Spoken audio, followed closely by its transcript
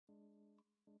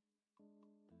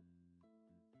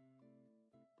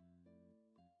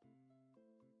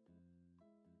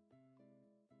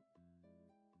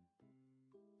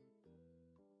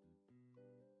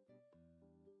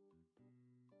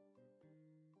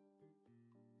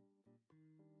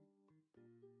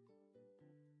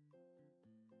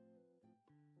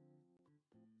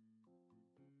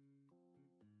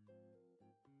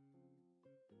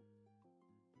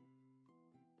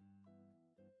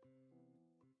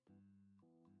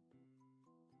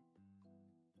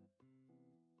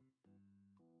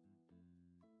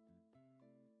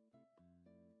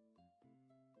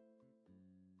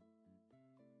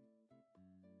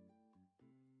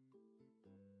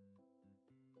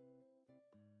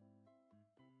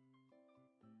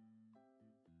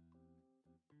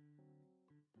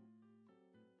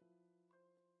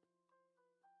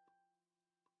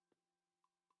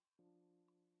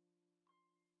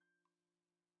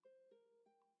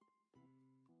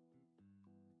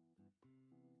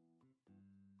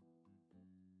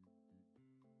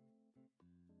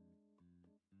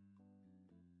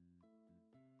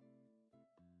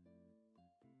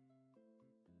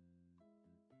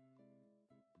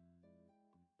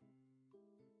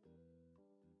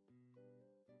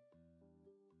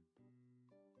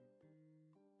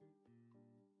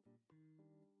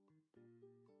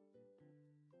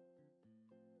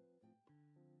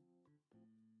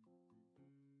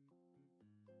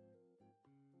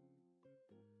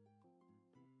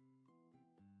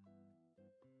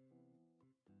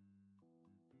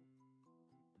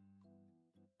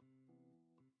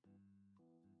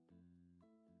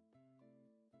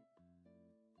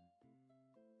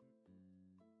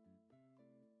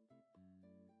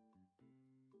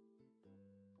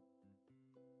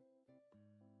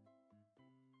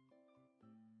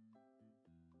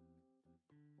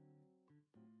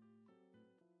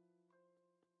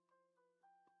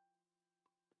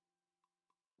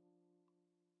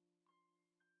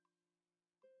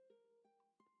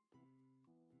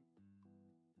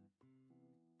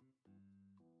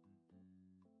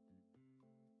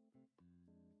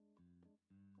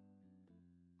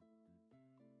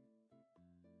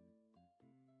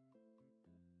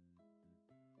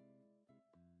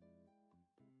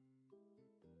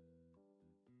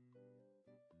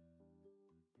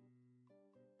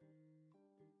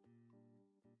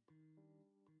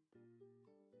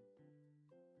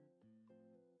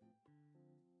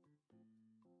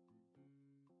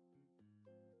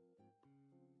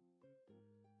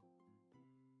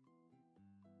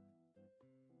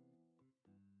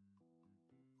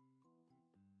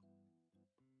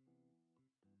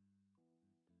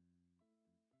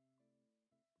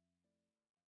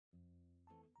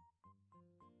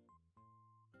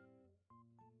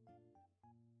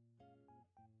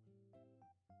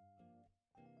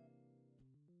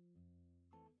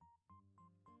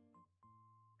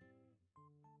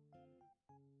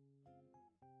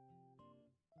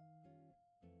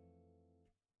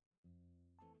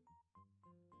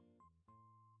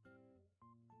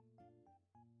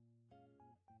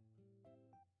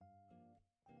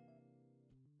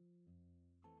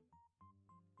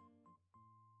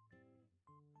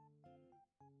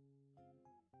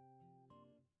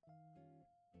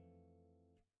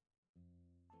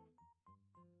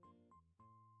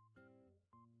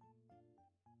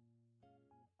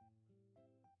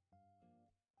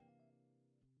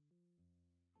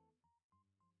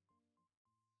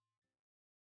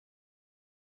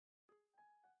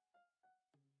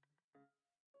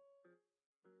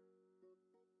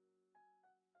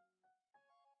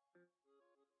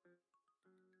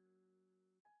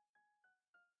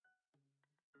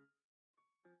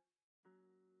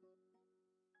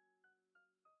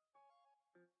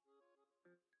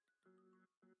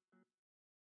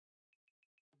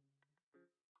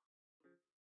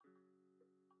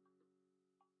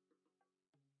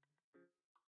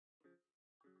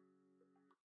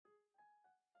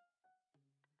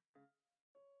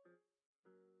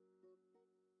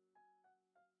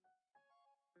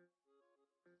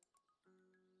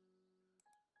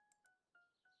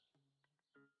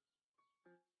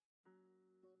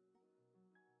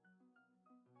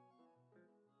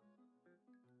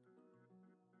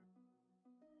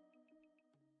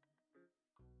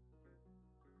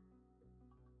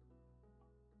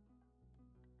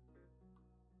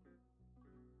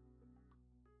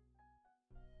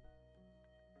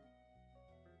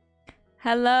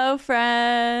Hello,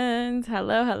 friends.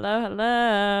 Hello, hello,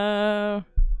 hello.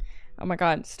 Oh my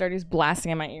god, Stardew's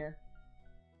blasting in my ear.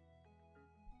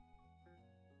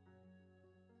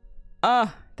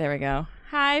 Oh, there we go.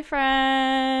 Hi,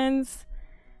 friends.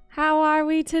 How are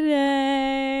we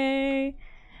today?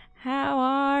 How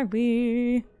are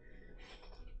we?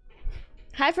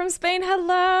 Hi from Spain.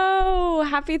 Hello.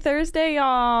 Happy Thursday,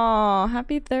 y'all.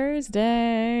 Happy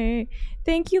Thursday.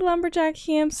 Thank you, Lumberjack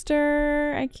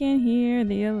Hamster. I can't hear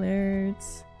the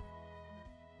alerts.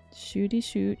 Shooty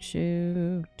shoot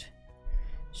shoot.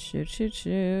 Shoot shoot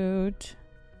shoot.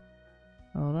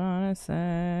 Hold on a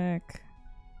sec.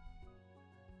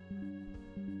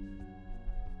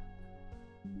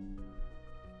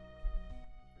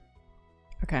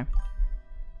 Okay.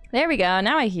 There we go.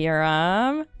 Now I hear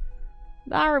them.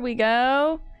 There we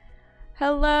go.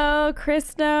 Hello,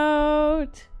 Chris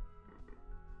Note.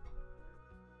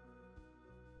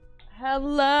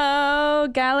 Hello,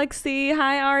 Galaxy.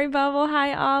 Hi, Ari Bubble.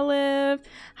 Hi, Olive.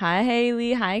 Hi,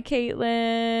 Haley. Hi,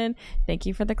 Caitlin. Thank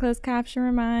you for the closed caption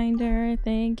reminder.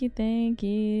 Thank you, thank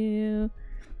you.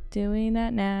 Doing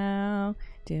that now.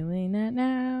 Doing that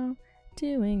now.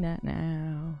 Doing that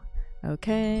now.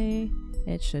 Okay,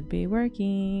 it should be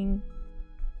working.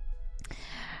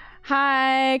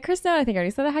 Hi, Chris No. I think I already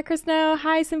said that. Hi, Chris No.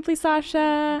 Hi, Simply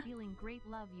Sasha. Feeling great,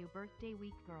 love you, birthday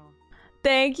week girl.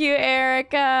 Thank you,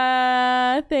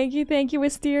 Erica. Thank you,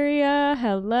 Wisteria.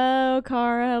 Hello,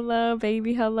 Cara. Hello,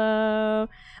 baby. Hello,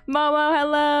 Momo.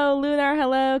 Hello, Lunar.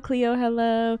 Hello, Cleo.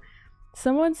 Hello.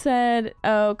 Someone said,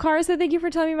 oh, Cara said, thank you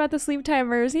for telling me about the sleep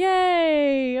timers.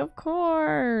 Yay, of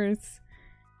course.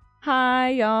 Hi,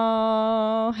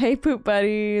 y'all. Hey, poop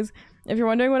buddies. If you're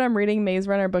wondering what I'm reading, Maze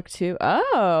Runner Book 2.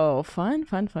 Oh, fun,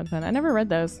 fun, fun, fun. I never read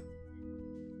those.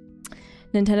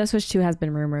 Nintendo Switch 2 has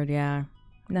been rumored, yeah.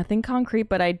 Nothing concrete,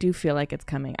 but I do feel like it's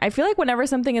coming. I feel like whenever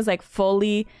something is like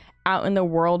fully out in the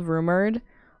world rumored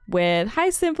with, hi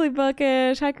Simply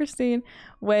Bookish, hi Christine,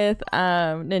 with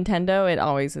Nintendo, it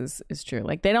always is true.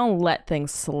 Like they don't let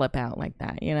things slip out like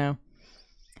that, you know?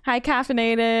 Hi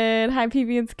Caffeinated, hi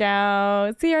PB and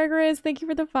Scout, Sierra Grizz, thank you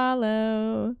for the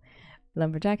follow.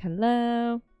 Lumberjack,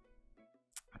 hello.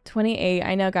 28,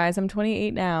 I know guys, I'm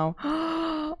 28 now.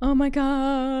 Oh my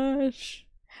gosh.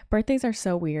 Birthdays are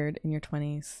so weird in your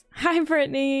 20s. Hi,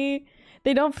 Brittany.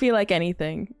 They don't feel like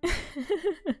anything.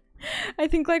 I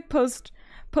think like post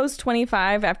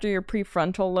 25, after your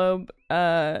prefrontal lobe,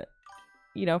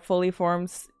 you know, fully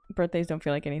forms, birthdays don't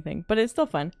feel like anything. But it's still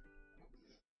fun.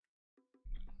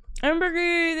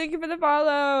 Ambergy, thank you for the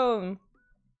follow.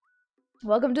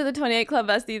 Welcome to the 28 Club,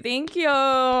 Bestie. Thank you.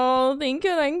 Thank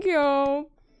you, thank you.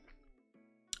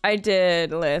 I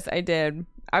did, Liz. I did.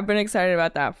 I've been excited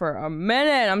about that for a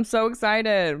minute. I'm so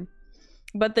excited.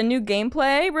 But the new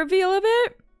gameplay reveal of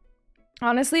it,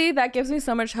 honestly, that gives me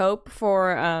so much hope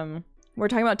for, we're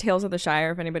talking about Tales of the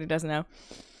Shire, if anybody doesn't know.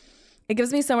 It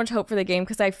gives me so much hope for the game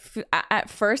because at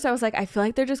first I was like, I feel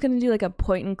like they're just going to do like a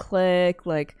point and click,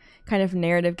 like kind of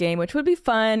narrative game, which would be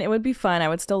fun. It would be fun. I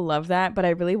would still love that. But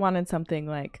I really wanted something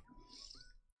like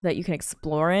that you can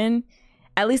explore in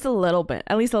at least a little bit,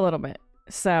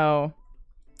 So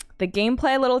the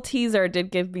gameplay little teaser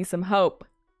did give me some hope.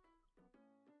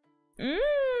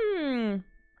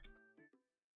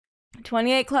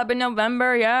 28 Club in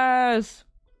November, yes.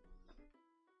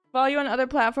 Follow you on other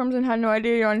platforms and had no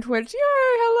idea you're on Twitch. Yay,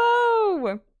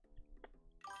 hello.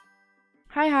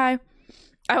 Hi.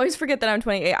 I always forget that I'm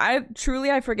 28. I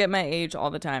forget my age all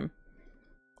the time.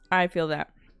 I feel that.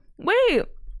 Wait,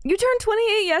 you turned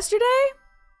 28 yesterday?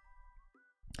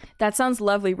 That sounds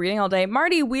lovely. Reading all day.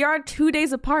 Marty, we are 2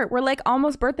 days apart. We're like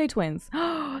almost birthday twins.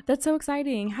 That's so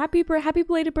exciting. Happy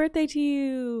belated birthday to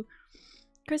you,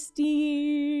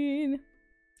 Christine.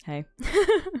 Hey.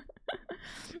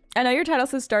 I know your title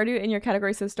says Stardew and your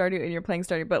category says Stardew and you're playing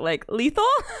Stardew, but like lethal?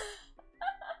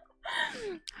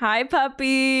 Hi,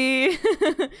 puppy.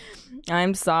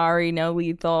 I'm sorry, no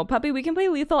lethal. Puppy, we can play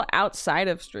lethal outside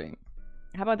of stream.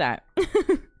 How about that?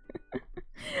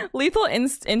 Lethal in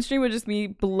stream would just be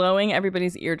blowing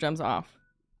everybody's eardrums off.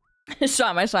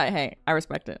 Shot my shot. Hey, I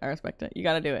respect it. You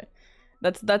gotta do it.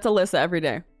 That's Alyssa every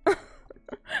day.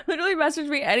 Literally message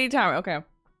me anytime. Okay.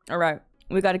 All right.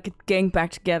 We gotta get gang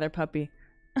back together, puppy.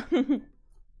 You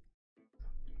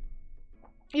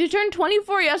turned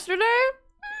 24 yesterday?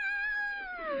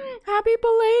 Happy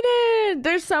belated.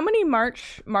 There's so many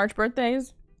March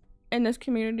birthdays in this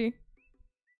community.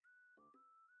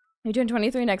 You turn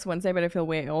 23 next Wednesday, but I feel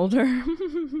way older.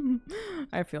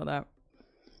 I feel that.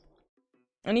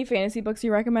 Any fantasy books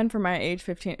you recommend for my age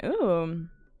 15? Ooh.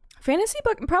 Fantasy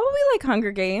book? Probably like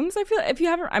Hunger Games. I feel if you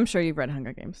haven't, I'm sure you've read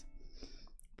Hunger Games.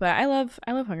 But I love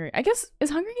Hunger. I guess, is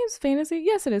Hunger Games fantasy?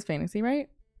 Yes, it is fantasy, right?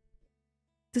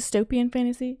 Dystopian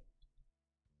fantasy.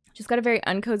 She's got a very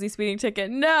uncozy speeding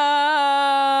ticket.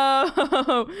 No!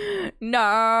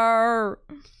 No!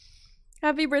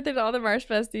 Happy birthday to all the Marsh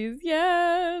besties.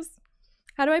 Yes!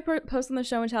 How do I post on the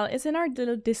show and tell? It's in our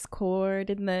little Discord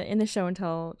in the show and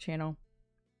tell channel.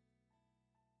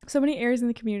 So many Aries in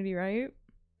the community, right?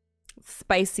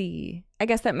 Spicy. I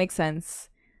guess that makes sense.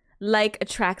 Like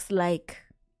attracts like.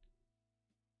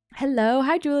 Hello.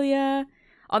 Hi, Julia.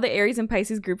 All the Aries and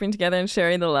Pisces grouping together and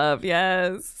sharing the love.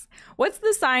 Yes. What's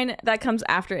the sign that comes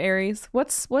after Aries?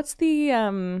 What's the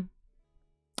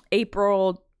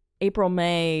April,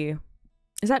 May?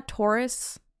 Is that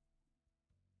Taurus?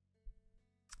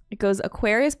 It goes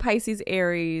Aquarius, Pisces,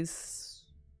 Aries,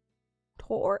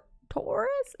 Taurus?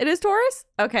 It is Taurus?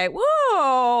 Okay.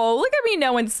 Whoa. Look at me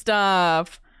knowing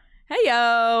stuff. Hey,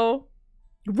 yo.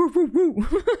 Woo, woo, woo.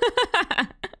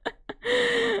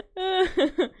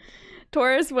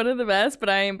 Taurus, one of the best, but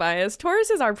I ain't biased.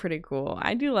 Tauruses are pretty cool.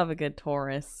 I do love a good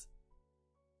Taurus.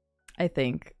 I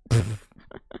think.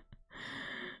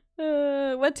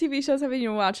 What TV shows have you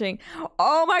been watching?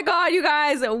 Oh my god, you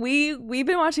guys! We've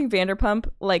been watching Vanderpump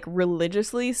like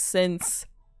religiously since.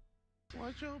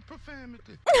 Watch your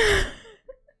profanity.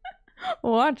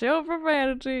 Watch your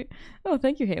profanity. Oh,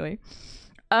 thank you, Haley.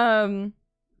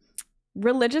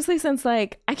 Religiously since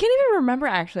like I can't even remember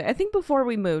actually. I think before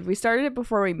we moved. We started it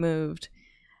before we moved.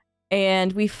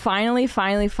 And we finally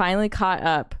caught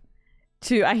up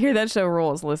to I Hear That Show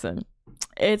Rules. Listen.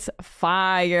 It's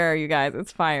fire, you guys.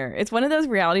 It's fire. It's one of those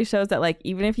reality shows that like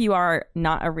even if you are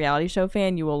not a reality show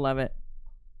fan, you will love it.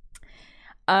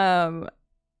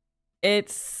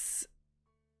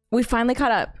 We finally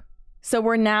caught up. So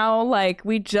we're now like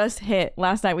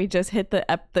last night we just hit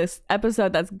this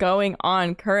episode that's going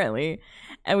on currently,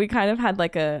 and we kind of had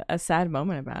like a sad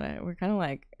moment about it. We're kind of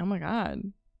like, oh my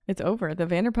god, it's over. The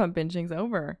Vanderpump binging's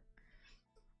over.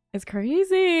 It's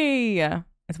crazy.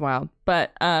 It's wild.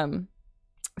 But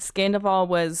Scandival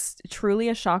was truly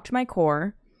a shock to my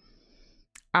core.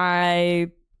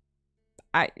 I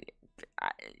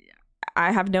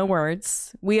have no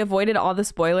words. We avoided all the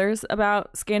spoilers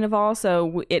about Scandival,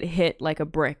 so it hit like a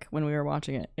brick when we were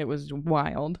watching it. It was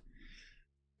wild.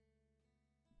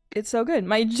 It's so good.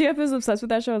 My GF is obsessed with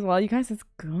that show as well. You guys, it's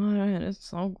good. It's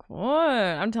so good.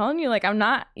 I'm telling you, like, I'm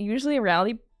not usually a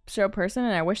reality show person,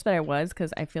 and I wish that I was,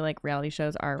 because I feel like reality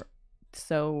shows are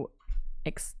so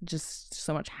just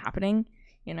so much happening,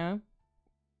 you know?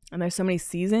 And there's so many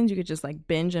seasons you could just like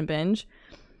binge and binge.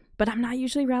 But I'm not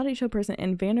usually a reality show person,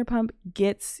 and Vanderpump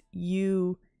gets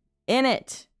you in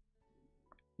it.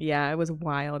 Yeah, it was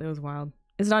wild. It was wild.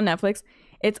 Is it on Netflix?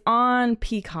 It's on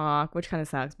Peacock, which kind of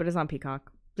sucks, but it's on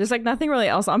Peacock. There's like nothing really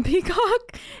else on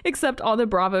Peacock except all the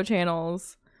Bravo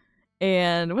channels.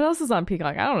 And what else is on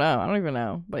Peacock? I don't know. I don't even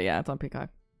know. But yeah, it's on Peacock.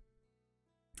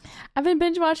 I've been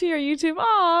binge watching your YouTube.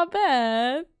 Aw,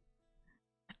 Beth.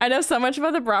 I know so much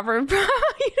about the Bravo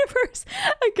universe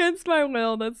against my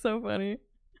will. That's so funny.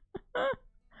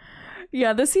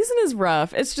 Yeah, this season is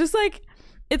rough. It's just like,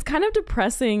 it's kind of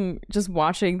depressing just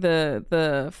watching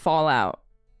the fallout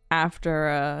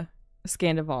after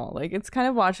Scandival. Like, it's kind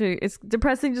of it's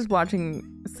depressing just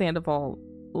watching Sandoval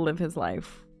live his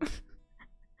life and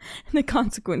the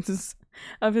consequences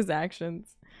of his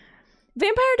actions.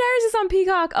 Vampire Diaries is on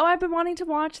Peacock. Oh, I've been wanting to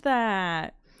watch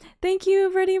that. Thank you,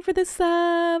 Verdi, for the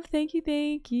sub. Thank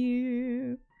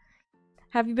you.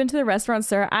 Have you been to the restaurant,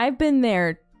 Sir? I've been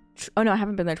there. Oh no, I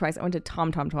haven't been there twice. I went to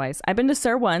Tom Tom twice. I've been to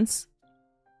Sir once.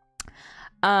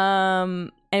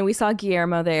 And we saw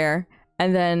Guillermo there.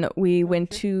 And then we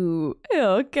went to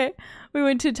we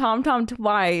went to Tom Tom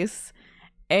twice.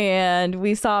 And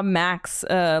we saw Max,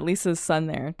 Lisa's son,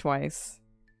 there twice.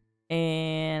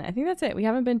 And I think that's it. We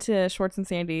haven't been to Schwartz and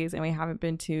Sandy's, and we haven't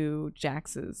been to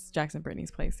Jackson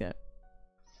Brittany's place yet.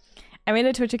 I made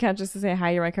a Twitch account just to say hi,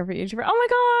 you're my comfort YouTuber. Oh my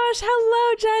gosh,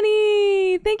 hello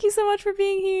Jenny! Thank you so much for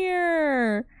being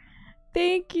here.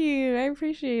 Thank you, I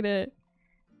appreciate it.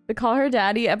 The Call Her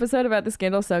Daddy episode about the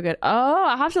scandal is so good. Oh,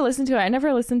 I'll have to listen to it. I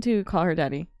never listened to Call Her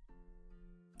Daddy.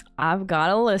 I've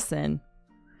gotta listen.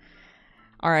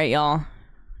 All right, y'all.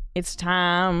 It's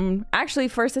time. Actually,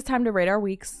 first it's time to rate our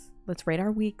weeks. Let's rate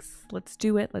our weeks. Let's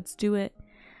do it.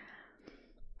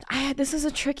 This is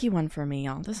a tricky one for me,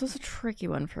 y'all. This was a tricky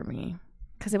one for me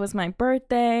because it was my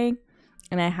birthday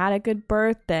and I had a good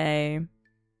birthday.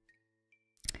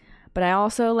 But I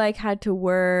also like had to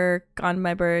work on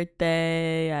my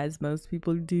birthday, as most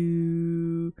people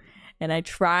do. And I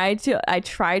tried to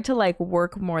like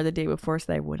work more the day before so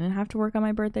that I wouldn't have to work on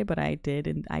my birthday, but I did,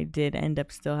 and I did end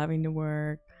up still having to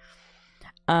work.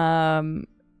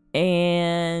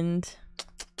 And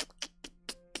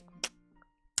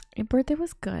your birthday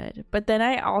was good, but then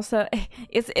I also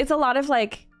it's a lot of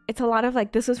like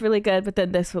this was really good, but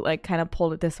then this like kind of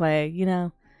pulled it this way, you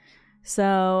know.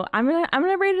 So I'm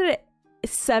gonna rate it a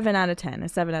 7 out of 10. A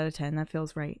 7 out of 10. That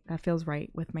feels right. That feels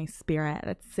right with my spirit.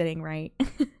 That's sitting right.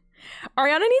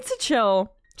 Ariana needs to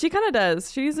chill. She kind of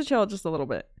does. She needs to chill just a little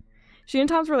bit. She and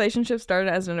Tom's relationship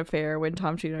started as an affair when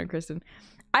Tom cheated on Kristen.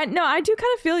 I do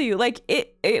kind of feel you. Like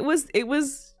it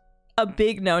was a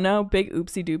big no, big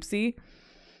oopsie doopsie.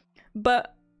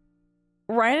 But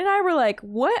Ryan and I were like,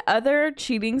 what other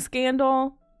cheating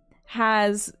scandal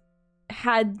has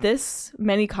had this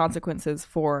many consequences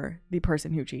for the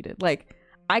person who cheated? Like,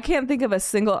 I can't think of a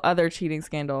single other cheating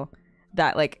scandal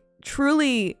that like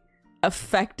truly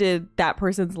affected that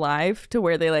person's life to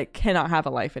where they like cannot have a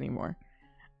life anymore.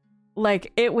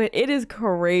 Like it is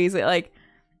crazy. Like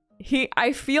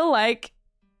I feel like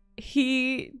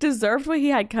he deserved what he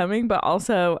had coming, but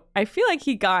also I feel like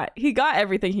he got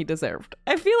everything he deserved.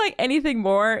 I feel like anything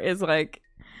more is like,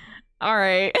 all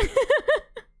right.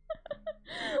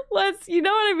 Let's, you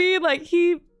know what I mean? Like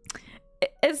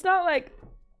it's not like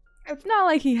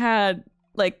he had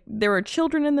like there were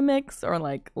children in the mix or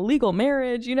like legal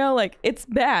marriage, you know, like it's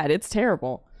bad, it's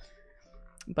terrible.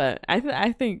 But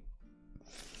I think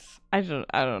I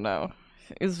don't know.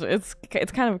 It's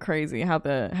kind of crazy how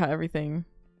everything,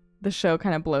 the show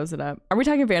kind of blows it up. Are we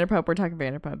talking Vanderpump? We're talking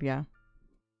Vanderpump, yeah.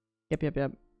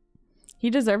 Yep. He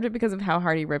deserved it because of how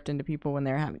hard he ripped into people when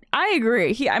they were having. I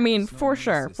agree. For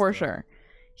sure.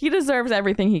 He deserves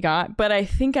everything he got, but I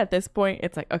think at this point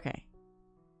it's like, okay,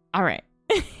 all right,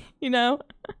 you know.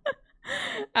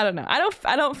 I don't know.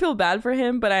 I don't feel bad for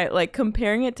him, but I like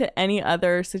comparing it to any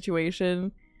other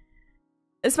situation.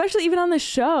 Especially even on the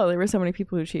show, there were so many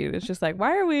people who cheated. It's just like,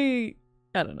 why are we?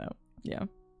 I don't know. Yeah.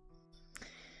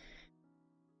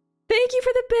 Thank you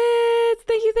for the bits.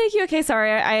 Thank you. Okay,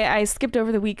 sorry, I skipped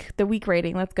over the week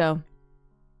rating. Let's go.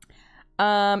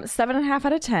 7.5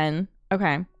 out of 10.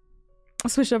 Okay. I'll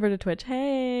switch over to Twitch.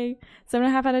 Hey,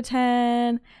 7.5 out of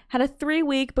 10. Had a 3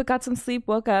 week, but got some sleep.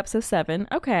 Woke up, so 7.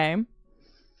 Okay.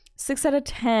 6 out of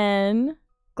 10.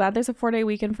 Glad there's a 4-day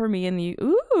weekend for me and the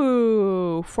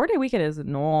ooh, 4-day weekend is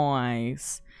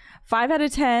nice. 5 out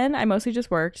of 10. I mostly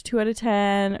just worked. 2 out of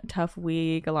 10. Tough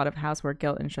week. A lot of housework,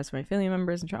 guilt, and stress for my family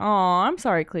members. Oh, I'm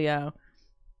sorry, Cleo.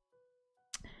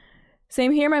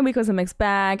 Same here. My week was a mixed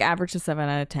bag. Average to 7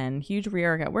 out of 10. Huge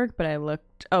reorg at work, but I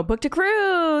booked a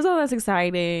cruise. Oh, that's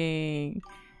exciting.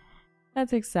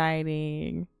 That's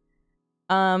exciting.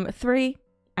 3.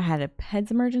 I had a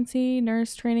PEDS emergency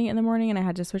nurse training in the morning and I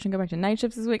had to switch and go back to night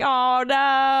shifts this week. Oh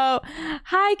no.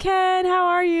 Hi Ken, how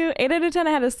are you? 8 out of 10.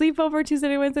 I had a sleepover Tuesday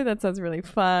to Wednesday. That sounds really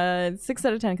fun. 6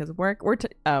 out of 10 because work.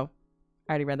 I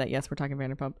already read that. Yes, we're talking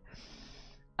Vanderpump.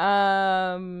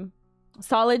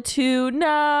 Solid 2.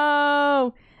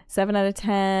 No. 7 out of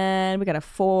 10. We got a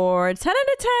 4. 10 out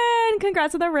of 10.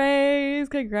 Congrats on the raise.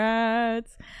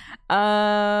 Congrats.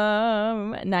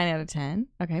 9 out of 10.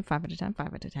 Okay, 5 out of 10. 5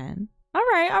 out of 10. All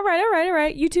right.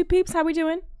 YouTube peeps, how we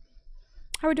doing?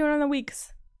 How we doing on the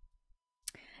weeks?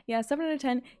 Yeah, 7 out of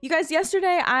 10. You guys,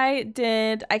 yesterday I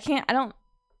don't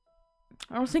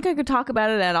think I could talk about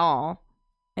it at all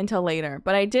until later,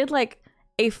 but I did like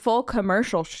a full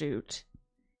commercial shoot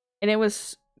and it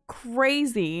was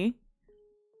crazy.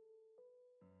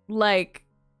 Like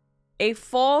a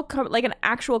full, like an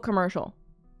actual commercial,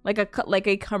 like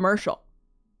a commercial.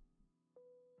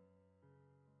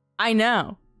 I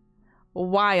know.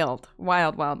 Wild. So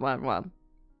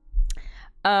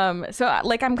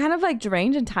like I'm kind of like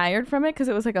drained and tired from it because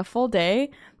it was like a full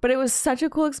day, but it was such a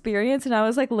cool experience and I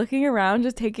was like looking around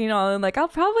just taking it all in. Like I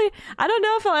don't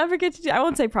know if I'll ever get to do, I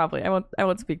won't say probably, I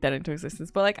won't speak that into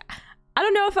existence, but like I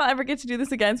don't know if I'll ever get to do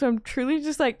this again, so I'm truly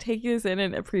just like taking this in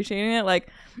and appreciating it. Like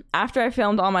after I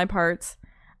filmed all my parts,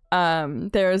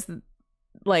 there's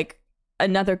like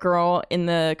another girl in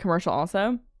the commercial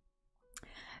also.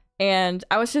 And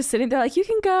I was just sitting there like, you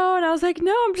can go. And I was like,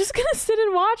 no, I'm just going to sit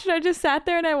and watch. And I just sat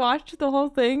there and I watched the whole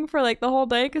thing for like the whole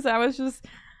day. Because I was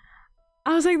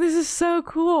like, this is so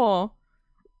cool.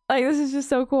 Like, this is just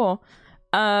so cool.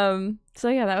 So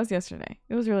yeah, that was yesterday.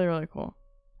 It was really, really cool.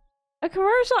 A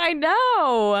commercial. I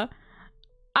know.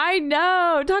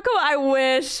 Taco, I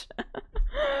wish.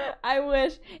 I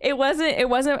wish it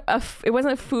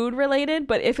wasn't food related,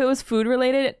 but if it was food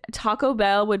related, Taco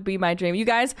Bell would be my dream. You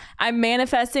guys, I'm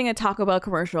manifesting a Taco Bell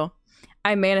commercial.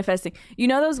 I'm manifesting. You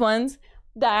know those ones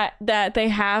that they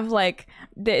have like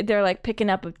they're like picking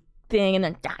up a thing and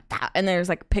then and there's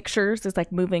like pictures, there's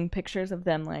like moving pictures of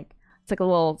them like It's like a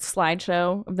little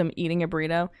slideshow of them eating a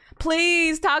burrito.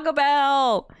 Please, Taco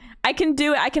Bell. I can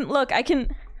do it. I can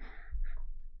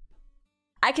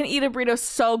eat a burrito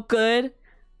so good.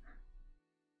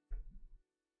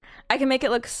 I can make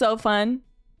it look so fun.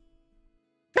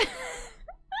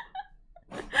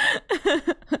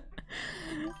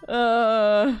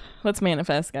 Let's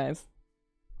manifest, guys.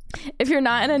 If you're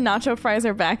not in a nacho fries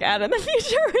are back ad in the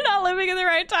future, we're not living in the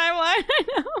right timeline. I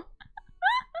know.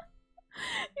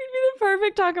 You'd be the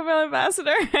perfect Taco Bell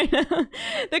ambassador. I know.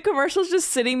 The commercial's just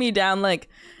sitting me down like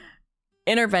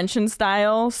intervention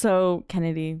style. So,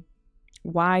 Kennedy,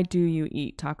 why do you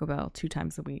eat Taco Bell 2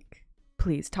 times a week?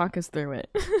 Please talk us through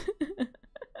it.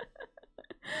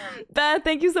 Beth,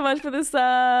 thank you so much for the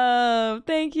sub.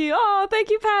 Thank you. Oh,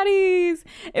 thank you, Patties.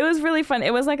 It was really fun.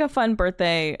 It was like a fun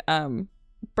birthday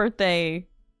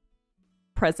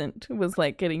present. It was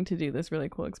like getting to do this really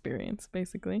cool experience,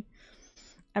 basically.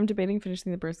 I'm debating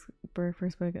finishing the first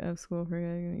book of School for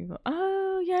Evil.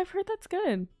 Oh, yeah, I've heard that's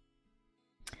good.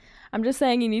 I'm just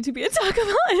saying you need to be a Taco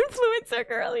Bell influencer,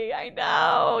 girly. I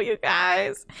know, you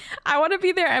guys. I want to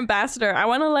be their ambassador. I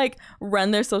want to like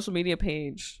run their social media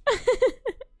page.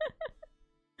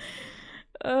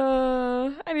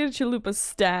 I need a chalupa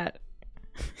stat.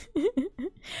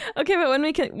 Okay, but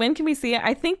when can we see it?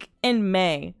 I think in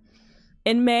May.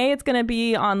 In May, it's gonna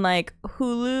be on like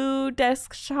Hulu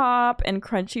desktop and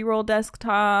Crunchyroll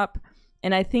desktop,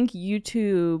 and I think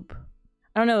YouTube.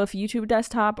 I don't know if YouTube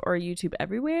desktop or YouTube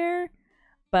everywhere,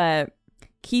 but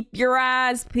keep your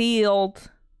eyes peeled.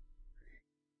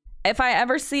 If I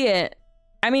ever see it,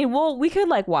 I mean, we could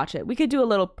like watch it. We could do a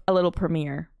little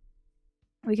premiere.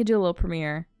 We could do a little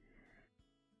premiere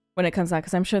when it comes out,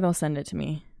 because I'm sure they'll send it to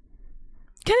me.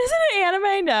 Is it an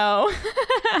anime? No.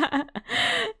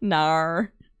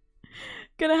 Nar.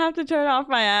 Gonna have to turn off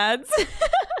my ads.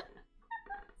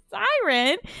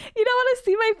 Siren, you don't want to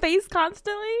see my face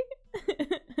constantly?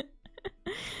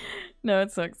 No,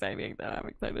 it's so exciting though. I'm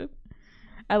excited.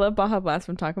 I love Baja Blast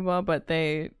from Taco Bell, but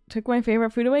they took my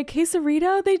favorite food away.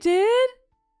 Quesarito, they did?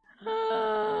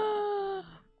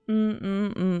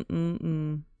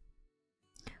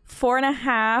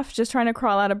 4.5, just trying to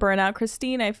crawl out of burnout.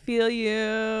 Christine, I feel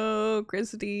you.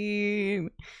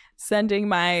 Christine, sending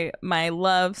my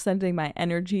love, sending my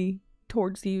energy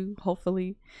towards you,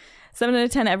 hopefully. 7 out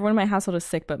of 10, everyone in my household is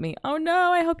sick but me. Oh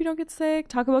no, I hope you don't get sick.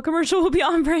 Taco Bell commercial will be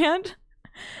on brand.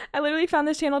 I literally found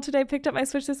this channel today, picked up my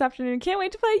Switch this afternoon. Can't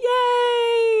wait to play.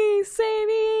 Yay!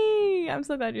 Sadie! I'm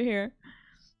so glad you're here.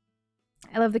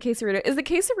 I love the quesarito. Is the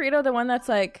quesarito the one that's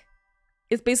like,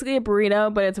 it's basically a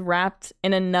burrito, but it's wrapped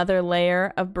in another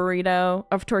layer of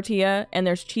tortilla, and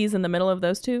there's cheese in the middle of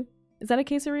those two? Is that a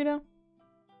quesarito?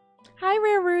 Hi,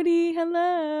 Rare Rudy.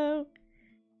 Hello.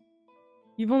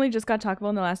 You've only just got Taco Bell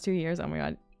in the last 2 years. Oh my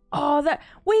god. Oh,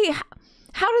 wait,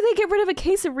 how did they get rid of a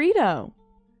quesarito?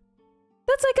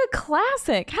 That's like a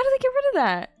classic. How did they get rid of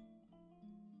that?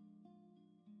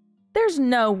 There's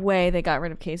no way they got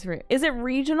rid of quesarito. Is it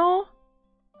regional?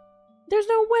 There's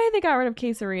no way they got rid of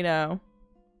quesarito.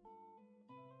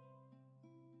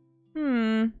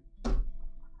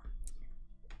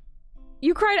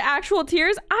 You cried actual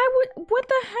tears? What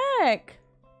the heck?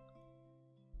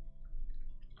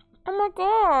 Oh my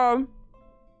god.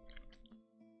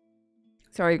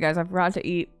 Sorry, you guys. I forgot to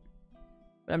eat.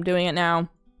 But I'm doing it now.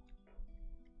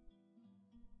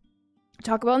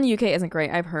 Taco Bell in the UK isn't great.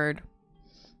 I've heard.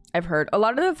 A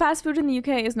lot of the fast food in the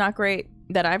UK is not great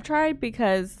that I've tried,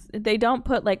 because they don't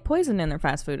put like poison in their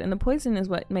fast food. And the poison is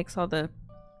what makes all the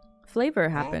flavor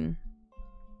happen.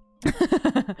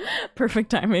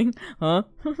 Perfect timing. Huh?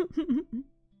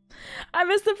 I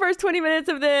missed the first 20 minutes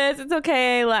of this. It's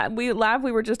okay. We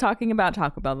were just talking about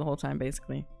Taco Bell the whole time,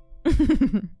 basically.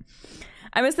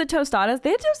 I missed the tostadas. They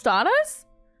had tostadas?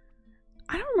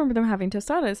 I don't remember them having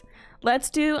tostadas. Let's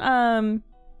do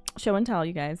show and tell,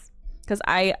 you guys. Because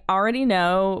I already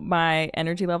know my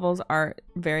energy levels are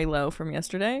very low from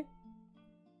yesterday.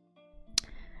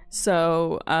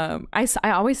 So I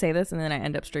always say this and then I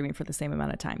end up streaming for the same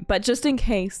amount of time. But just in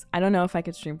case, I don't know if I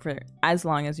could stream for as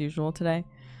long as usual today.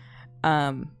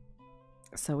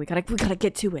 So we gotta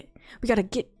get to it. We gotta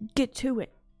get to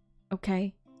it.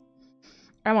 Okay.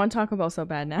 I want Taco Bell so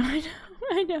bad now.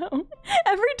 I know.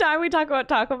 Every time we talk about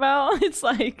Taco Bell, it's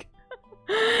like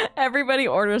everybody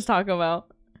orders Taco Bell.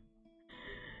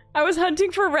 I was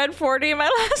hunting for Red 40 in my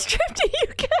last trip to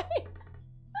UK.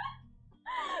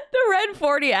 The Red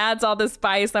 40 adds all the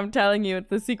spice. I'm telling you, it's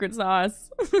the secret sauce.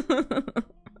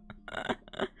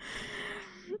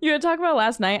 You had Taco Bell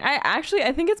last night. I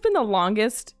think it's been the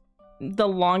longest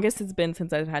it's been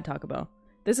since I've had Taco Bell.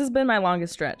 This has been my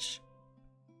longest stretch.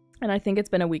 And I think it's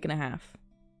been a week and a half.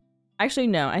 Actually,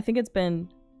 no. I think it's been...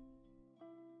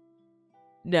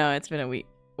 No, it's been a week.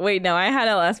 Wait, no. I had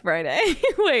it last Friday.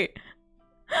 Wait.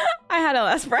 I had it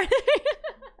last Friday.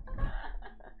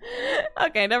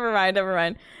 Okay, never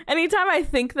mind. Anytime I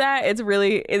think that,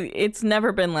 it's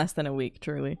never been less than a week,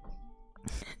 truly.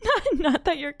 Not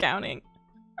that you're counting.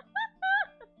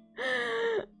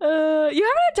 You haven't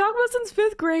had Taco Bell since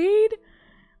 5th grade?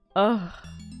 Ugh.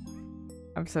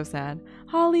 I'm so sad.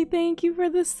 Holly, thank you for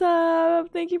the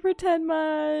sub. Thank you for 10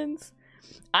 months.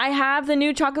 I have the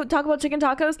new Taco Bell chicken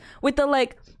tacos with the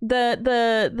like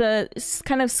the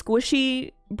kind of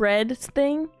squishy bread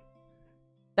thing.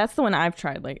 That's the one I've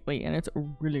tried lately, and it's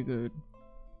really good.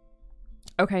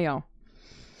 Okay, y'all.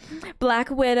 Black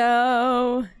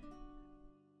Widow.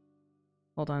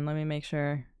 Hold on, let me make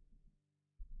sure.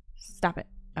 Stop it.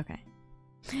 Okay.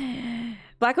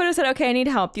 Black Widow said, okay, I need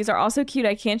help. These are also cute.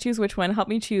 I can't choose which one. Help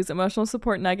me choose. Emotional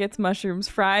support nuggets, mushrooms,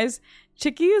 fries,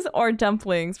 chickies, or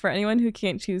dumplings. For anyone who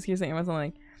can't choose, here's the Amazon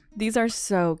link. These are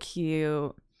so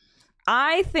cute.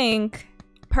 I think,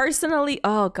 personally,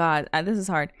 oh God, this is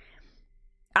hard.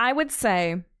 I would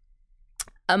say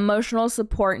emotional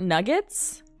support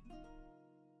nuggets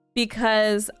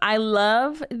because I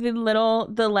love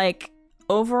the like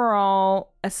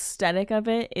overall aesthetic of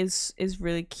it is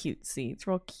really cutesy. It's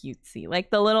real cutesy. Like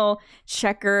the little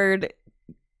checkered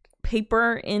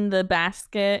paper in the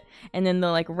basket and then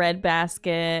the like red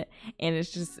basket, and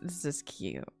it's just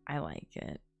cute. I like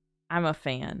it. I'm a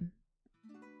fan.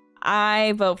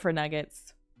 I vote for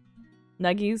nuggets.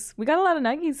 Nuggies. We got a lot of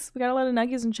nuggies. We got a lot of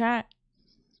nuggies in chat.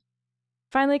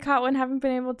 Finally caught one. Haven't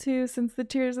been able to since the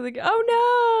tears of the... Oh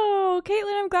no!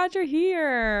 Caitlin, I'm glad you're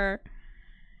here.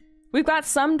 We've got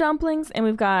some dumplings and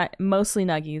we've got mostly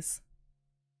nuggies.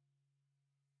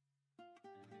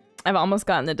 I've almost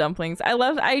gotten the dumplings. I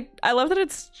love that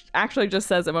it's actually just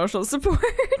says emotional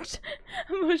support.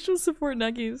 Emotional support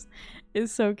nuggies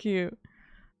is so cute.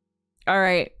 All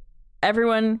right.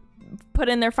 Everyone put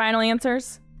in their final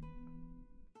answers.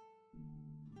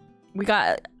 We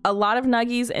got a lot of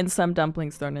nuggies and some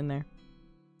dumplings thrown in there.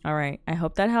 All right. I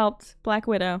hope that helped, Black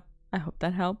Widow. I hope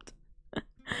that helped.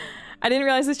 I didn't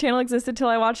realize this channel existed till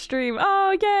I watched stream.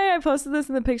 Oh, yay. I posted this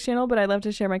in the Pics channel, but I love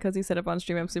to share my cozy setup on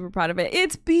stream. I'm super proud of it.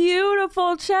 It's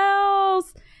beautiful,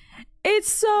 Chels. It's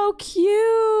so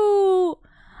cute.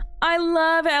 I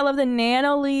love it. I love the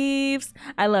nano leaves.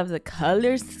 I love the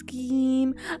color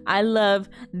scheme. I love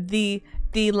the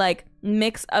like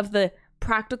mix of the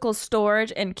practical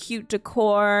storage and cute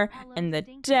decor and the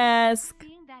desk.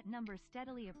 Seeing that number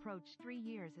steadily approach 3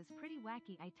 years is pretty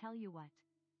wacky, I tell you what.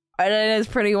 It is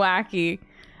pretty wacky.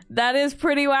 That is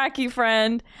pretty wacky,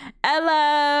 friend.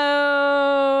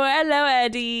 Hello. Hello,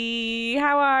 Eddie.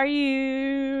 How are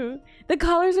you? The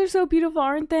colors are so beautiful,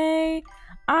 aren't they?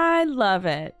 I love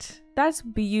it. That's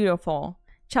beautiful.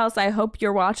 Chelsea, I hope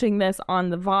you're watching this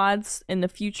on the VODs in the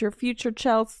future. Future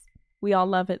Chelsea. We all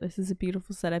love it. This is a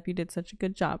beautiful setup. You did such a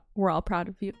good job. We're all proud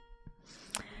of you.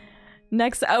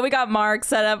 Next, oh, we got Mark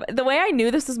set up. The way I knew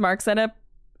this was Mark set up,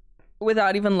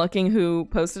 without even looking who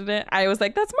posted it, I was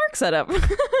like, that's Mark's setup.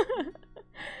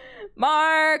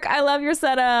 Mark, I love your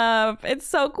setup. It's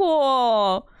so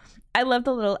cool. I love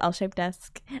the little L-shaped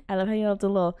desk. I love how you have the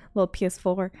little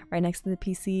PS4 right next to the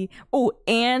PC. Oh,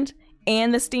 and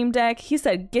the Steam Deck. He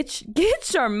said,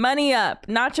 get your money up,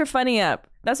 not your funny up.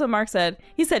 That's what Mark said.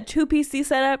 He said 2 PC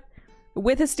setup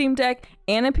with a Steam Deck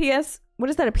and a PS. What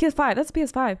is that? A PS5. That's a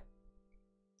PS5.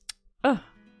 Oh,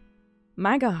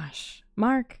 my gosh.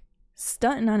 Mark.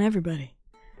 Stunting on everybody.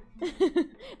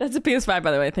 That's a PS5,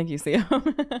 by the way. Thank you, Theo.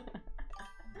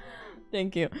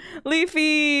 Thank you.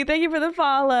 Leafy, thank you for the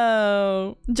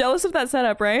follow. Jealous of that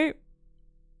setup, right?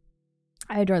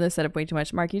 I adore this setup way too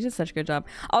much. Mark, you did such a good job.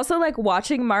 Also, like,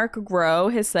 watching Mark grow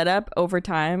his setup over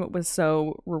time was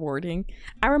so rewarding.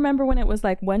 I remember when it was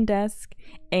like one desk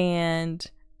and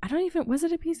I don't even... Was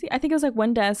it a PC? I think it was like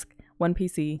one desk, one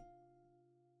PC.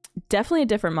 Definitely a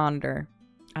different monitor.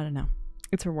 I don't know.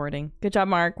 It's rewarding. Good job,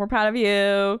 Mark. We're proud of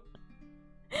you.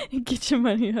 Get your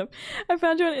money up. I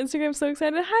found you on Instagram. So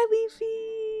excited. Hi,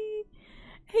 Leafy.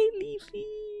 Hey, Leafy.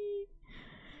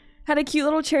 Had a cute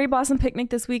little cherry blossom picnic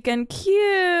this weekend. Cute.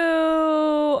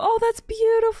 Oh, that's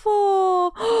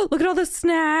beautiful. Look at all the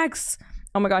snacks.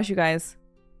 Oh my gosh, you guys.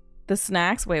 The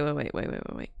snacks. Wait.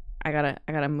 I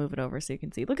gotta move it over so you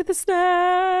can see. Look at the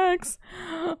snacks.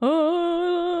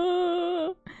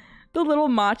 Oh. The little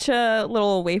matcha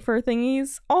little wafer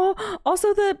thingies. Oh,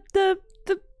 also the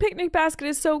picnic basket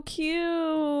is so cute.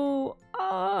 Oh,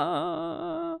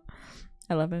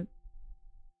 I love it.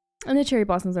 And the cherry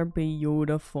blossoms are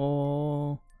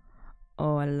beautiful.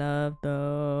 Oh, I love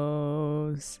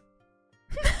those.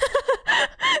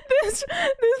 This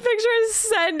picture is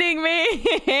sending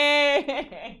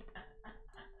me.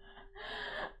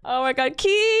 Oh my god,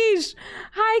 Quiche!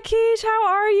 Hi Quiche, how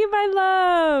are you, my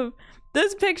love?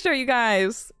 This picture, you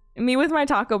guys. Me with my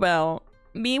Taco Bell.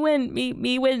 Me when me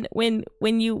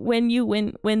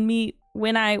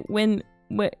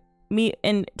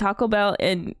and Taco Bell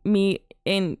and me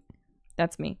in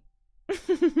that's me.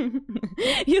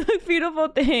 You look beautiful,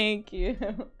 thank you.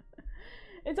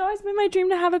 It's always been my dream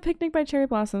to have a picnic by cherry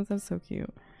blossoms. That's so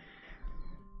cute.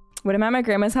 When I'm at my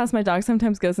grandma's house, my dog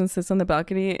sometimes goes and sits on the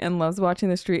balcony and loves watching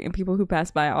the street and people who pass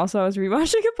by. Also, I was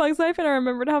rewatching A Bug's Life and I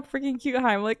remembered how freaking cute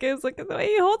Heimlich is. Look at the way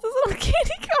he holds his little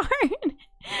candy corn.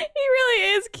 He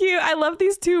really is cute. I love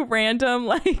these two random,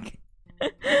 like,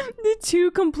 the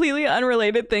two completely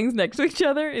unrelated things next to each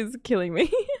other is killing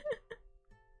me.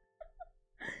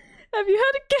 Have you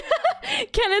had a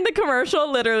Ken in the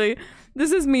commercial? Literally.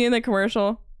 This is me in the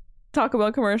commercial. Talk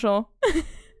about commercial.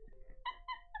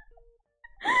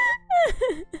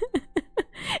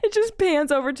 It just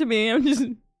pans over to me. I'm just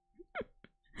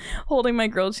holding my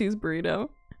grilled cheese burrito.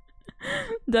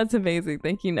 That's amazing.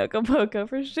 Thank you, Noko Poco,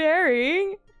 for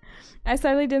sharing. I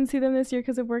sadly didn't see them this year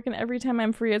because of work, and every time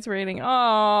I'm free, it's raining.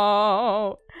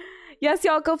 Oh. Yes,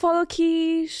 y'all, go follow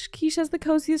Quiche. Quiche has the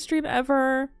coziest stream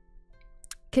ever.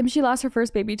 Kimchi lost her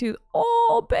first baby tooth.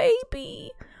 Oh,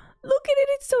 baby. Look at it.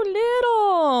 It's so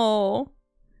little.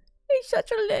 It's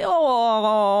such a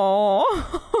little.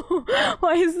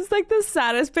 Why is this like the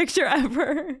saddest picture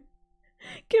ever?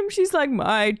 Kimchi's like,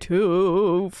 my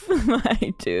tooth.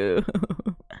 My tooth.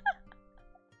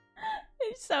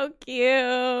 It's so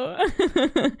cute.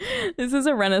 This is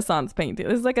a Renaissance painting.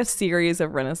 This is like a series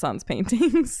of Renaissance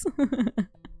paintings.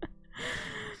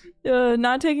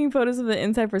 Not taking photos of the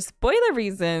inside for spoiler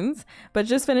reasons, but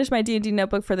just finished my D&D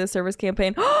notebook for the service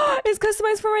campaign. It's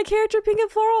customized for my character, pink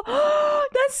and floral.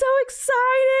 That's so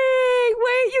exciting.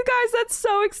 Wait, you guys, that's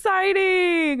so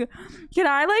exciting. Can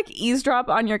I like eavesdrop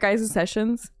on your guys'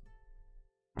 sessions?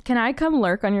 Can I come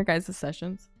lurk on your guys'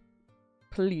 sessions?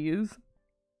 Please.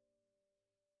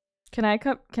 Can I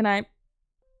come? Can I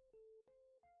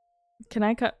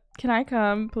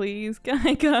come, please? Can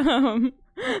I come?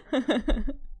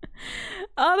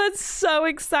 Oh, that's so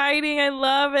exciting. I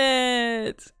love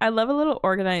it. I love a little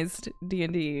organized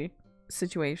D&D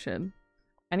situation.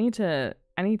 I need to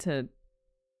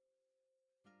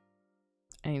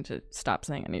stop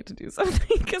saying I need to do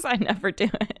something because I never do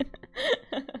it.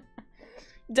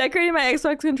 Decorating my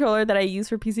Xbox controller that I use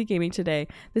for PC gaming today.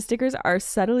 The stickers are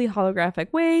subtly holographic.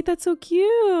 Wait, that's so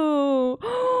cute.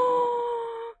 Cute.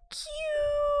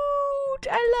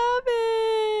 I love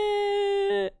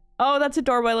it. Oh, that's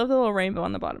adorable. I love the little rainbow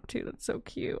on the bottom too. That's so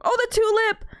cute. Oh, the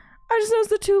tulip. I just noticed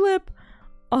the tulip.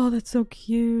 Oh, that's so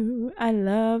cute. I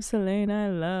love Selena. I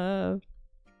love.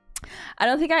 I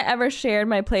don't think I ever shared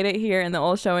my playdate here in the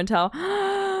old show and tell.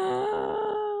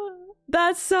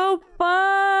 That's so fun.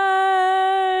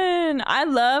 I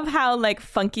love how like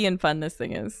funky and fun this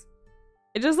thing is.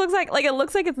 It just looks like it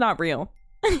looks like it's not real.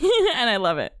 And I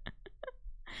love it.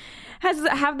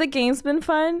 Have the games been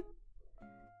fun?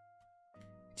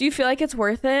 Do you feel like it's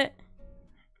worth it?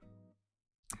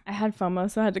 I had FOMO,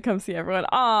 so I had to come see everyone.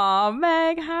 Aw,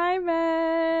 Meg. Hi,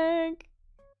 Meg.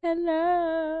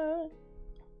 Hello.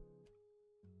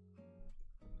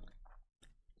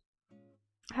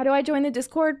 How do I join the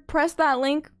Discord? Press that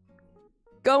link.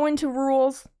 Go into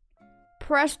rules.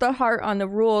 Press the heart on the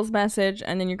rules message,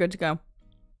 and then you're good to go.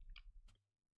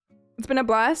 It's been a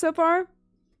blast so far.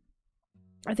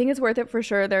 I think it's worth it for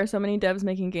sure. There are so many devs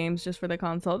making games just for the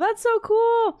console. That's so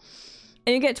cool.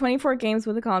 And you get 24 games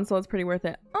with the console. It's pretty worth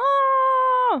it.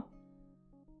 Oh,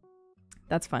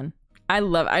 that's fun.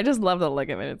 I just love the look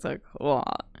of it. It's so cool.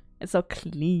 It's so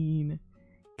clean.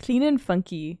 Clean and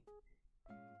funky.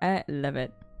 I love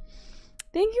it.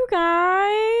 Thank you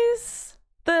guys.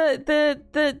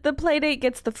 The playdate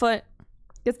gets the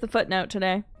footnote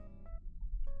today.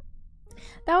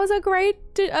 That was a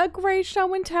great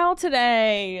show and tell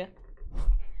today.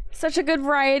 Such a good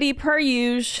variety per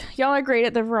usual. Y'all are great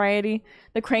at the variety.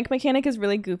 The crank mechanic is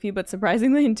really goofy but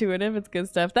surprisingly intuitive. It's good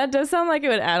stuff. That does sound like it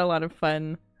would add a lot of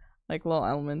fun, like little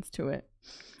elements to it.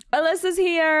 Alyssa's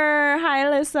here. Hi,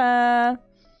 Alyssa.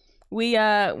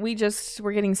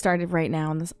 We're getting started right now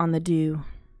on the do.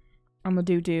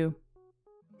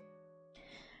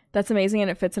 That's amazing,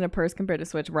 and it fits in a purse compared to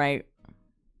Switch, right?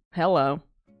 Hello.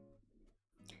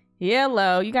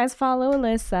 Hello. You guys follow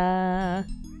Alyssa.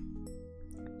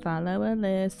 Follow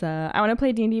Alyssa. I want to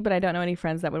play D&D, but I don't know any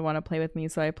friends that would want to play with me,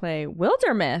 so I play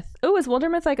Wildermyth. Ooh, is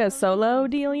Wildermyth like a solo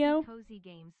dealio? Cozy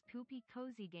games, poopy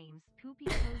cozy games, poopy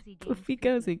cozy games. Poopy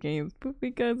cozy games,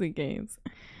 poopy cozy games.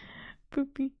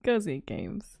 Poopy cozy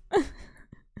games.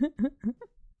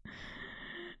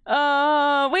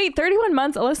 Wait, 31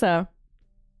 months, Alyssa.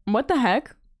 What the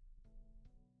heck?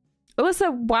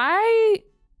 Alyssa, why?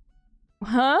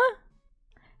 Huh?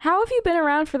 How have you been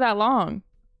around for that long?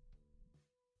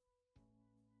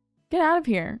 Get out of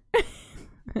here.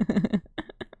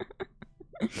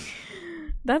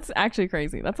 That's actually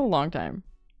crazy. That's a long time.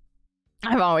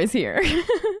 I'm always here.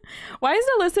 Why is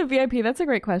Alyssa VIP? That's a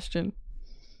great question.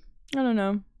 I don't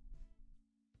know.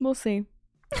 We'll see.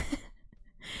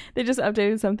 They just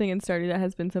updated something in Stardew that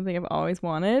has been something I've always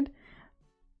wanted.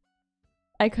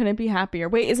 I couldn't be happier.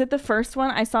 Wait, is it the first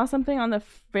one? I saw something on the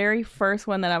very first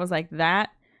one that I was like, that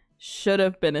should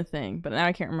have been a thing, but now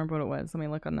I can't remember what it was. Let me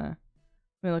look on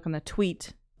the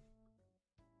tweet.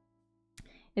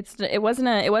 It wasn't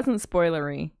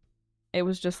spoilery. It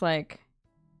was just like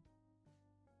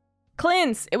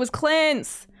Clint's. It was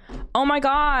Clint's. Oh my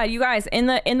god, you guys, in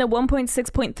the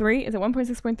 1.6.3, is it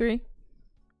 1.6.3?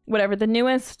 Whatever, the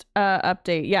newest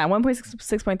update. Yeah,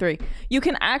 1.6.3. You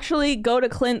can actually go to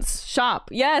Clint's shop.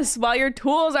 Yes, while your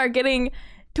tools are getting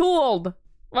tooled.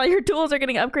 While your tools are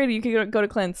getting upgraded, you can go to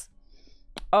Clint's.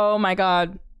 Oh my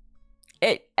god.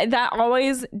 It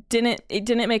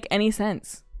didn't make any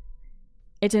sense.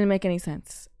 It didn't make any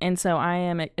sense. And so I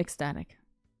am ecstatic.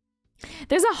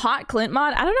 There's a hot Clint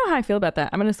mod. I don't know how I feel about that.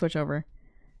 I'm going to switch over.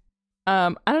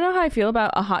 I don't know how I feel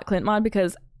about a hot Clint mod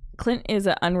because Clint is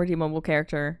an unredeemable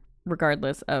character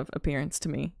regardless of appearance to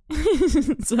me.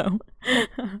 So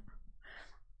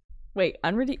wait,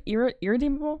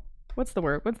 irredeemable? What's the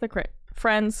word? What's the correct?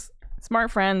 Friends,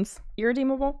 smart friends,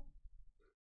 irredeemable?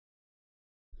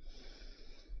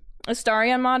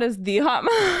 Astarion mod is the hot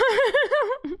mod.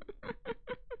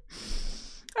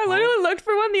 I literally looked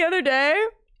for one the other day.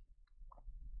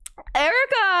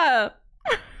 Erica!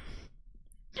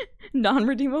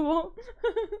 Non-redeemable.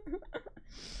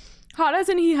 Hot as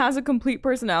in he has a complete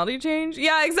personality change?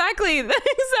 Yeah, exactly.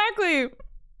 Exactly.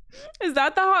 Is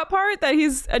that the hot part? That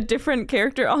he's a different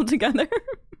character altogether?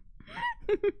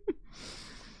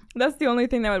 That's the only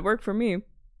thing that would work for me.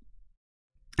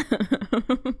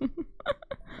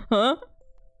 Huh?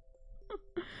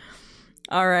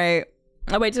 Alright.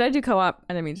 Oh wait, did I do co-op?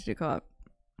 I didn't mean to do co-op.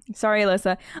 Sorry,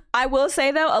 Alyssa. I will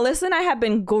say though, Alyssa and I have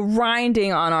been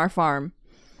grinding on our farm.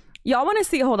 Y'all want to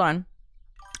see? Hold on.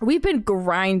 We've been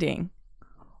grinding.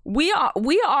 We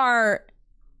are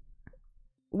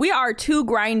two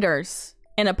grinders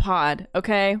in a pod,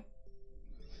 okay?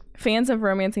 Fans of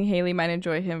Romancing Haley might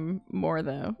enjoy him more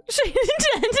though.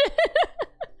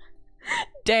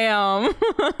 Damn.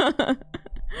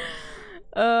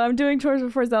 I'm doing chores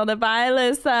before Zelda. Bye,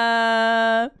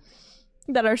 Alyssa.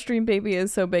 That our stream baby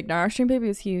is so big now. Our stream baby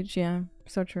is huge. Yeah,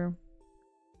 so true.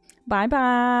 Bye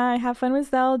bye. Have fun with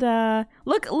Zelda.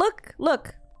 Look.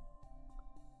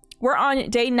 We're on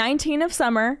day 19 of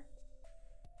summer.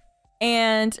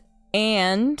 And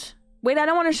wait, I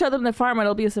don't want to show them the farm.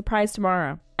 It'll be a surprise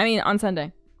tomorrow. I mean, on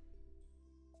Sunday.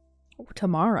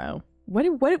 Tomorrow.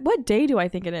 What day do I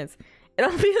think it is?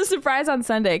 It'll be a surprise on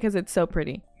Sunday because it's so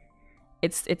pretty.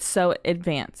 It's so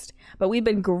advanced. But we've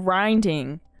been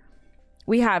grinding.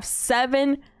 We have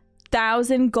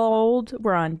 7,000 gold.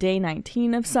 We're on day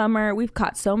 19 of summer. We've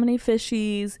caught so many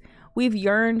fishies. We've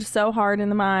yearned so hard in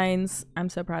the mines. I'm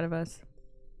so proud of us.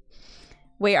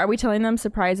 Wait, are we telling them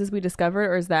surprises we discovered,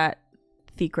 or is that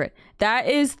secret? That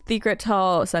is secret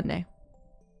till Sunday.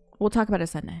 We'll talk about it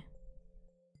Sunday.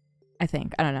 I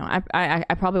think. I don't know.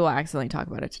 I probably will accidentally talk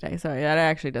about it today, so that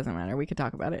actually doesn't matter. We could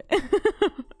talk about it.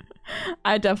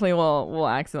 I definitely will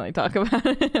accidentally talk about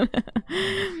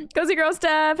it. Cozy Girl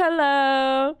Steph,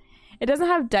 hello. It doesn't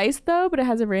have dice though, but it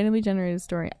has a randomly generated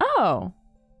story. Oh.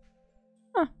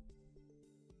 Huh.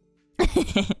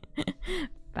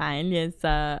 Fine, yes.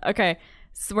 Okay,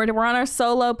 so we're on our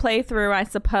solo playthrough, I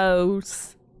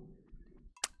suppose.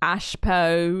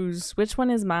 Ashpose. Which one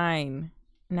is mine?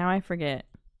 Now I forget.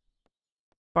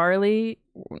 Barley,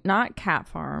 not Cat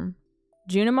Farm.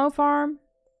 Junimo Farm?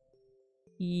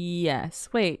 Yes.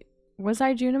 Wait, was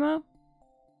I Junimo?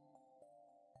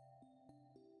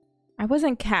 I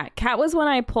wasn't Cat. Cat was one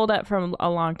I pulled up from a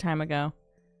long time ago.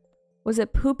 Was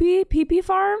it Poopy? Pee-Pee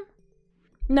Farm?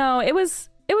 No, it was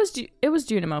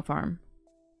Junimo Farm.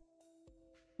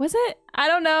 Was it? I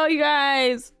don't know, you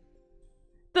guys.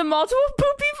 The multiple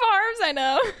Poopy Farms, I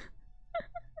know.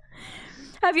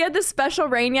 Have you had the special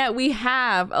rain yet? We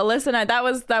have. Alyssa and I, that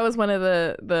was one of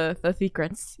the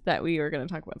secrets that we were going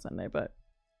to talk about Sunday, but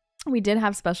we did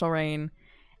have special rain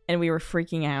and we were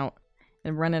freaking out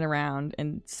and running around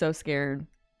and so scared.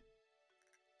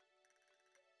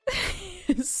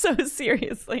 So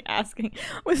seriously asking,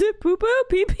 was it poo-poo?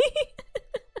 Pee-pee?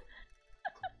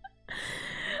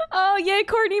 Oh, yay,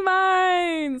 Courtney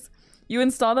Mines! You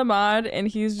install the mod and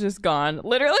he's just gone.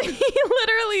 Literally,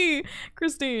 literally,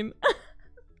 Christine.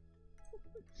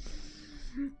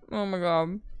 Oh my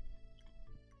god.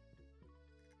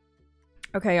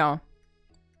 Okay, y'all.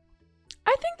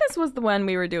 I think this was the one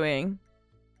we were doing.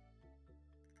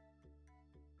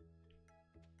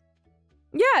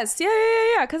 Yes,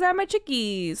 yeah, because I have my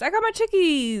chickies. I got my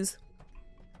chickies.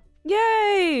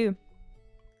 Yay!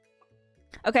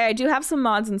 Okay, I do have some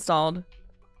mods installed.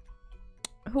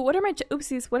 What are my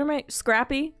oopsies? What are my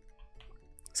Scrappy?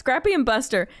 Scrappy and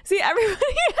Buster. See, everybody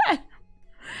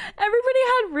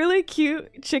had really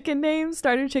cute chicken names,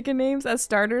 starter chicken names as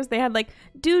starters. They had like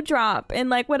Dewdrop and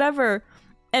like whatever.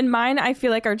 And mine I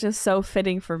feel like are just so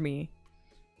fitting for me.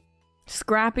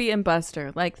 Scrappy and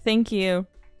Buster. Like, thank you.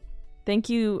 Thank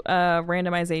you,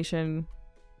 randomization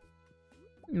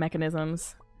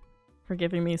mechanisms, for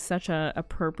giving me such a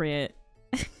appropriate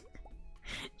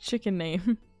chicken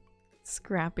name.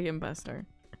 Scrappy and Buster.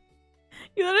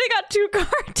 You literally got 2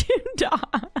 cartoon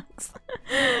dogs.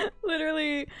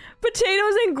 Literally.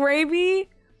 Potatoes and gravy?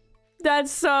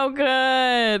 That's so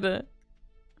good.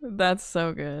 That's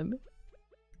so good.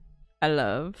 I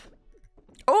love.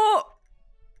 Oh!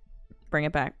 Bring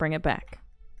it back. Bring it back.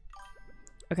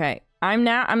 Okay.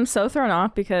 I'm so thrown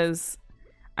off because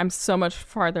I'm so much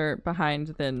farther behind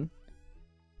than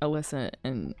Alyssa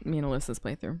and me and Alyssa's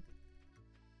playthrough.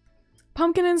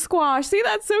 Pumpkin and squash. See,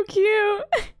 that's so cute.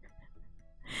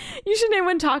 You should name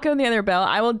one Taco and the other Belle.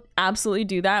 I will absolutely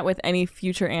do that with any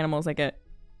future animals I get.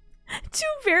 2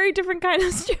 very different kinds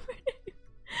of stupid names.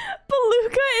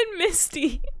 Beluga and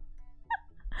Misty.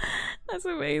 That's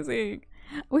amazing.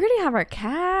 We already have our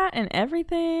cat and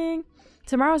everything.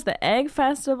 Tomorrow's the egg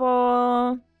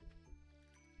festival.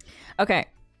 Okay.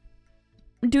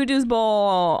 Doo-doo's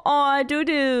bowl. Aw,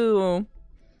 doo-doo.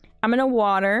 I'm gonna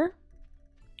water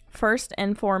first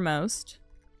and foremost.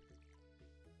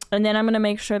 And then I'm gonna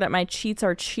make sure that my cheats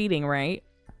are cheating right.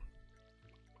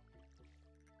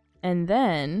 And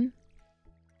then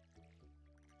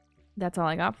that's all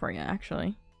I got for you,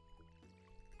 actually.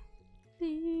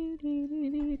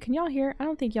 Can y'all hear? I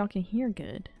don't think y'all can hear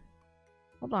good.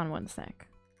 Hold on one sec.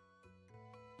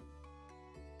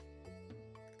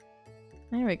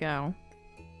 There we go.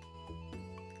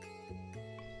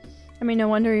 I mean, no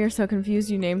wonder you're so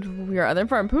confused. You named your other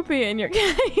farm Poopy and your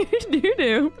cat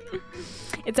Doo-doo.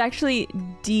 It's actually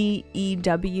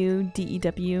D-E-W.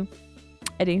 D-E-W.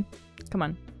 Eddie, come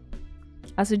on.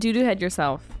 So Doo-doo head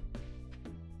yourself.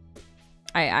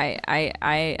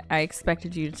 I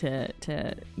expected you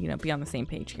to you know, be on the same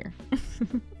page here.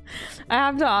 I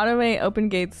have to automate open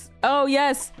gates. Oh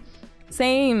yes,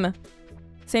 same.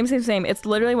 It's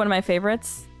literally one of my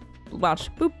favorites.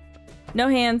 Watch, boop. No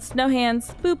hands, no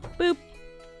hands. Boop, boop,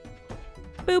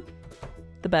 boop.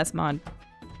 The best mod.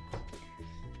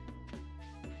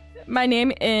 My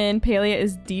name in Palia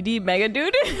is DD Mega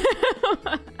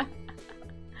Doodoo.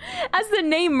 As the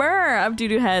namer of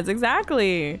Doodoo heads,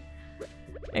 exactly.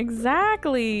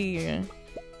 Exactly.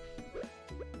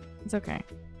 It's okay.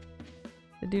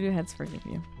 The Doodoo heads forgive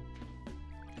you.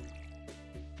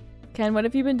 Ken, what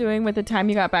have you been doing with the time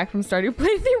you got back from Stardew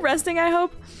playthrough? Resting, I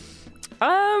hope.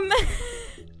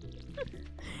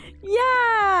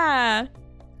 Yeah.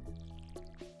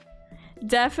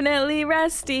 Definitely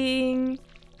resting.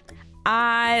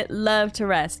 I love to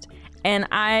rest. And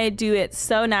I do it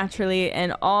so naturally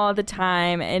and all the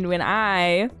time. And when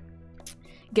I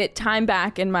get time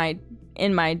back in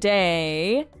my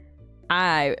day,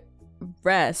 I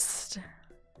rest.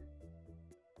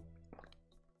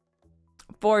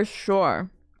 For sure.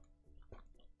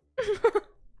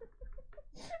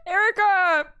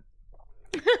 Erica!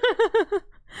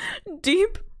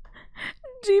 Deep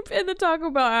in the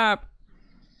Taco Bell app.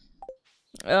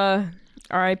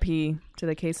 R.I.P. to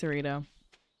the quesarito.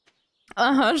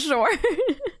 Sure.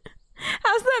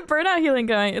 How's that burnout healing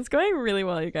going? It's going really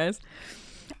well, you guys.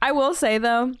 I will say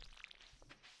though,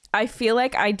 I feel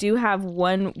like I do have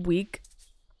one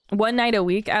night a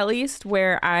week at least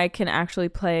where I can actually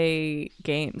play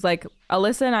games. Like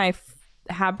Alyssa and I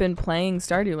have been playing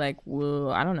Stardew like,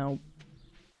 well, I don't know,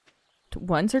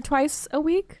 once or twice a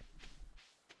week.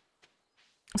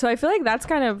 So I feel like that's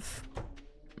kind of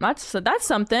much. So that's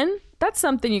something. That's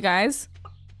something, you guys.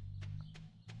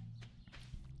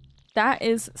 That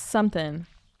is something.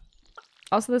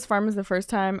 Also, this farm is the first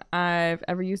time I've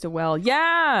ever used a well.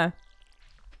 Yeah!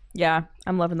 Yeah,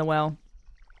 I'm loving the well.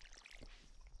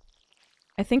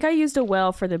 I think I used a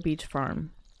well for the beach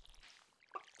farm.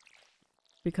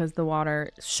 Because the water,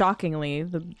 shockingly,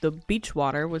 the beach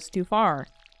water was too far.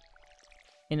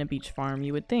 In a beach farm,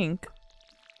 you would think.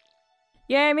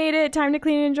 Yeah, I made it. Time to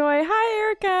clean and enjoy. Hi,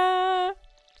 Erica.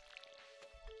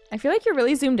 I feel like you're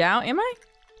really zoomed out. Am I?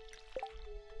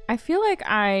 I feel like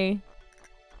I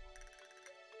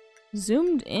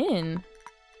zoomed in.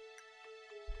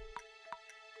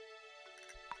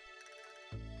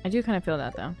 I do kind of feel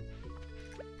that though.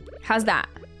 How's that?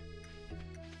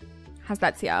 How's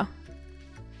that, Sia?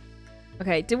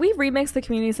 Okay, did we remix the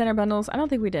community center bundles? I don't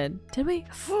think we did. Did we?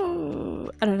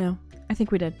 I don't know. I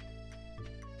think we did.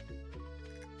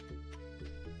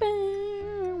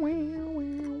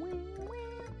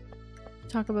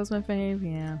 Taco Bell's my fave,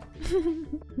 yeah.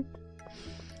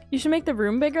 You should make the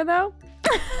room bigger though.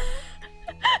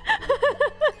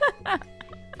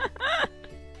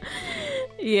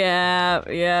 Yeah.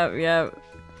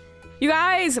 You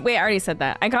guys, wait, I already said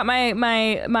that. I got my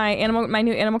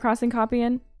new Animal Crossing copy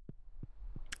in.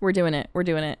 We're doing it, and we're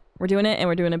doing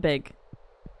it big.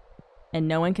 And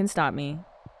no one can stop me.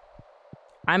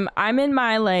 I'm in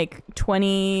my like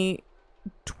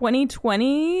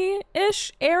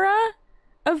 2020-ish era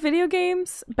of video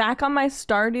games. Back on my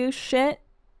Stardew shit,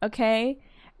 okay?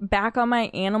 Back on my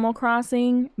Animal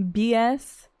Crossing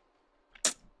BS.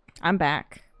 I'm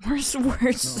back. We're so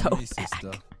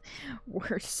back.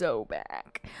 We're so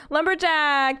back.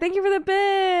 Lumberjack, thank you for the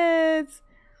bits.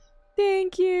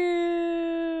 Thank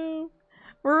you.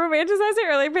 We're romanticizing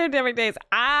early pandemic days.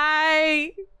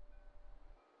 I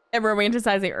am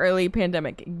romanticizing early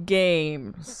pandemic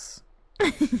games.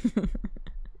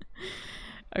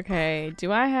 Okay,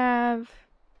 do I have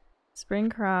spring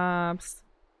crops?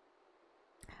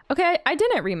 Okay, I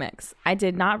didn't remix. I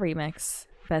did not remix,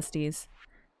 besties.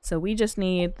 So we just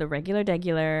need the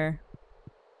regular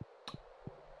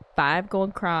 5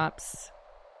 gold crops.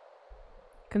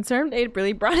 Concerned Aid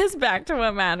really brought us back to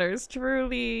what matters.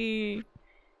 Truly.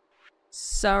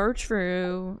 So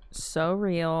true. So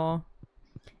real.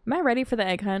 Am I ready for the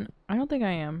egg hunt? I don't think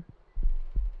I am.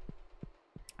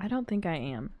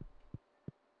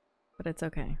 But it's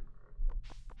okay.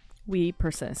 We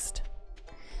persist.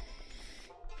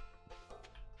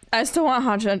 I still want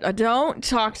Honda. Don't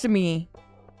talk to me.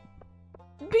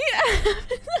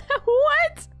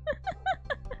 What?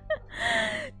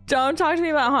 Don't talk to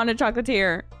me about Honda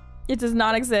Chocolatier. It does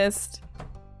not exist.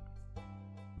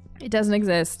 It doesn't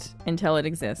exist until it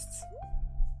exists.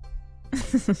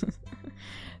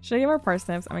 Should I get more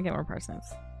parsnips? I'm gonna get more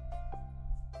parsnips.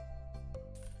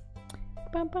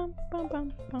 Bum, bum, bum,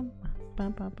 bum, bum,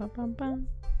 bum, bum, bum, bum, bum.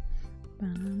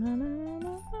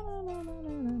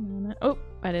 Oh,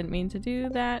 I didn't mean to do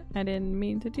that. Did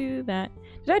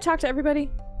I talk to everybody?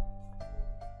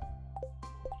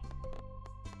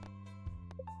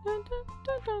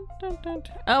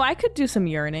 Oh, I could do some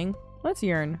yearning. Let's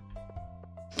yearn.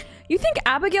 You think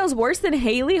Abigail's worse than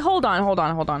Haley? Hold on.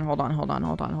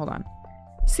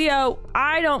 CO,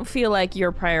 I don't feel like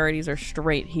your priorities are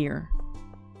straight here.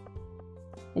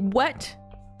 What?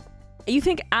 You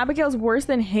think Abigail's worse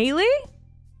than Haley?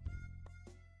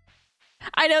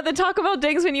 I know the Taco Bell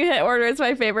dings when you hit order. It's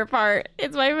my favorite part. I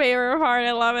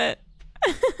love it.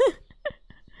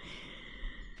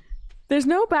 There's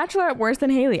no bachelorette worse than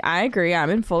Haley. I agree. I'm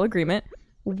in full agreement.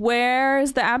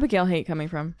 Where's the Abigail hate coming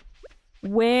from?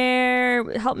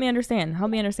 Where? Help me understand. What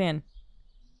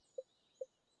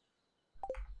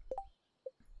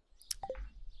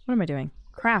am I doing?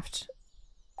 Craft,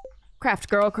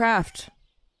 girl, craft.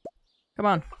 Come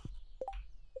on.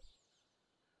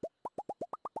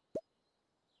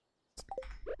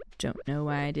 Don't know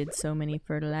why I did so many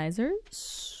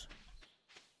fertilizers.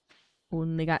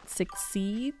 Only got 6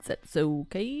 seeds. That's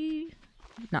okay.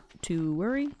 Not to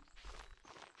worry.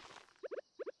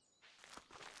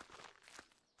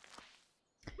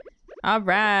 All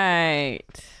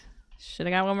right. Should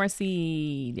have got one more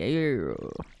seed. Yeah.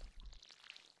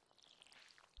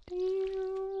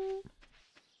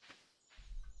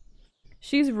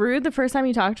 She's rude the first time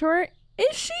you talk to her?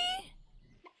 Is she?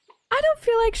 I don't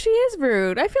feel like she is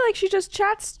rude. I feel like she just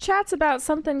chats about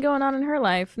something going on in her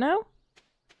life, no?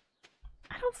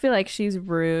 I don't feel like she's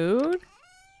rude.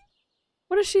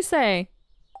 What does she say?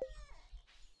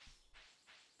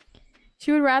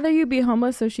 She would rather you be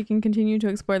homeless so she can continue to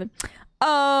explore the...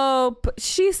 Oh,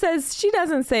 she says... She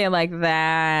doesn't say it like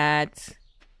that.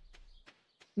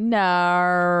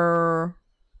 No.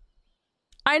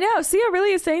 I know. Sia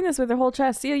really is saying this with her whole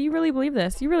chest. Sia, you really believe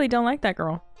this. You really don't like that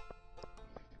girl.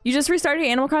 You just restarted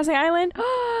Animal Crossing Island?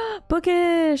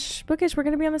 Bookish, we're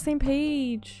gonna be on the same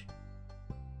page.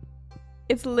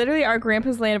 It's literally our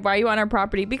grandpa's land. Why are you on our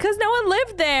property? Because no one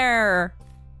lived there.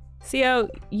 Sia,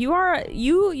 you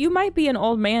might be an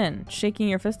old man shaking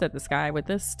your fist at the sky with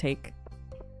this take.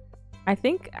 I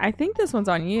think this one's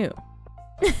on you.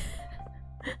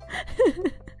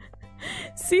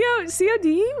 CO, do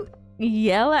you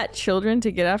yell at children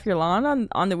to get off your lawn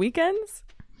on the weekends?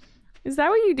 Is that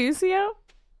what you do, CO?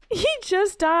 He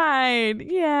just died.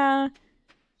 Yeah.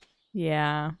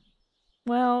 Yeah.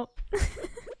 Well,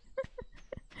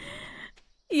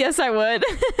 yes, I would.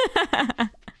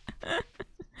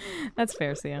 That's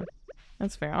fair, CO.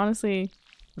 That's fair. Honestly,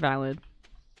 valid.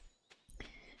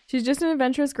 She's just an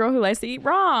adventurous girl who likes to eat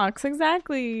rocks.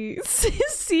 Exactly.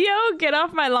 CO, get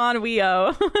off my lawn,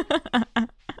 Weo.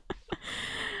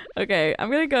 Okay, I'm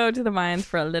gonna go to the mines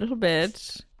for a little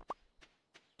bit.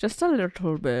 Just a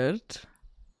little bit.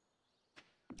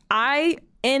 In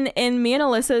me and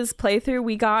Alyssa's playthrough,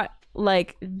 we got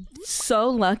like so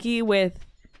lucky with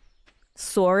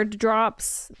sword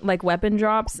drops, like weapon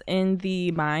drops in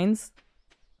the mines.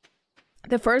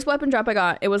 The first weapon drop I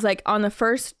got, it was like on the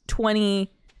first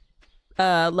 20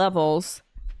 levels.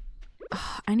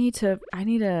 I need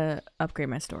to upgrade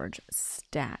my storage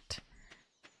stat.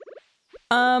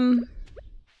 I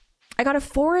got a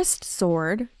forest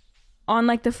sword on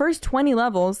like the first 20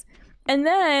 levels, and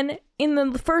then in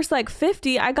the first like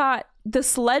 50 I got the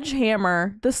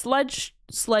sledgehammer, the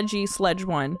sledgy sledge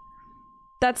one.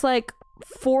 That's like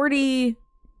 40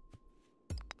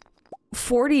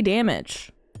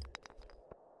 damage.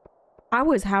 I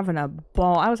was having a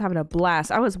ball. I was having a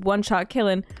blast. I was one-shot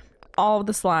killing all of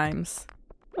the slimes.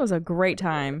 It was a great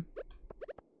time.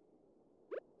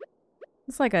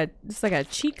 It's like a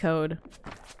cheat code.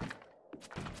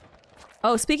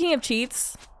 Oh, speaking of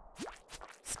cheats.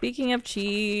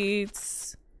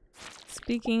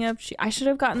 I should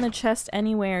have gotten the chest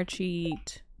anywhere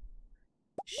cheat.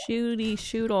 Shooty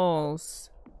shootles.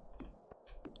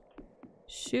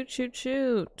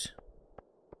 Shoot.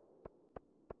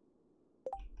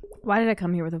 Why did I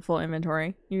come here with a full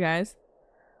inventory? You guys?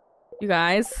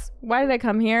 Why did I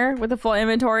come here with a full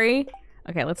inventory?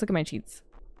 Okay, let's look at my cheats.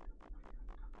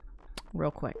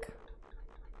 Real quick.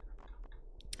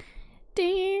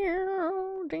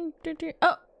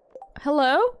 Oh,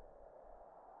 hello?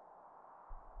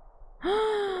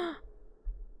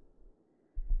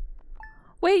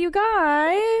 Wait, you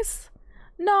guys?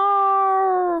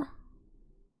 No.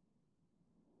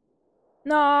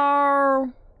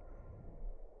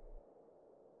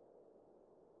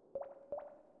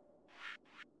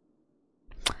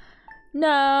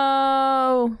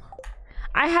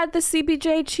 I had the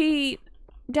CBJ cheat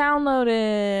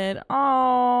downloaded.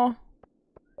 Oh.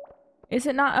 Is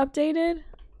it not updated?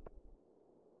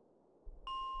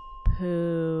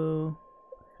 Poo.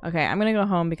 Okay, I'm gonna go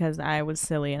home because I was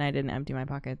silly and I didn't empty my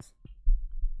pockets.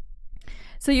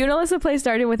 So you and Alyssa play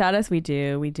Stardew without us? We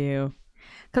do.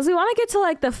 Because we want to get to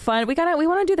like the fun. We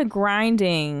want to do the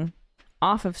grinding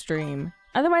off of stream.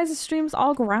 Otherwise the stream's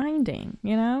all grinding,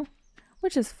 you know?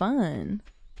 Which is fun.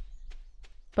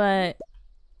 But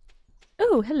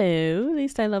oh, hello. At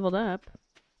least I leveled up.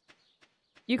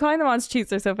 You calling them mods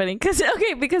cheats are so funny. Because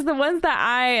the ones that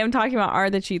I am talking about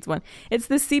are the cheats one. It's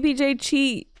the CBJ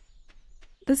cheat.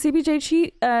 The CBJ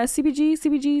cheat,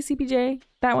 CBJ.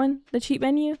 That one, the cheat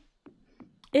menu.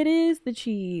 It is the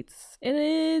cheats. It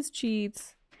is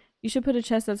cheats. You should put a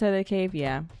chest outside the cave.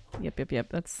 Yeah. Yep.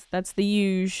 That's the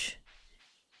usual.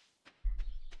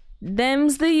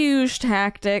 Them's the usual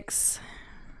tactics.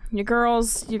 Your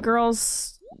girls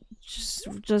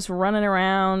just running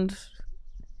around.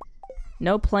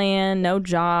 No plan, no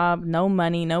job, no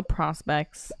money, no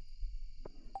prospects.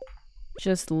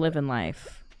 Just living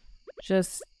life.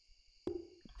 Just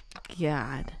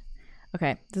God.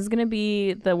 Okay, this is gonna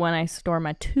be the one I store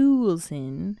my tools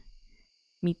in.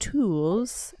 Me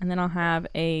tools. And then I'll have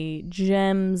a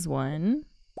gems one.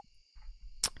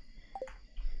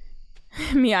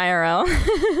 Me IRL.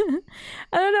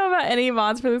 I don't know about any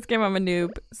mods for this game. I'm a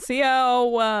noob.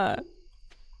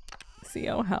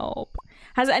 CO help.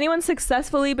 Has anyone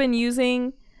successfully been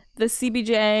using the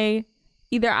CBJ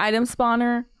either item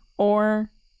spawner or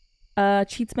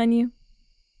cheats menu?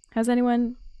 Has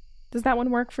anyone? Does that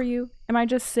one work for you? Am I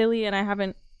just silly and I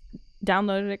haven't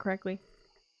downloaded it correctly?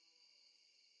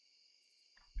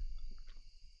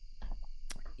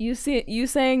 You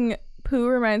saying poo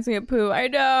reminds me of poo. I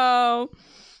know.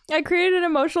 I created an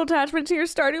emotional attachment to your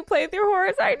Stardew playthrough,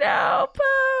 Horace. I know.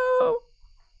 Poo.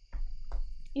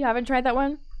 You haven't tried that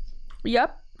one?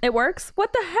 Yep, it works.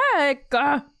 What the heck?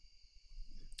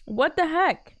 What the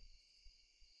heck?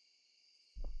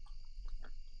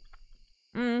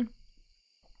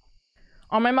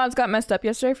 All my mods got messed up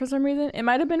yesterday for some reason. It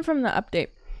might have been from the update.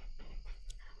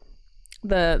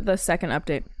 The second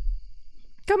update.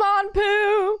 Come on,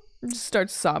 Pooh! Just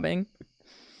starts sobbing.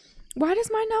 Why does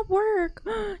mine not work?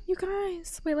 You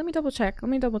guys. Wait, let me double check. Let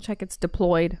me double check it's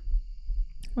deployed.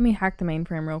 Let me hack the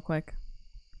mainframe real quick.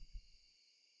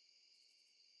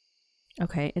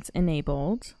 Okay, it's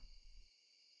enabled.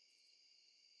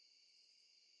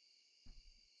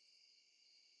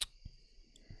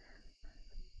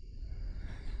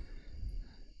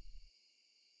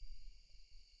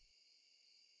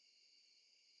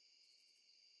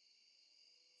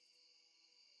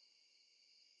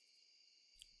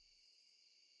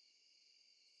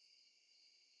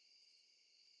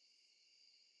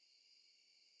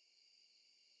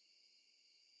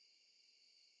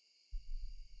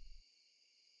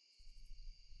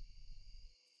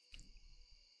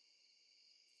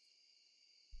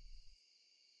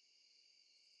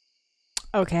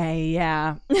 Okay,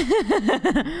 yeah.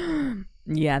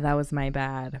 Yeah, that was my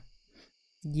bad.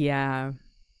 Yeah.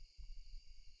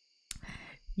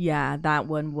 Yeah, that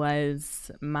one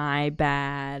was my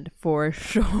bad for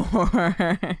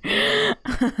sure.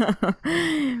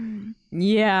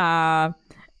 Yeah.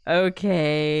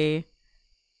 Okay.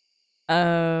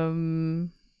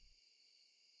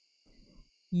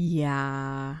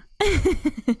 Yeah.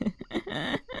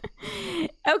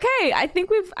 Okay, I think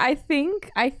we've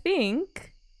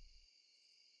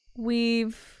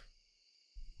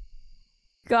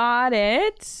got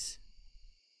it.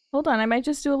 Hold on, I might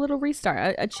just do a little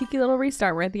restart, a cheeky little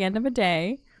restart. We're at the end of a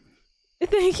day.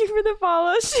 Thank you for the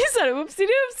follow. She said, "Oopsie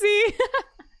doopsie."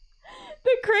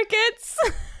 The crickets.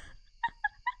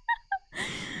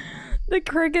 The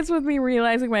crickets with me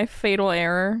realizing my fatal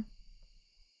error.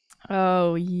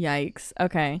 Oh, yikes.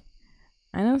 Okay.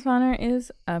 Item spawner is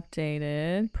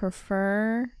updated.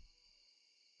 Prefer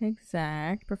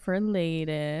exact. Prefer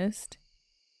latest.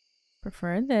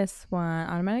 Prefer this one.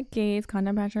 Automatic gates.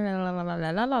 Content patcher. La la la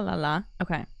la la la la la.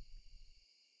 Okay.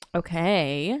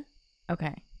 Okay.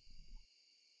 Okay.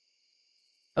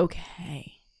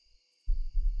 Okay.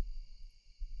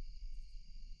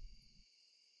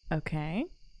 Okay.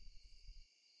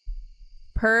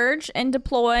 Purge and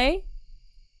deploy.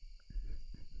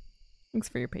 Thanks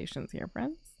for your patience here,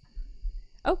 friends.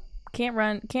 Oh, can't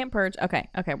run, can't purge. Okay,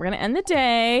 okay, we're gonna end the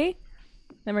day.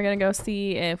 Then we're gonna go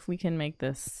see if we can make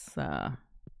this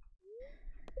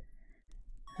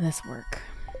this work.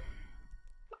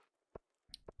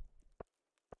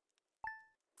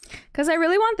 Because I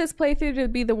really want this playthrough to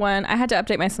be the one. I had to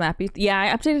update my Snappy. Yeah,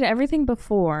 I updated everything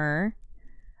before.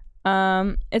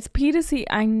 It's P2C.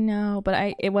 I know,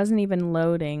 but it wasn't even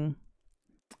loading.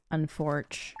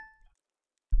 Unfortunately.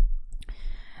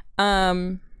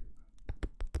 What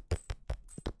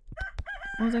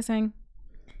was I saying?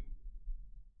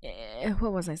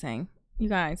 What was I saying? You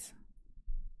guys.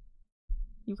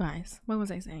 What was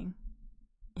I saying?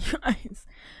 You guys.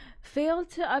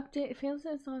 Failed to update. Failed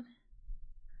to install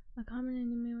a common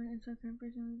email and Instagram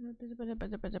version.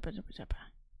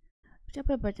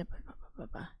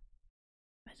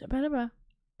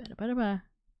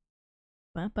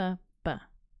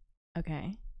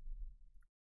 Okay.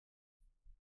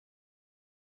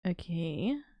 Okay.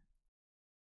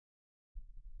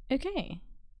 Okay.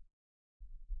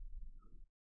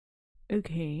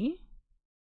 Okay.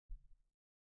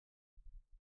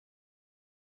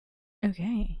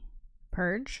 Okay.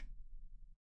 Purge.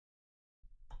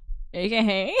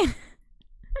 Okay.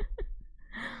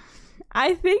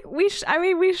 I think we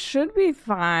should be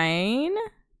fine.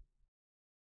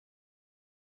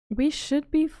 We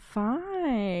should be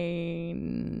fine.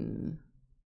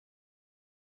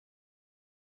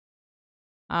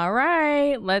 All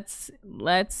right, let's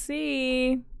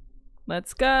see.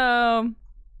 Let's go.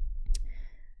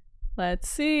 Let's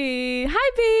see.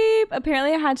 Hi, Beep.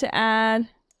 Apparently I had to add.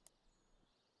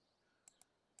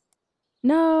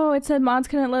 No, it said mods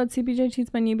couldn't load CPJ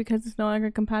cheats menu because it's no longer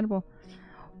compatible.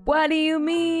 What do you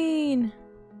mean?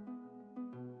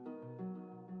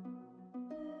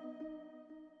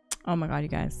 Oh my god, you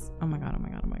guys. Oh my god, oh my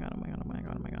god, oh my god, oh my god, oh my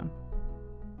god, oh my god.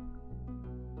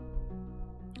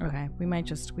 Okay, we might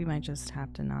just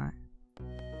have to not.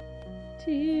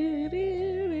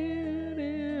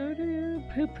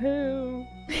 Poo poo.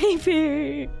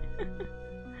 Baby.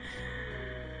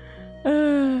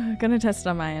 Gonna test it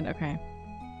on my end. Okay.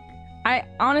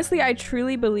 I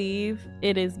truly believe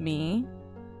it is me.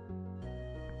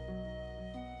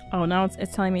 Oh, now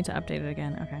it's telling me to update it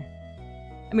again. Okay.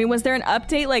 I mean, was there an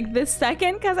update like this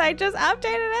second? Because I just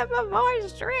updated it before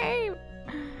stream.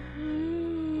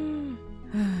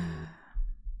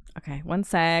 Okay, one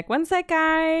sec,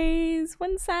 guys.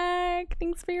 One sec.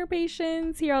 Thanks for your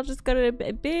patience. Here, I'll just go to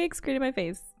a big screen in my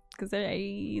face because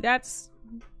that's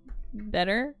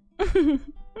better.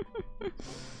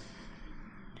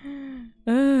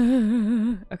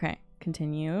 Okay,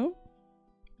 continue.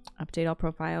 Update all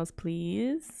profiles,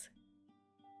 please.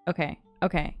 Okay.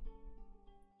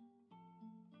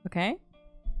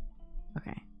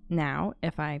 Now,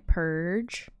 if I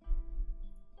purge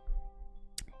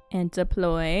and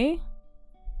deploy,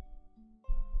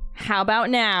 how about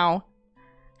now?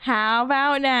 How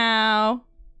about now?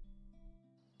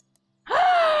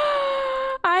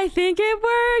 I think it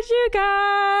worked, you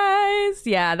guys.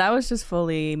 Yeah, that was just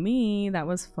fully me. That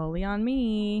was fully on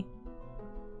me.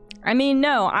 I mean,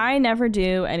 no, I never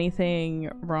do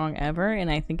anything wrong ever, and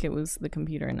I think it was the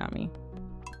computer and not me.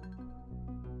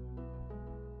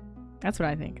 That's what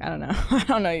I think. I don't know. I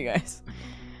don't know, you guys.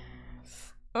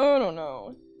 I don't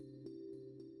know.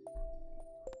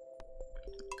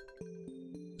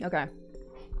 Okay.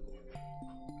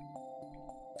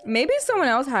 Maybe someone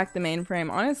else hacked the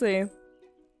mainframe, honestly.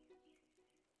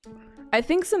 I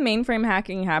think some mainframe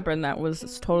hacking happened that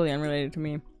was totally unrelated to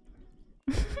me.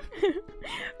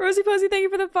 Rosie Posey, thank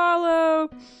you for the follow.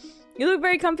 You look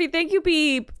very comfy. Thank you,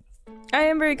 Peep. I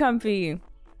am very comfy.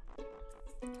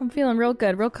 I'm feeling real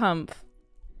good, real comf.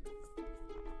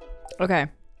 Okay.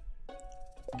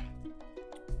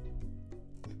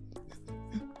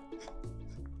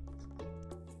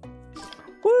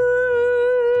 Woo!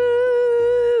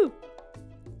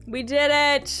 We did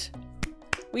it.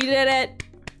 We did it.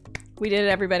 We did it,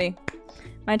 everybody.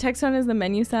 My text tone is the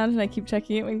menu sound, and I keep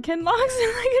checking it when Ken logs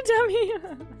in like a dummy.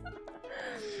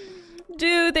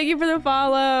 Dude, thank you for the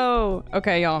follow.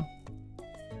 Okay, y'all.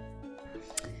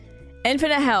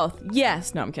 Infinite health.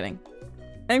 Yes. No, I'm kidding.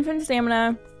 Infinite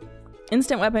stamina.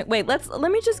 Instant weapon. Wait,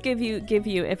 let me just give you,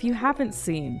 if you haven't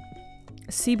seen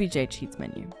CBJ cheats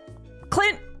menu.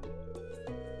 Clint!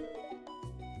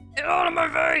 Get out of my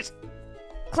face!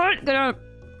 Clint, get out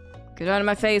of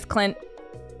my face, Clint.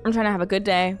 I'm trying to have a good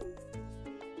day.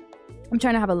 I'm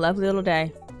trying to have a lovely little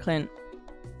day, Clint.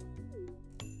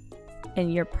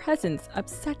 And your presence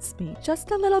upsets me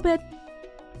just a little bit.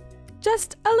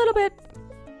 Just a little bit.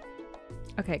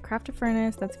 Okay, craft a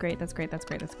furnace. That's great, that's great, that's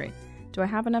great, that's great. Do I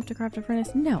have enough to craft a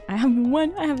furnace? No, I have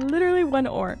one. I have literally one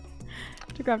ore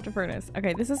to craft a furnace.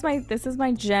 Okay, this is my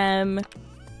gem.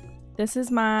 This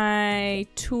is my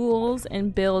tools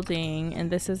and building, and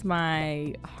this is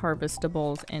my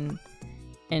harvestables and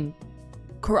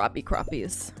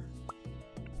crappies.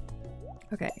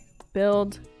 Okay,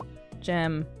 build,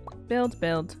 gem, build.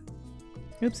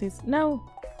 Oopsies, no.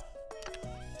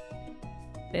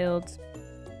 Build.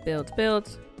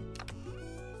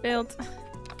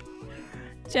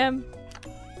 Gem.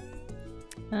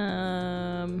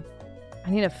 I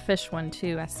need a fish one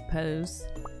too, I suppose.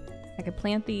 I could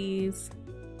plant these.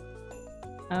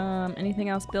 Anything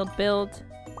else? Build. Okay.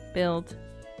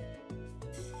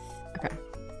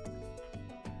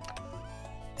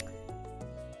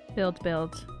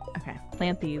 Build. Okay,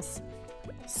 plant these.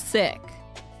 Sick.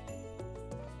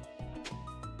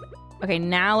 Okay,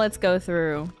 now let's go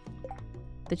through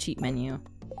the cheat menu.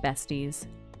 Besties.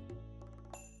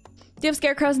 Do you have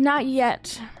scarecrows? Not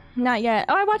yet. Not yet.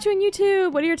 Oh, I watch you on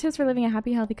YouTube. What are your tips for living a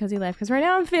happy, healthy, cozy life? Because right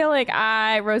now I'm feeling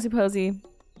Rosie Posey.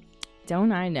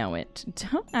 Don't I know it?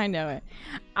 Don't I know it?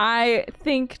 I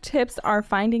think tips are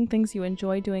finding things you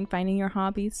enjoy doing, finding your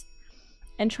hobbies,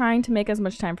 and trying to make as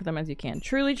much time for them as you can.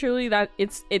 Truly, that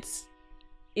it's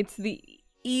the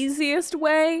easiest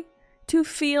way to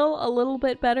feel a little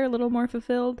bit better, a little more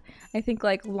fulfilled. I think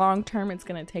like long term, it's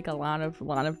gonna take a lot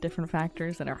of different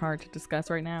factors that are hard to discuss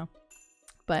right now.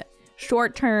 But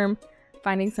short term,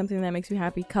 finding something that makes you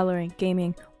happy, coloring,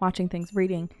 gaming, watching things,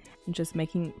 reading, and just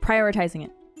prioritizing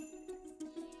it.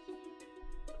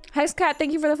 Hex Cat,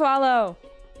 thank you for the follow.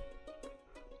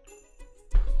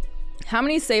 How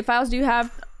many save files do you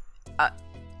have?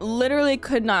 Literally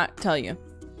could not tell you.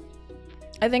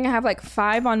 I think I have like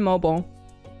 5 on mobile,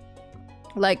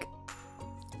 like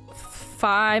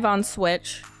 5 on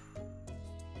Switch,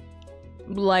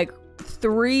 like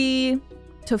 3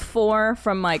 to 4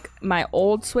 from like my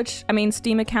old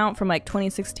Steam account from like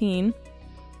 2016.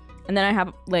 And then I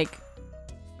have like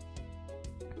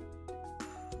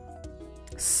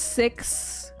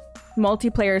 6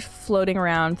 multiplayers floating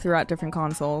around throughout different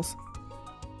consoles.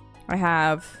 I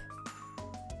have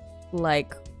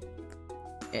like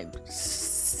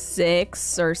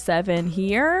 6 or 7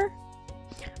 here.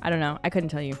 I don't know. I couldn't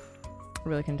tell you. I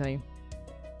really couldn't tell you.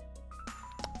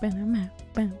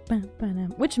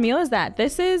 Which meal is that?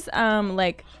 This is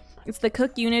like, it's the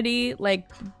Cook Unity like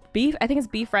beef. I think it's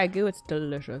beef ragu. It's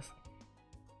delicious.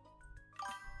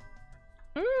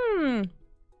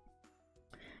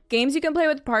 Games you can play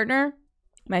with a partner.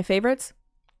 My favorites: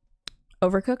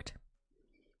 Overcooked,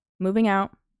 Moving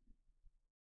Out,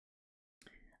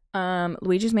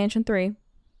 Luigi's Mansion 3.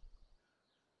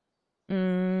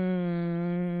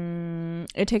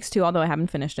 It Takes Two, although I haven't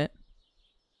finished it.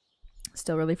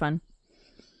 Still really fun.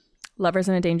 Lovers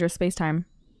in a Dangerous Space-Time.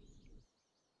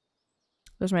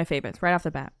 Those are my favorites right off the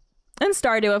bat. And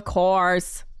Stardew, of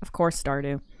course. Of course,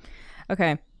 Stardew.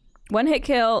 Okay. One hit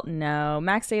kill? No.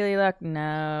 Max daily luck?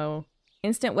 No.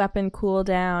 Instant weapon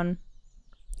cooldown?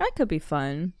 That could be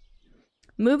fun.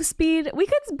 Move speed? We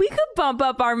could bump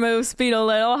up our move speed a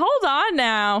little. Hold on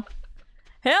now.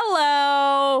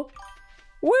 Hello.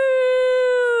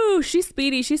 Woo! She's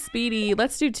speedy. She's speedy.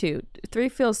 Let's do 2. 3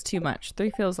 feels too much. 3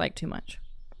 feels like too much.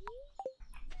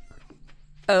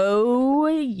 Oh,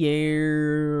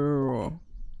 yeah.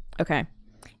 Okay.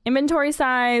 Inventory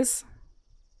size.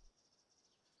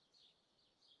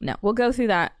 No, we'll go through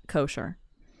that kosher.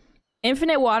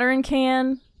 Infinite watering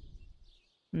can.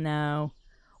 No.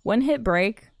 One hit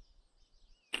break.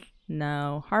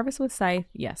 No. Harvest with scythe.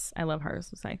 Yes, I love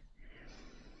harvest with scythe.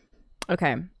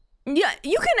 Okay. Yeah,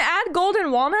 you can add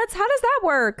golden walnuts. How does that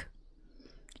work?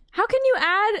 How can you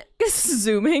add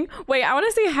zooming? Wait, I want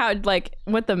to see how, like,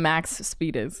 what the max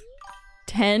speed is.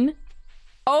 10?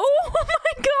 Oh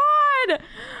my god!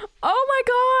 Oh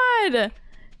my god!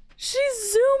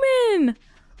 She's zooming!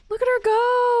 Look at her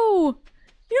go!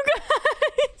 You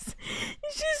guys!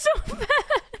 She's so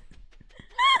fast!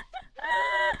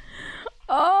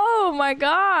 Oh my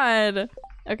god!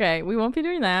 Okay, we won't be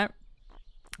doing that.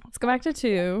 Let's go back to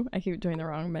 2. I keep doing the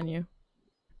wrong menu.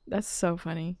 That's so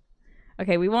funny.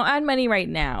 Okay, we won't add money right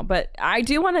now, but I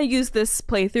do want to use this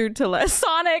playthrough to let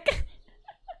Sonic.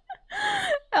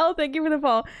 Elle, thank you for the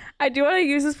follow. I do want to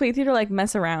use this playthrough to like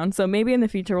mess around, so maybe in the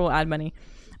future we'll add money.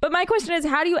 But my question is,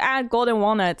 how do you add golden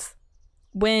walnuts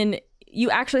when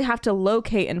you actually have to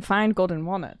locate and find golden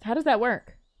walnuts? How does that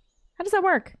work? How does that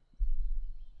work?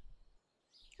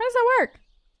 How does that work?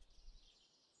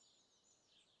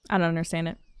 I don't understand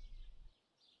it.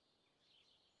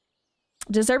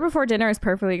 Dessert before dinner is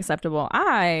perfectly acceptable.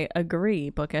 I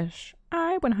agree, Bookish.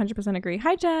 I 100% agree.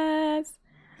 Hi, Jazz.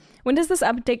 When does this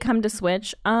update come to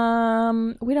Switch? We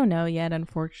don't know yet,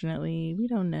 unfortunately. We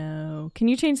don't know. Can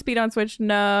you change speed on Switch?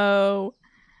 No.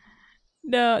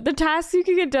 No. The tasks you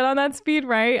can get done on that speed,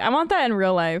 right? I want that in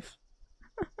real life.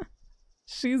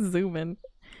 She's zooming.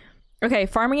 Okay,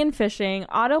 farming and fishing.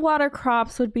 Auto water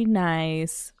crops would be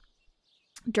nice.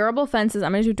 Durable fences.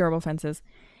 I'm going to do durable fences.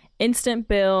 Instant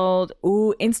build.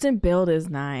 Ooh, instant build is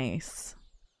nice.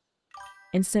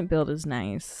 Instant build is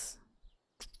nice.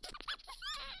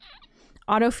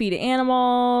 Auto feed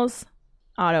animals.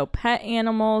 Auto pet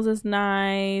animals is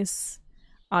nice.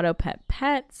 Auto pet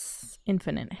pets.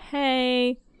 Infinite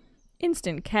hay.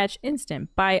 Instant catch. Instant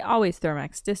bite. Always throw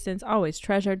max distance. Always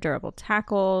treasure. Durable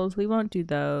tackles. We won't do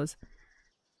those.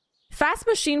 Fast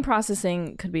machine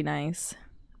processing could be nice.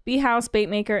 Bee house, bait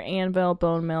maker, anvil,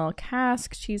 bone mill,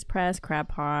 cask, cheese press, crab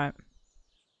pot,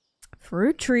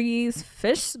 fruit trees,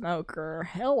 fish smoker.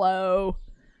 Hello.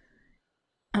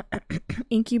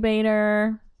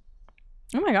 Incubator.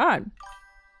 Oh my god.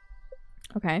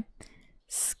 Okay.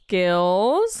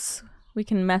 Skills. We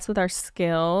can mess with our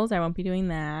skills. I won't be doing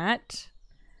that.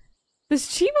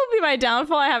 This cheat will be my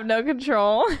downfall. I have no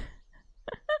control.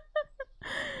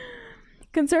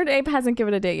 Concerned Ape hasn't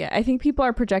given a date yet. I think people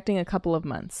are projecting a couple of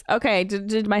months. Okay,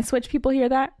 did my Switch people hear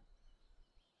that?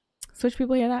 Switch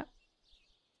people hear that?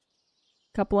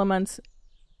 Couple of months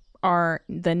are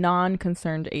the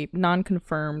non-concerned ape,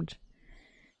 non-confirmed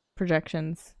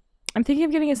projections. I'm thinking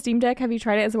of getting a Steam Deck. Have you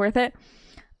tried it? Is it worth it?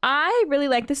 I really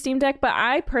like the Steam Deck, but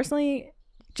I personally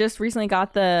just recently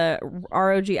got the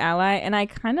ROG Ally, and I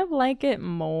kind of like it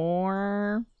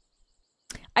more.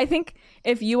 I think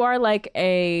if you are like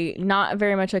a not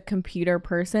very much a computer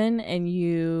person and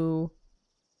you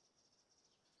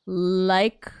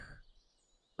like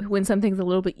when something's a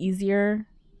little bit easier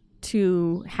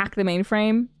to hack the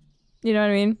mainframe, you know what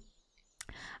I mean?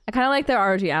 I kind of like the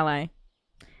ROG Ally.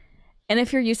 And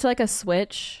if you're used to like a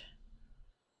Switch,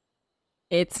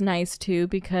 it's nice too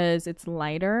because it's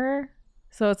lighter.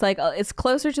 So it's like it's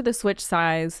closer to the Switch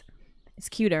size. It's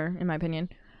cuter in my opinion.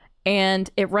 And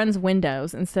it runs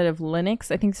Windows instead of Linux.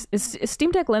 I think is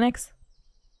Steam Deck Linux?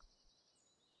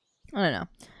 I don't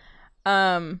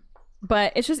know.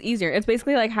 But it's just easier. It's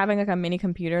basically like having like a mini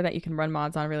computer that you can run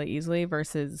mods on really easily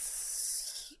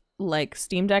versus like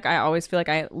Steam Deck. I always feel like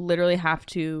I literally have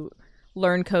to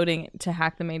learn coding to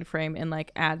hack the mainframe and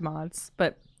like add mods.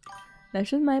 But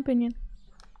that's just my opinion.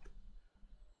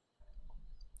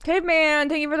 Caveman,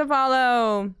 thank you for the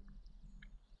follow.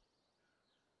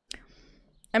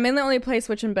 I mainly only play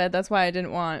Switch in bed. That's why I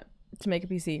didn't want to make a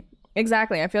PC.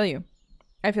 Exactly. I feel you.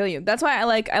 I feel you. That's why I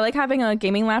like having a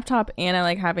gaming laptop and I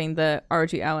like having the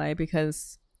ROG Ally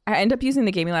because I end up using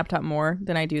the gaming laptop more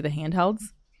than I do the handhelds.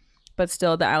 But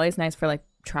still, the Ally is nice for like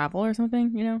travel or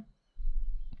something, you know?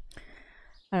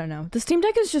 I don't know. The Steam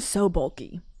Deck is just so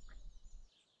bulky.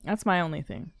 That's my only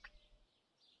thing.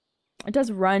 It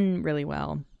does run really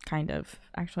well, kind of.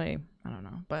 Actually, I don't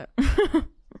know, but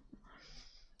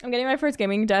I'm getting my first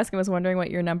gaming desk and was wondering what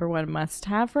your number one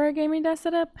must-have for a gaming desk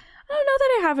setup. I don't know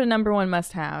that I have a number one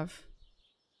must-have.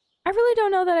 I really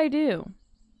don't know that I do.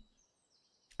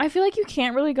 I feel like you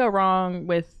can't really go wrong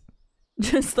with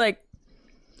just like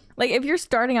if you're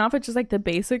starting off with just like the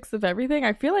basics of everything,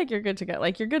 I feel like you're good to go.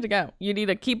 Like you're good to go. You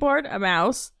need a keyboard, a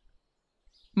mouse,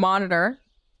 monitor,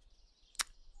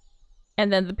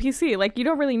 and then the PC. Like you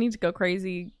don't really need to go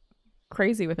crazy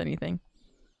with anything.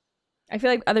 I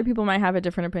feel like other people might have a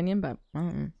different opinion, but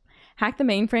hack the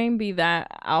mainframe, be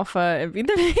that alpha, and be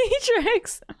the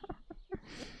matrix.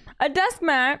 A desk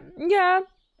mat, yeah.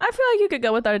 I feel like you could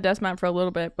go without a desk mat for a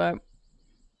little bit, but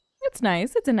it's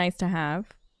nice. It's a nice to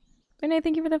have. Renee,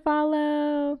 thank you for the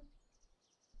follow.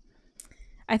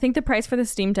 I think the price for the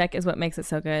Steam Deck is what makes it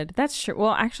so good. That's true.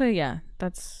 Well, actually, yeah.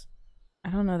 I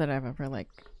don't know that I've ever like...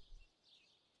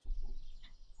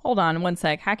 Hold on one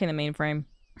sec. Hacking the mainframe.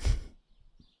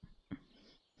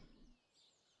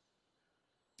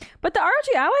 But the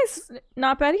ROG Ally's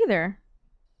not bad either.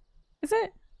 Is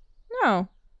it? No.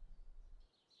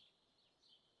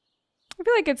 I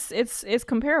feel like it's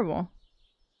comparable.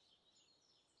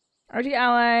 RG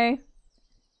Ally,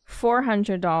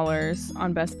 $400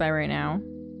 on Best Buy right now.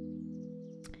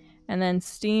 And then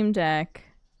Steam Deck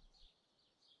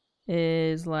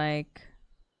is like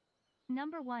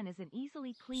Number 1 is an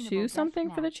easily cleanable 2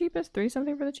 something for the cheapest, 3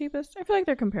 something for the cheapest. I feel like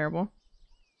they're comparable.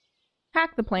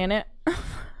 Hack the planet.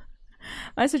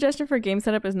 My suggestion for game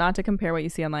setup is not to compare what you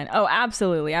see online. Oh,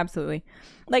 absolutely, absolutely.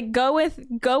 Like go with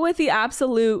the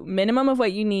absolute minimum of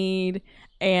what you need,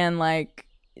 and like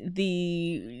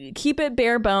keep it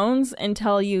bare bones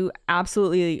until you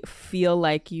absolutely feel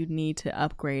like you need to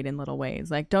upgrade in little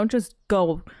ways. Like don't just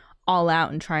go all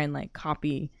out and try and like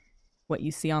copy what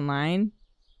you see online.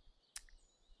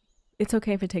 It's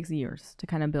okay if it takes years to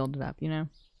kind of build it up, you know?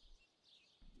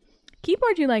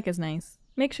 Keyboard you like is nice.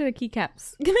 Make sure the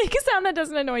keycaps make a sound that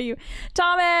doesn't annoy you.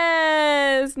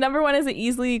 Thomas! Number 1 is an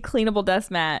easily cleanable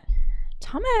desk mat.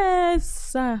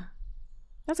 Thomas!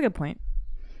 That's a good point.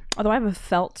 Although I have a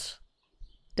felt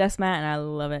desk mat and I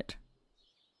love it.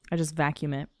 I just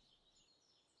vacuum it.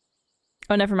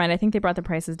 Oh, never mind. I think they brought the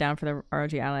prices down for the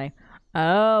ROG Ally.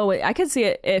 Oh, wait. I could see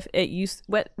it if it used...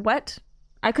 What?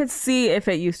 I could see if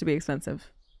it used to be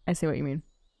expensive. I see what you mean.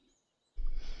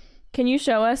 Can you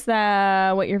show us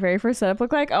what your very first setup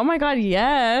looked like? Oh my god,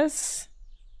 yes.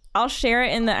 I'll share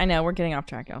it in the... I know, we're getting off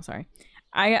track, y'all. Sorry.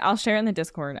 I'll share it in the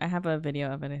Discord. I have a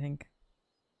video of it, I think.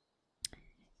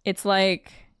 It's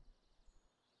like...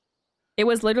 It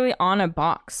was literally on a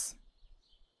box.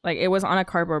 Like, it was on a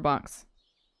cardboard box.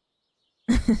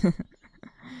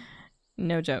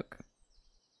 No joke.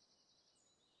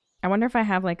 I wonder if I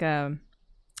have like an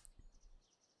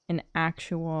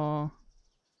actual...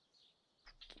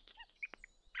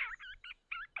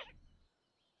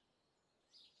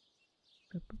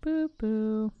 Boo, boo, boo,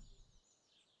 boo.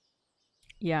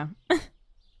 Yeah.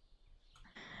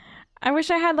 I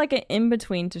wish I had like an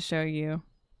in-between to show you.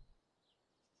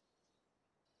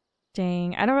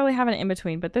 Dang, I don't really have an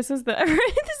in-between, but this is the this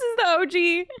is the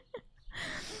OG.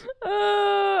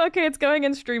 Oh, okay, it's going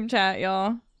in stream chat,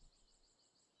 y'all.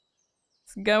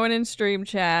 It's going in stream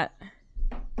chat.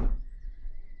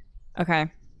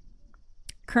 Okay.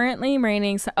 Currently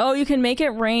raining. Oh, you can make it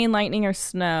rain, lightning, or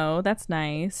snow. That's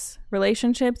nice.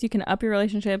 Relationships. You can up your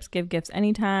relationships. Give gifts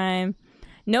anytime.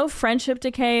 No friendship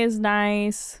decay is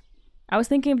nice. I was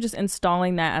thinking of just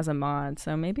installing that as a mod,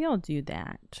 so maybe I'll do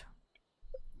that.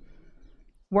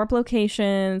 Warp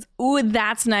locations. Ooh,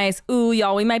 that's nice. Ooh,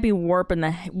 y'all, we might be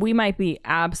warping we might be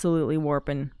absolutely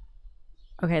warping.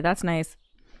 Okay, that's nice.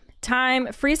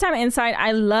 Time. Freeze time inside.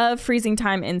 I love freezing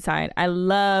time inside. I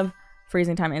love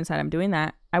freezing time inside. I'm doing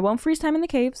that. I won't freeze time in the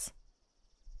caves.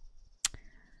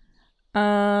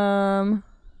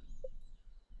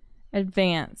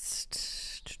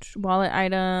 Advanced wallet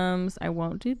items. I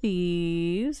won't do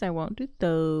these. I won't do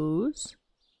those.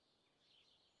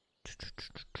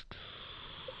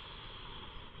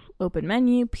 Open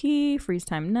menu. P. Freeze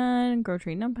time none. Grow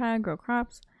tree numpad. Grow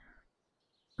crops.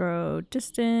 Grow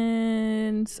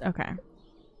distance. Okay.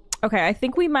 Okay, I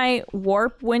think we might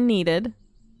warp when needed.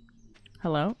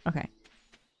 Hello? Okay.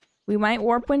 We might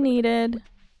warp when needed.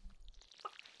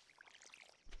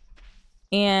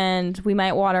 And we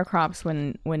might water crops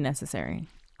when necessary.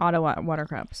 Auto water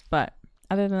crops. But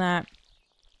other than that,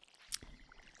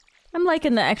 I'm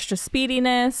liking the extra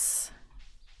speediness.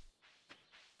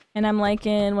 And I'm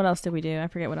liking... What else did we do? I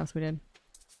forget what else we did.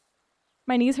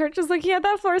 My knees hurt just looking at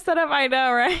that floor setup. I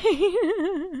know, right?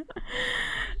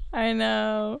 I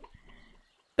know.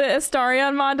 The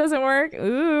Astarion mod doesn't work.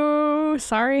 Ooh,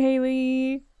 sorry,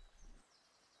 Haley.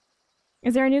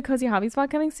 Is there a new Cozy Hobby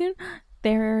spot coming soon?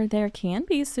 There can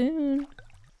be soon.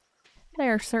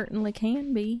 There certainly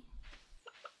can be.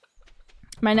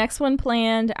 My next one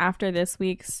planned after this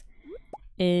week's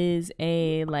is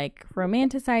a like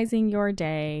romanticizing your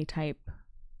day type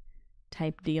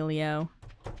dealio.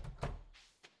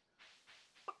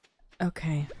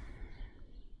 Okay.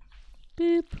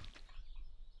 Boop.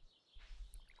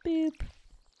 Boop.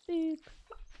 Boop.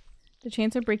 The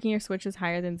chance of breaking your Switch is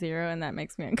higher than 0, and that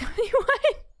makes me uncomfortable.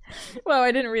 Well,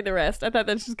 I didn't read the rest. I thought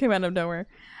that just came out of nowhere.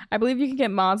 I believe you can get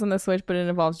mods on the Switch, but it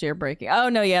involves jailbreaking. Oh,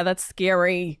 no, yeah, that's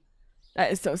scary.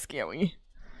 That is so scary.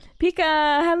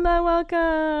 Pika, hello,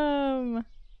 welcome.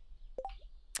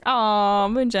 Aw,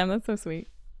 Moongem, that's so sweet.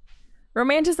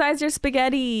 Romanticize your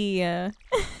spaghetti.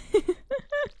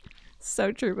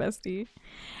 So true, bestie.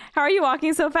 How are you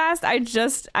walking so fast? I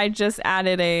just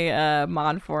added a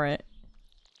mod for it.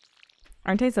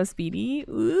 Aren't I so speedy?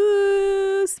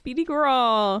 Ooh, speedy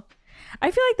girl.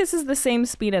 I feel like this is the same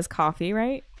speed as coffee,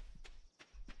 right?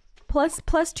 Plus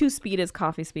 2 speed is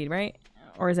coffee speed, right?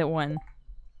 Or is it 1?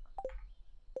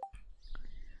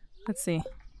 Let's see.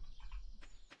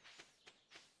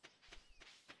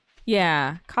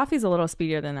 Yeah, coffee's a little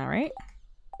speedier than that, right?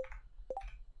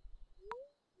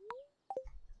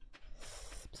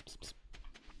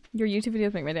 Your YouTube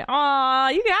videos make my day. Aw,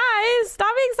 you guys,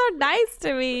 stop being so nice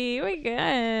to me. Oh my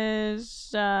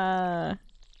gosh.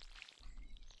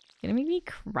 Gonna make me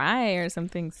cry or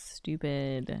something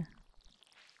stupid.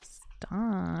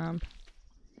 Stop.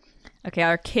 Okay,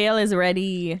 our kale is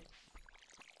ready.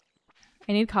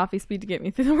 I need coffee speed to get me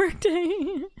through the workday.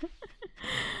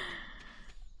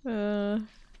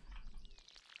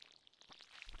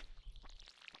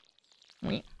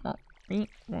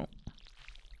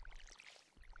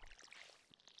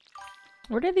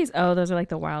 What are these? Oh, those are like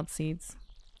the wild seeds.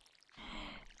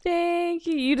 Thank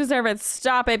you. You deserve it.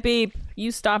 Stop it, Beep.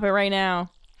 You stop it right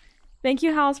now. Thank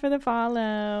you, House, for the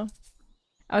follow.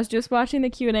 I was just watching the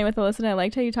Q&A with Alyssa, and I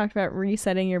liked how you talked about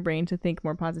resetting your brain to think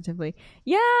more positively.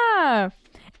 Yeah!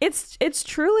 It's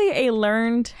truly a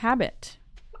learned habit.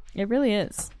 It really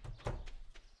is.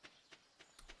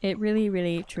 It really,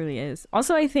 really, truly is.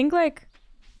 Also, I think, like,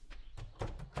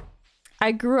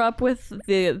 I grew up with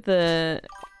the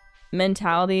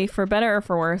mentality, for better or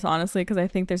for worse, honestly, because I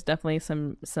think there's definitely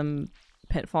some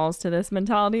pitfalls to this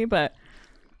mentality, but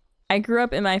I grew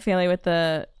up in my family with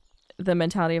the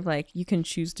mentality of like, you can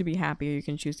choose to be happy or you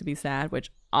can choose to be sad,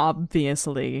 which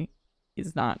obviously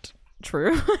is not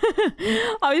true.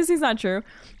 Obviously it's not true,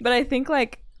 but I think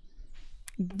like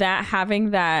that,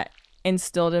 having that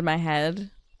instilled in my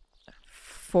head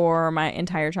for my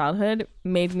entire childhood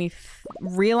made me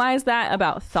realize that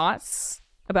about thoughts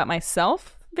about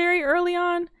myself very early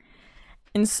on.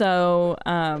 And so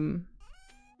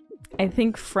I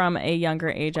think from a younger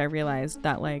age I realized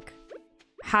that like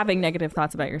having negative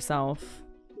thoughts about yourself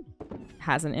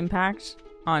has an impact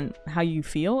on how you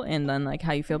feel and then like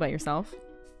how you feel about yourself.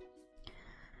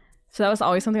 So that was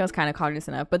always something I was kind of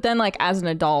cognizant of. But then like as an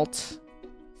adult,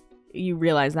 you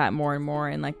realize that more and more,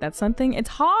 and like that's something, it's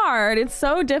hard, it's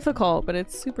so difficult, but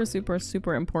it's super, super,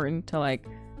 super important to like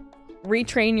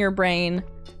retrain your brain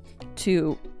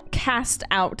to cast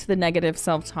out the negative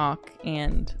self-talk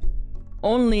and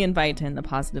only invite in the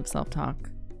positive self-talk.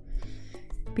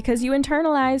 Because you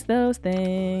internalize those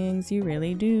things, you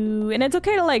really do. And it's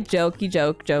okay to like joke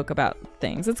about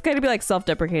things. It's okay to be like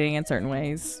self-deprecating in certain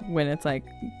ways when it's like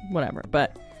whatever.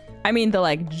 But I mean the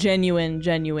like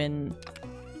genuine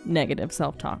negative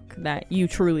self-talk that you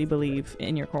truly believe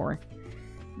in your core.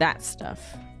 That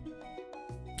stuff.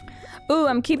 Ooh,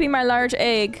 I'm keeping my large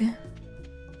egg.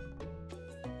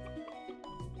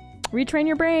 Retrain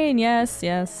your brain. Yes,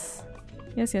 yes.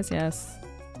 Yes, yes, yes.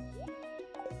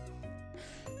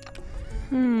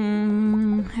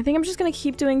 I think I'm just gonna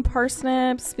keep doing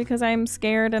parsnips because I'm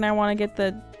scared and I want to get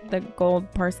the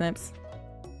gold parsnips.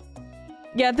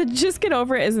 Yeah, the just get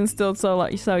over it isn't still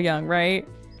so young, right?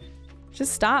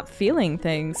 Just stop feeling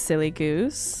things, silly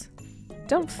goose.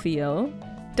 Don't feel.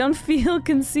 Don't feel,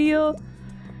 conceal.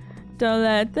 Don't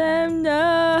let them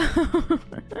know.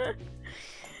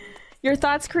 Your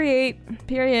thoughts create,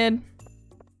 period.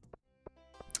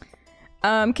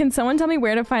 Can someone tell me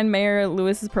where to find Mayor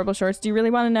Lewis's purple shorts? Do you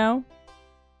really want to know?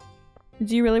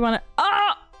 Do you really want to?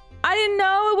 Oh! I didn't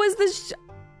know it was the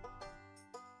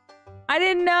I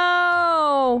didn't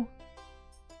know!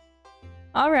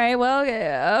 Alright,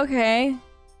 well, okay.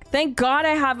 Thank God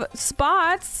I have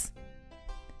spots!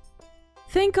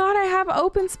 Thank God I have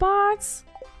open spots!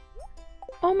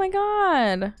 Oh my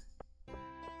God!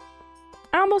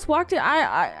 I almost walked it.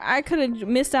 I could have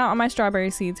missed out on my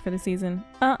strawberry seeds for the season.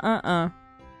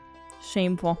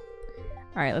 Shameful. All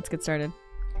right, let's get started.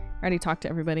 I already talked to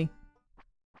everybody.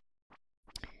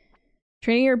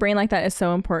 Training your brain like that is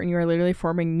so important. You are literally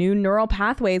forming new neural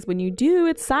pathways when you do.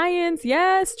 It's science.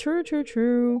 Yes, true, true,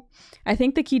 true. I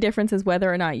think the key difference is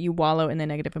whether or not you wallow in the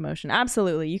negative emotion.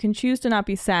 Absolutely. You can choose to not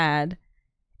be sad,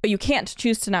 but you can't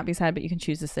choose to not be sad, but you can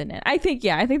choose to sit in it. I think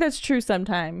that's true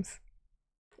sometimes.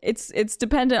 It's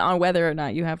dependent on whether or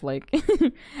not you have like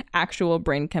actual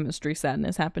brain chemistry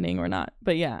sadness happening or not.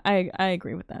 But yeah, I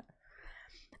agree with that.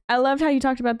 I loved how you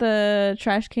talked about the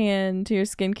trash can to your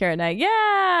skincare at night. Yeah,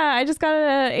 I just got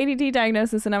an ADD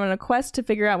diagnosis and I'm on a quest to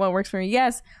figure out what works for me.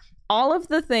 Yes, all of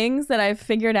the things that I've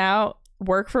figured out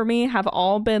work for me have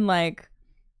all been like,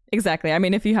 exactly. I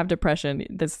mean, if you have depression,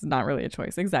 this is not really a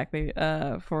choice. Exactly.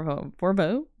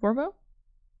 Forvo?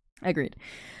 Agreed.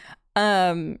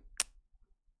 All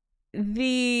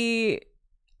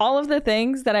of the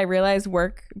things that I realized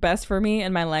work best for me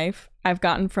in my life, I've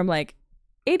gotten from like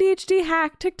ADHD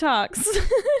hack TikToks.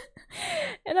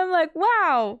 And I'm like,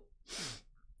 wow,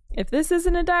 if this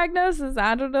isn't a diagnosis,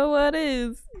 I don't know what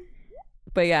is.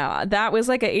 But yeah, that was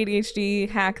like an ADHD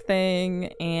hack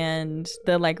thing. And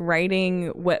the like writing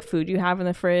what food you have in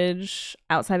the fridge,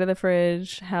 outside of the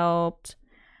fridge helped.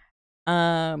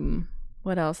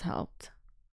 What else helped?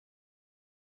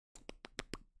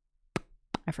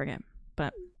 I forget,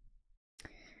 but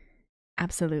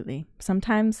absolutely.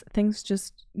 Sometimes things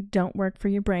just don't work for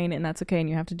your brain and that's okay and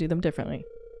you have to do them differently.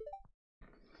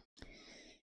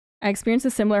 I experienced a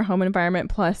similar home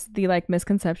environment plus the like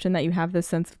misconception that you have this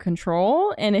sense of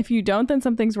control. And if you don't, then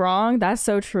something's wrong. That's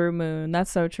so true, Moon.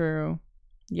 That's so true.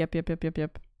 Yep.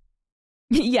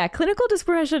 Yeah, clinical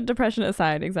depression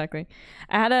aside, exactly.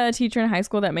 I had a teacher in high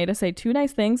school that made us say 2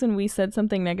 nice things when we said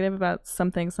something negative about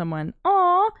someone.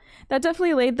 Aw, that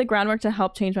definitely laid the groundwork to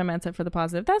help change my mindset for the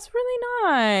positive. That's really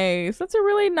nice. That's a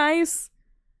really nice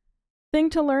thing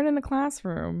to learn in the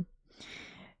classroom.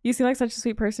 You seem like such a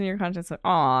sweet person. Your conscience.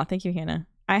 Aw, thank you, Hannah.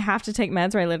 I have to take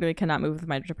meds or I literally cannot move with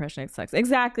my depression. It sucks.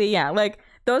 Exactly, yeah. Like,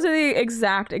 those are the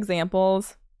exact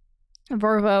examples,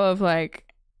 Vervo, of like,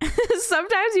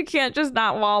 sometimes you can't just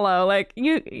not wallow. Like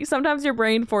sometimes your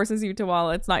brain forces you to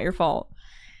wallow. It's not your fault.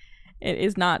 It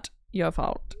is not your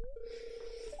fault.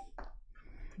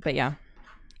 But yeah,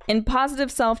 in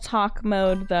positive self-talk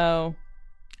mode though,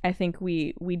 I think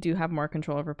we do have more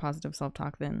control over positive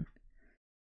self-talk than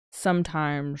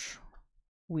sometimes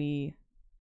we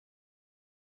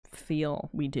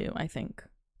feel we do. I think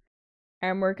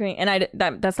I'm working, and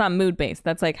that's not mood based.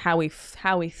 That's like how we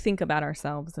think about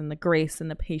ourselves and the grace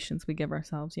and the patience we give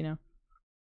ourselves, you know.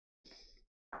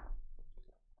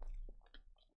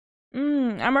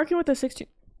 I'm working with a 16.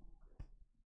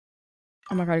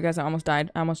 Oh my god, you guys! I almost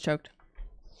died. I almost choked.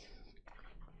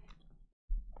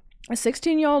 A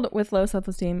 16-year-old with low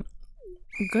self-esteem.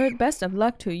 Good. Best of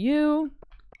luck to you.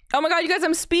 Oh my god, you guys!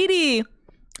 I'm speedy.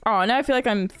 Oh, now I feel like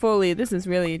I'm fully. This is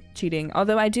really cheating.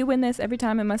 Although I do win this every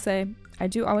time, I must say. I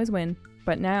do always win,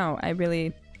 but now I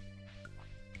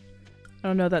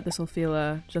don't know that this will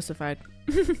feel justified.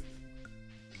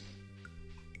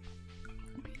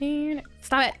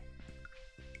 Stop it!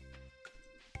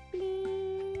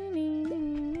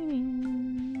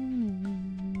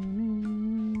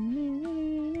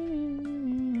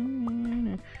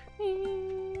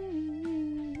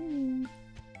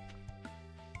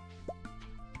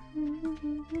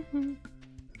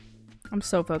 I'm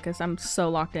so focused. I'm so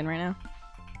locked in right now.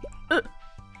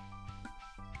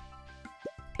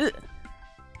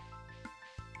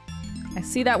 I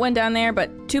see that one down there,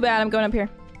 but too bad. I'm going up here.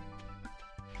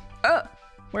 Oh,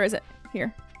 where is it?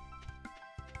 Here.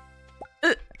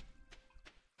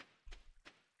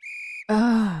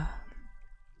 My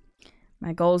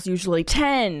goal is usually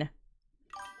 10.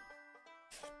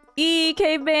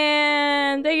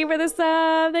 Caveman! Thank you for the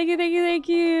sub. Thank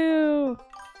you.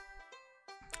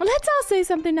 Let's all say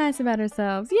something nice about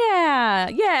ourselves. Yeah,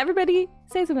 everybody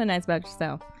say something nice about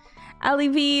yourself. Ali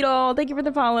Vito, thank you for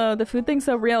the follow. The food thing's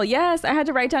so real. Yes, I had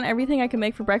to write down everything I can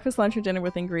make for breakfast, lunch, or dinner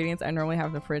with ingredients I normally have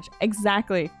in the fridge.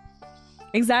 Exactly.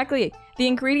 The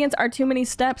ingredients are too many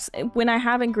steps. When I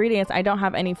have ingredients, I don't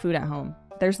have any food at home.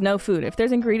 There's no food. If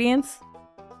there's ingredients,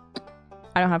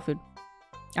 I don't have food.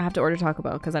 I have to order Taco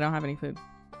Bell because I don't have any food.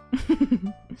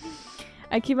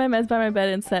 I keep my meds by my bed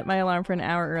and set my alarm for an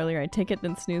hour earlier. I take it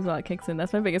then snooze while it kicks in.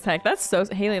 That's my biggest hack. That's so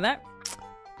Haley,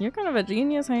 you're kind of a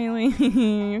genius, Haley.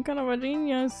 You're kind of a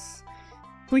genius.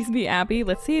 Please be happy.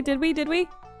 Let's see. Did we?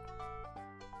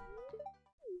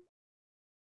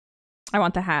 I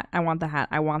want the hat. I want the hat.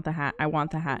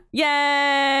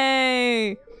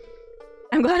 Yay!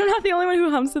 I'm glad I'm not the only one who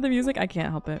hums to the music. I can't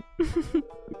help it.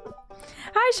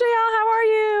 Hi, Shayel. How are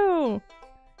you?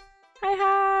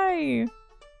 Hi.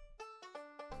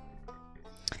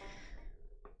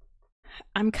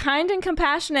 I'm kind and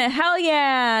compassionate. Hell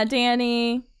yeah,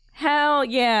 Danny. Hell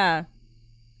yeah.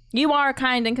 You are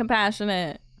kind and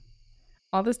compassionate.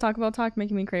 All this talk about talk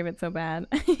making me crave it so bad.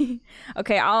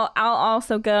 Okay, I'll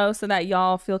also go so that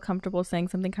y'all feel comfortable saying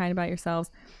something kind about yourselves.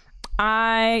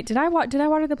 Did I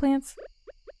water the plants?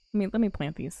 Let me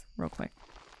plant these real quick.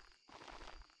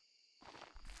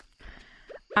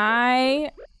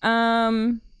 I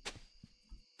don't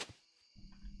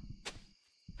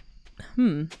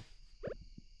know.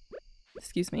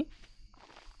 Excuse me.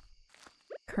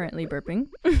 Currently burping.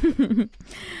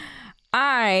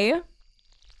 I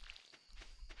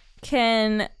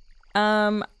can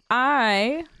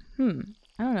I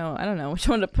don't know which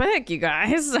one to pick, you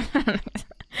guys.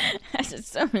 There's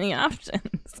so many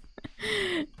options.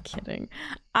 Kidding.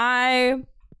 I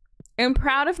am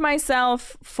proud of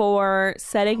myself for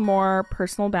setting more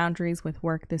personal boundaries with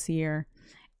work this year,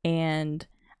 and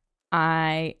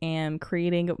I am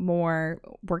creating more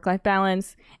work-life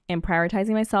balance and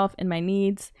prioritizing myself and my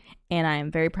needs, and I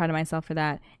am very proud of myself for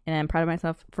that, and I'm proud of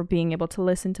myself for being able to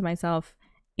listen to myself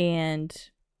and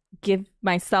give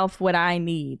myself what I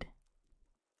need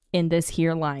in this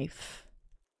here life,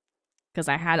 because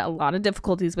I had a lot of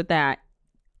difficulties with that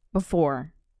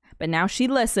before, but now she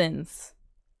listens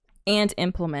and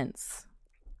implements.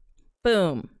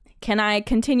 Boom. Can I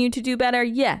continue to do better?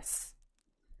 Yes,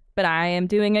 but I am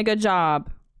doing a good job.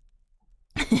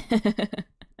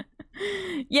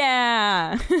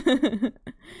 Yeah.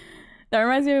 That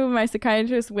reminds me of when my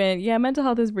psychiatrist went, yeah, mental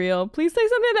health is real. Please say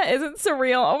something that isn't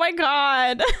surreal. Oh my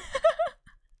God.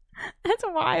 That's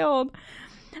wild.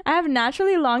 I have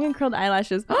naturally long and curled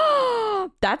eyelashes.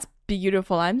 Oh, that's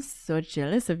beautiful. I'm so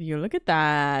jealous of you. Look at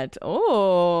that.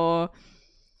 Oh,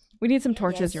 we need some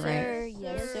torches. Yes, you're right.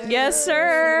 Yes, sir. Yes,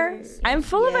 sir. I'm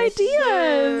full of ideas.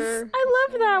 Sir. I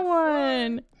love that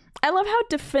one. I love how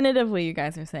definitively you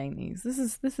guys are saying these.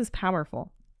 This is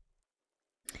powerful.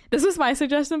 This was my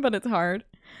suggestion, but it's hard.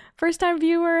 First time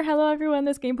viewer. Hello, everyone.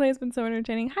 This gameplay has been so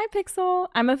entertaining. Hi, Pixel.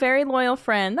 I'm a very loyal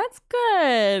friend. That's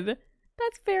good.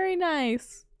 That's very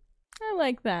nice. I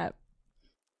like that.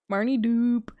 Marnie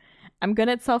Doop. I'm good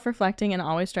at self-reflecting and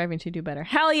always striving to do better.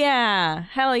 Hell yeah.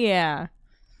 Hell yeah.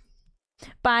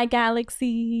 Bye,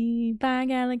 Galaxy. Bye,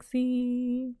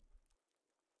 Galaxy.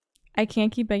 I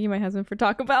can't keep begging my husband for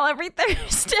Taco Bell every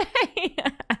Thursday.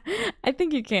 I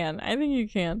think you can. I think you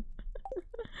can.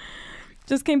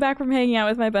 Just came back from hanging out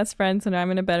with my best friend, so now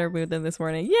I'm in a better mood than this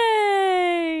morning.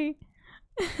 Yay!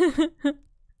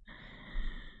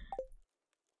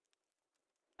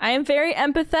 I am very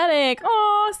empathetic.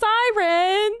 Oh,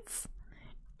 Sirens!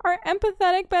 Our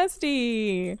empathetic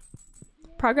bestie.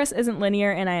 Progress isn't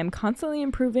linear, and I am constantly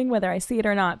improving whether I see it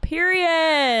or not.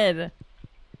 Period!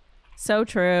 So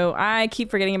true. I keep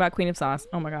forgetting about Queen of Sauce.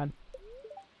 Oh my God.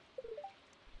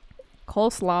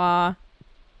 Coleslaw.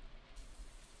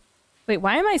 Wait,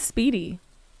 why am I speedy?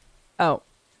 Oh.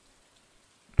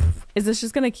 Is this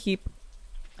just gonna keep...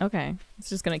 Okay. It's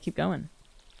just gonna keep going.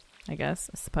 I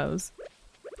guess. I suppose.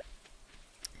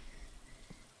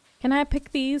 Can I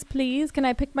pick these, please? Can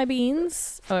I pick my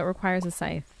beans? Oh, it requires a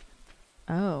scythe.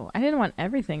 Oh, I didn't want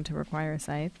everything to require a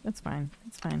scythe. That's fine.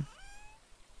 That's fine.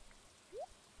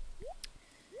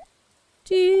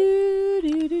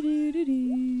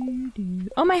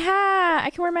 Oh, my hat! I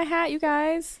can wear my hat, you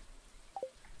guys.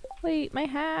 Wait, my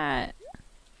hat.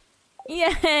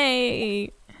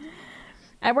 Yay!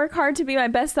 I work hard to be my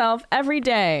best self every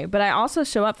day, but I also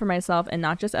show up for myself and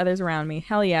not just others around me.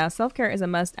 Hell yeah, self-care is a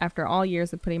must after all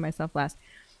years of putting myself last.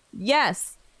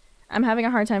 Yes! I'm having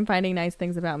a hard time finding nice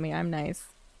things about me. I'm nice.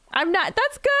 I'm not.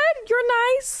 That's good!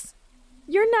 You're nice!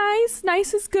 You're nice.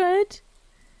 Nice is good.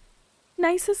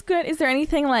 Nice is good. Is there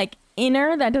anything like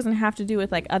inner that doesn't have to do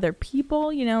with like other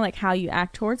people? You know, like how you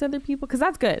act towards other people? Because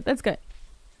that's good. That's good.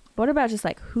 But what about just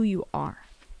like who you are?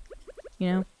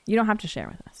 You know, you don't have to share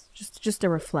with us. Just a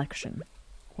reflection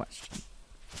question.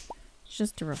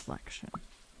 Just a reflection.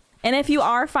 And if you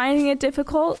are finding it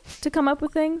difficult to come up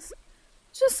with things,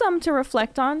 just some to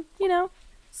reflect on, you know,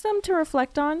 some to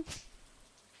reflect on.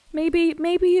 Maybe,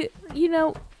 you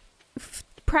know,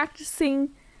 practicing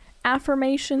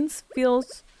affirmations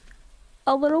feels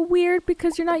a little weird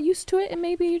because you're not used to it, and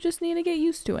maybe you just need to get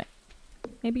used to it.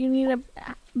 Maybe you need to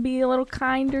be a little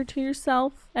kinder to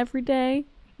yourself every day.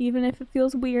 Even if it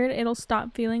feels weird, it'll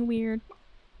stop feeling weird.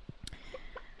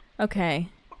 Okay.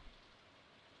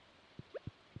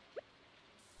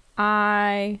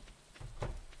 I'm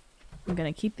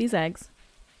gonna keep these eggs.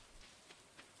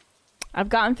 I've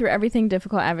gotten through everything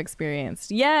difficult I've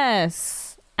experienced.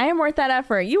 Yes! I am worth that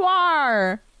effort. You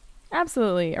are!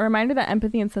 Absolutely. A reminder that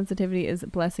empathy and sensitivity is a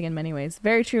blessing in many ways.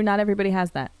 Very true. Not everybody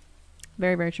has that.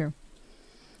 Very, very true.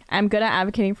 I'm good at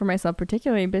advocating for myself,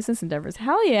 particularly in business endeavors.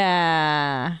 Hell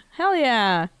yeah! Hell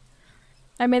yeah!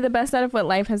 I made the best out of what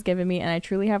life has given me, and I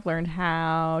truly have learned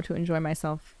how to enjoy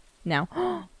myself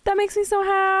now. That makes me so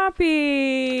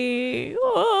happy!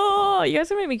 Oh, you guys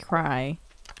are gonna make me cry.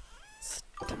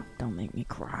 Stop, don't make me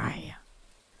cry.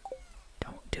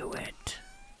 Don't do it.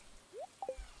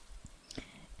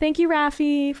 Thank you,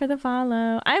 Raffi, for the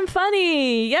follow. I'm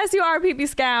funny! Yes, you are, PP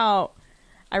Scout!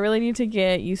 I really need to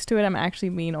get used to it. I'm actually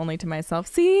mean only to myself.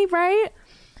 See, right?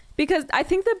 Because I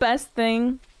think the best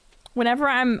thing, whenever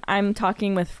I'm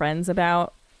talking with friends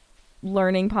about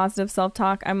learning positive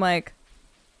self-talk, I'm like,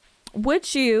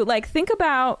 would you, like, think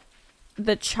about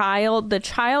the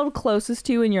child closest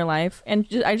to you in your life. And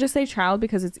I just say child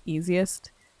because it's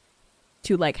easiest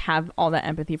to, like, have all that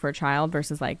empathy for a child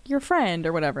versus, like, your friend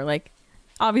or whatever. Like,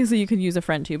 obviously you could use a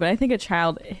friend too, but I think a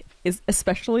child is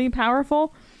especially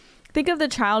powerful. Think of the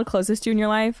child closest to you in your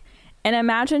life and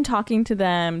imagine talking to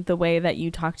them the way that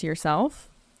you talk to yourself.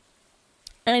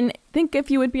 And think if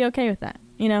you would be okay with that,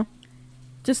 you know?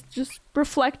 Just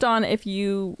reflect on if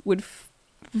you would, if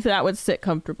that would sit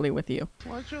comfortably with you.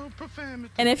 Watch your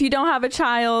profanity. And if you don't have a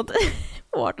child,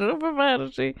 watch your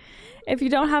profanity. If you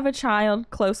don't have a child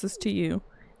closest to you,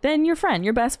 then your friend,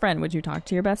 your best friend, would you talk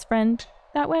to your best friend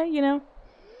that way, you know?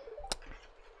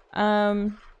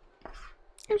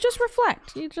 You just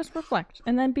reflect. You just reflect.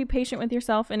 And then be patient with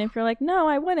yourself. And if you're like, no,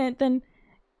 I wouldn't, then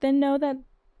know that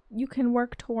you can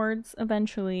work towards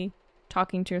eventually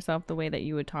talking to yourself the way that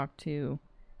you would talk to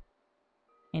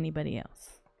anybody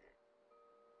else.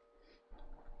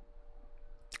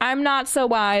 I'm not so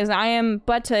wise. I am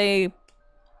but a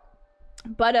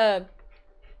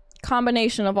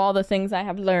combination of all the things I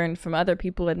have learned from other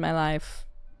people in my life.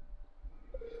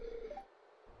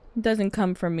 It doesn't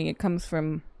come from me. It comes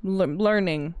from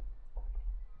learning.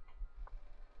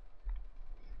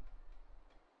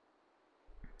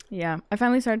 Yeah, I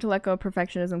finally started to let go of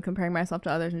perfectionism, comparing myself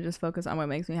to others, and just focus on what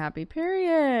makes me happy.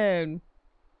 Period.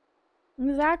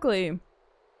 Exactly.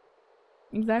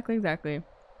 Exactly.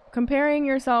 Comparing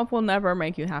yourself will never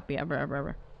make you happy,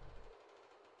 ever.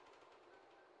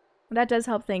 That does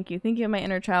help. Thank you. Thinking of my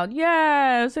inner child.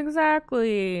 Yes,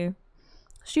 exactly.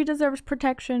 She deserves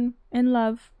protection and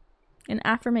love and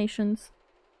affirmations.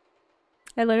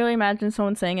 I literally imagine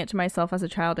someone saying it to myself as a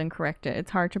child and correct it.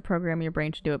 It's hard to program your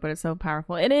brain to do it, but it's so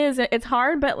powerful. It is. It's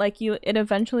hard, but like it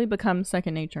eventually becomes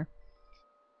second nature.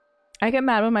 I get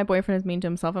mad when my boyfriend is mean to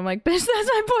himself. I'm like, bitch, that's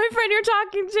my boyfriend you're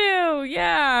talking to.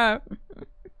 Yeah.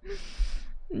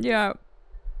 Yeah.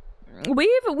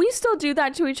 We still do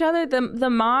that to each other. The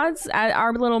mods at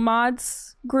our little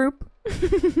mods group.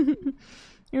 You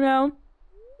know?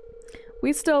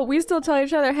 We still tell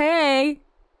each other, hey,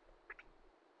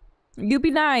 you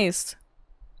be nice.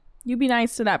 You be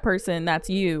nice to that person. That's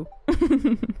you.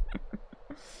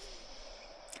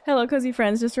 Hello, cozy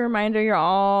friends. Just a reminder, you're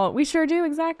all... We sure do.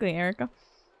 Exactly, Erica.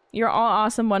 You're all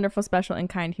awesome, wonderful, special, and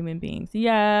kind human beings.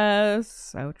 Yes.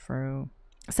 So true.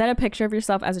 Set a picture of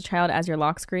yourself as a child as your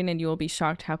lock screen, and you will be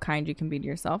shocked how kind you can be to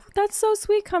yourself. That's so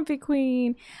sweet, Comfy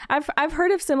Queen. I've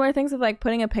heard of similar things of like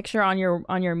putting a picture on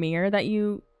your mirror that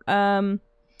you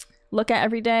look at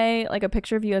every day, like a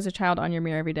picture of you as a child on your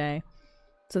mirror every day,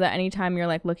 so that anytime you're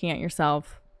like looking at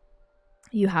yourself,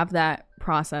 you have that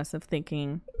process of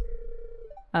thinking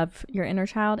of your inner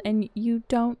child, and you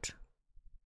don't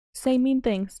say mean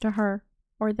things to her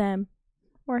or them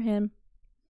or him.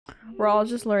 We're all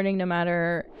just learning no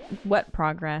matter what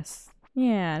progress.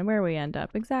 Yeah, and where we end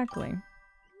up. Exactly.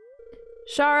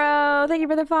 Sharo, thank you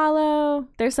for the follow.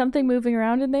 There's something moving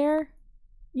around in there,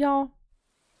 y'all.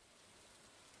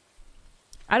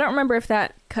 I don't remember if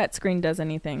that cut screen does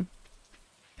anything.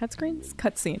 Cut screens?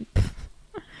 Cutscene.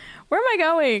 Where am I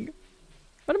going?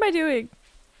 What am I doing?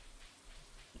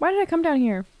 Why did I come down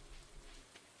here?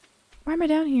 Why am I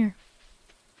down here?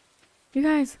 You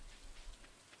guys.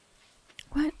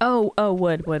 What? Oh,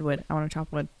 wood. I want to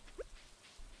chop wood.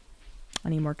 I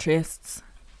need more chests.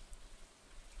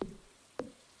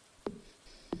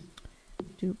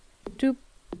 Doop, doop,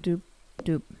 doop,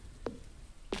 doop.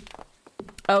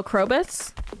 Oh,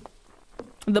 Krobus?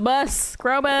 The bus!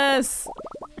 Krobus!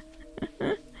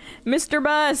 Mr.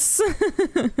 Bus!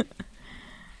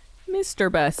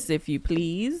 Mr. Bus, if you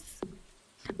please.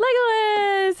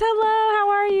 Legolas! Hello, how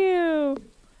are you?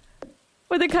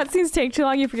 When the cutscenes take too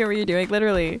long, you forget what you're doing,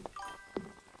 literally.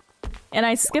 And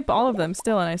I skip all of them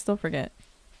still, and I still forget.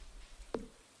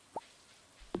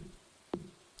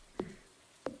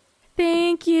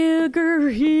 Thank you,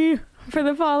 Guri, for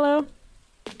the follow.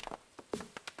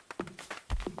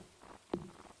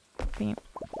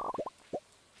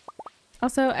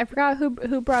 Also, I forgot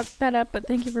who brought that up, but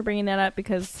thank you for bringing that up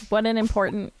because what an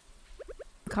important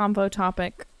convo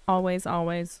topic. Always,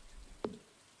 always.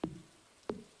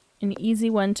 An easy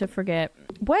one to forget.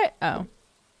 What? Oh.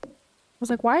 I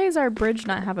was like, why does our bridge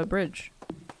not have a bridge?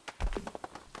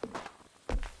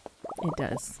 It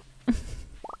does.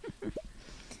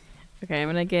 Okay, I'm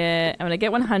gonna get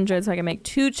 100 so I can make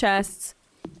 2 chests.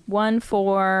 One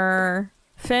for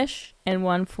fish and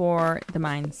one for the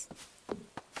mines.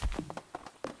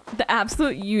 The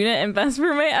absolute unit and best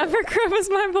roommate ever, Crib is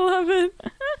my beloved.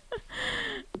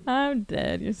 I'm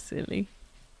dead, you're silly.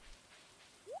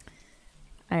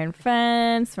 Iron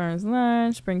fence, farmer's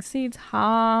lunch, spring seeds,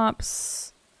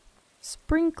 hops,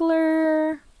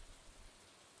 sprinkler,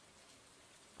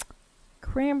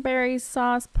 cranberry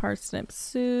sauce, parsnip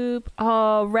soup.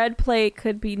 Oh, red plate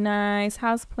could be nice.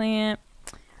 Houseplant,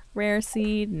 rare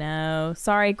seed, no.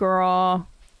 Sorry, girl.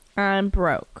 I'm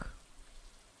broke.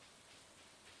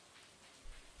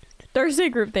 Thursday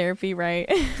group therapy, right?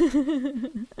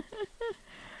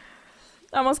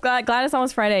 Almost glad it's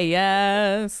almost Friday.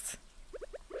 Yes.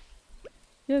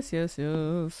 Yes, yes,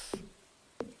 yes.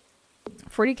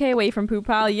 40k away from poop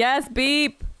pile. Yes,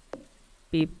 beep.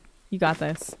 Beep. You got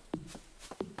this.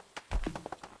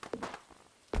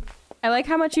 I like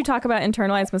how much you talk about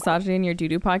internalized misogyny in your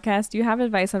doo-doo podcast. Do you have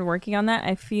advice on working on that?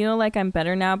 I feel like I'm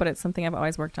better now, but it's something I've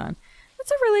always worked on.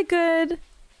 That's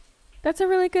a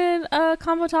really good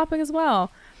combo topic as well.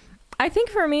 I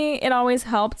think for me, it always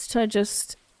helps to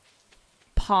just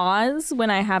pause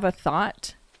when I have a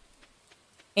thought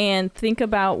and think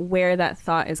about where that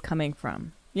thought is coming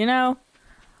from. You know?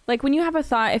 Like when you have a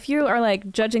thought, if you are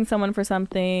like judging someone for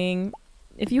something,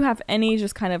 if you have any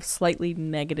just kind of slightly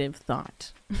negative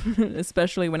thought,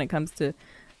 especially when it comes to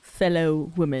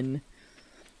fellow women,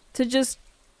 to just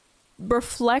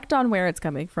reflect on where it's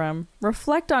coming from.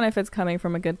 Reflect on if it's coming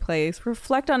from a good place.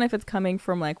 Reflect on if it's coming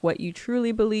from like what you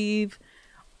truly believe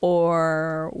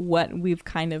or what we've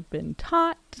kind of been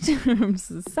taught from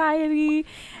society.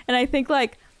 And I think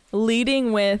like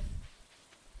leading with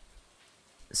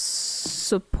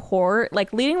support,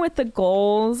 like leading with the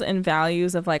goals and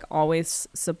values of like always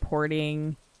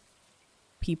supporting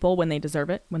people when they deserve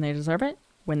it, when they deserve it,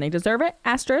 when they deserve it,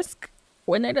 asterisk,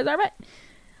 when they deserve it.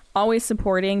 Always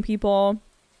supporting people.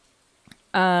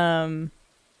 I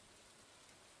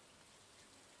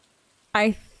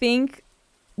think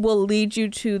will lead you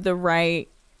to the right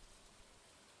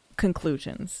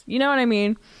conclusions. You know what I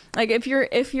mean? Like if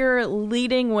you're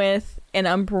leading with an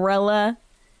umbrella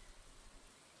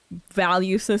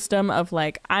value system of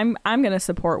like I'm going to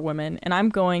support women and I'm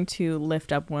going to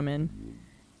lift up women,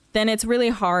 then it's really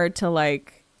hard to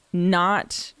like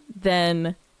not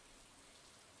then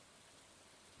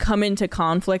come into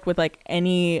conflict with like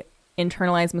any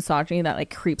internalized misogyny that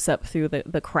like creeps up through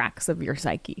the cracks of your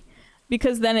psyche,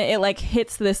 because then it like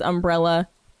hits this umbrella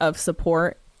of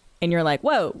support and you're like,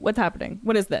 whoa, what's happening?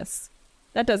 What is this?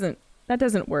 That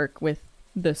doesn't work with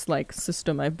this like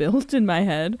system I've built in my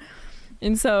head.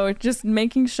 And so just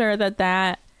making sure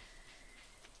that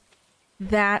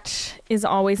is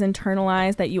always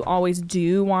internalized, that you always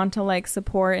do want to like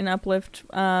support and uplift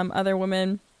other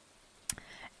women.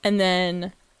 And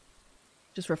then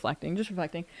just reflecting,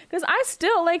 because I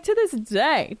still like to this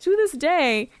day,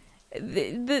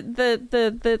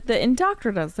 the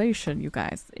indoctrination, you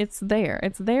guys, it's there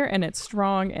and it's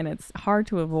strong and it's hard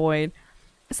to avoid.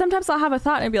 Sometimes I'll have a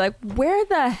thought and be like, where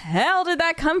the hell did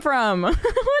that come from? What the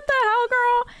hell,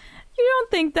 girl? You don't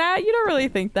think that. You don't really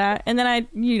think that. And then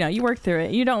you work through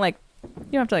it. You don't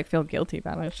have to like feel guilty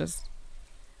about it. It's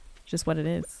just what it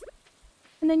is.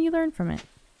 And then you learn from it.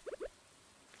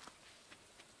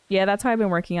 Yeah, that's how I've been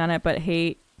working on it, but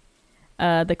hate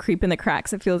the creep in the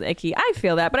cracks. It feels icky. I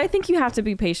feel that, but I think you have to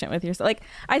be patient with yourself. Like,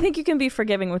 I think you can be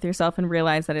forgiving with yourself and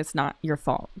realize that it's not your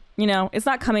fault. You know, it's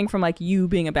not coming from like you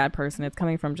being a bad person. It's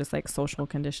coming from just like social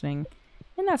conditioning,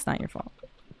 and that's not your fault.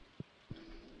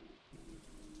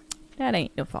 That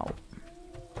ain't your fault.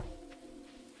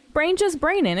 Brain just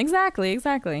braining. Exactly.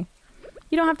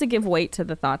 You don't have to give weight to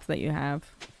the thoughts that you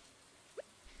have.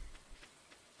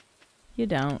 You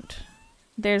don't.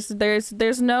 There's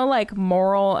no like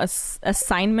moral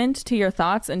assignment to your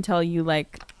thoughts until you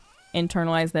like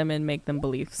internalize them and make them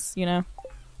beliefs, you know?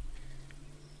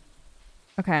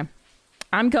 Okay.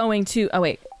 I'm going to, oh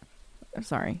wait. I'm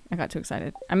sorry. I got too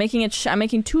excited. I'm making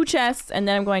 2 chests and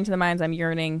then I'm going to the mines. I'm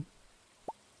yearning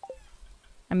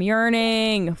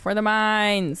for the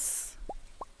mines.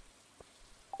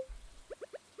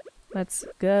 Let's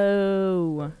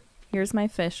go. Here's my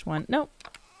fish one. Nope.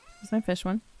 Here's my fish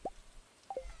one.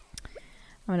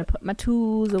 I'm gonna put my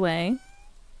tools away.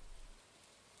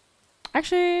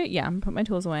 Actually, yeah, I'm gonna put my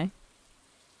tools away.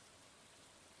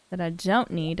 That I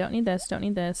don't need. Don't need this. Don't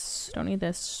need this. Don't need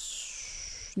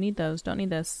this. Need those. Don't need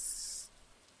this.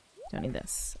 Don't need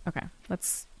this. Okay,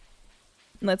 let's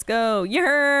go.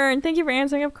 Yearn! Thank you for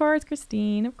answering, of course,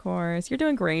 Christine. Of course. You're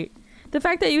doing great. The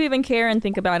fact that you even care and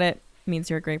think about it means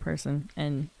you're a great person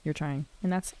and you're trying.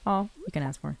 And that's all you can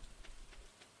ask for.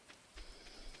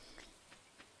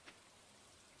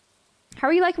 How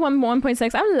are you like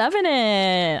 1.6? I'm loving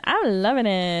it. I'm loving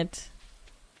it.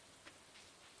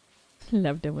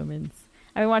 Love the women's.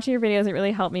 I've been watching your videos. It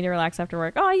really helped me to relax after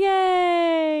work. Oh,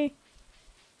 yay!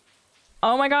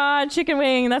 Oh my god, chicken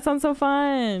wing. That sounds so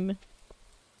fun.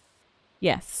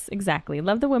 Yes, exactly.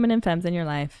 Love the women and femmes in your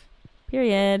life.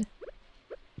 Period.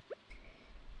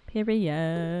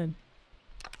 Period.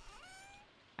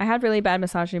 I had really bad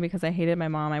misogyny because I hated my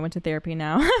mom. I went to therapy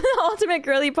now. Ultimate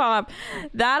girly pop.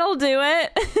 That'll do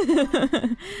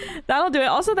it. That'll do it.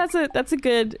 Also, that's a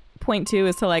good point too,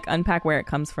 is to like unpack where it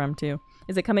comes from too.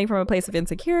 Is it coming from a place of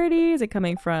insecurity? Is it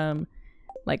coming from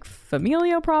like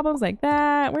familial problems like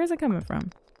that? Where is it coming from?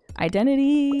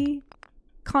 Identity,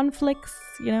 conflicts,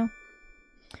 you know?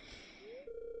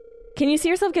 Can you see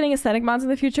yourself getting aesthetic mods in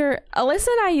the future? Alyssa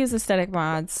and I use aesthetic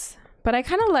mods, but I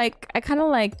kind of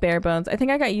like bare bones. I think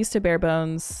I got used to bare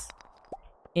bones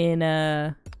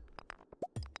in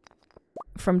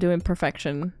from doing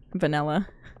perfection vanilla.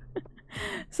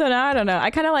 So now I don't know. I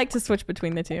kind of like to switch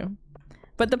between the two.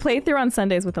 But the playthrough on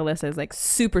Sundays with Alyssa is like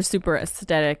super, super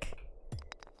aesthetic,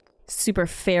 super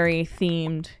fairy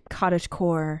themed,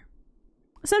 cottagecore.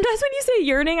 Sometimes when you say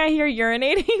yearning, I hear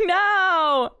urinating.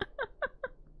 No!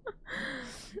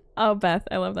 Oh, Beth,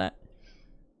 I love that.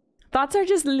 Thoughts are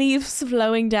just leaves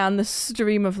flowing down the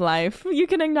stream of life. You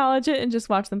can acknowledge it and just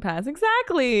watch them pass.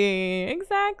 Exactly.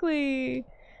 Exactly.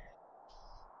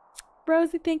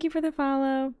 Rosie, thank you for the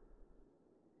follow.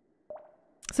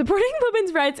 Supporting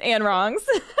women's rights and wrongs.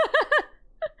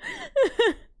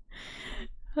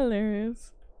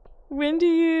 Hilarious. When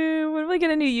will we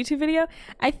get a new YouTube video?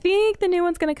 I think the new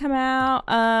one's gonna come out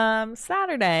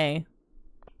Saturday.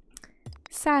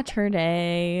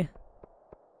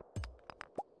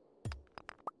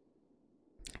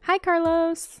 Hi,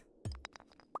 Carlos.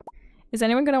 Is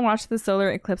anyone gonna watch the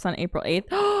solar eclipse on April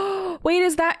 8th? Wait,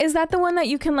 is that the one that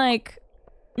you can like...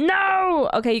 No!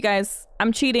 Okay, you guys.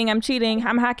 I'm cheating. I'm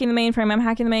hacking the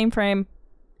mainframe.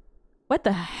 What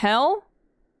the hell?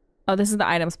 Oh, this is the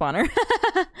item spawner.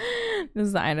 This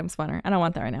is the item spawner. I don't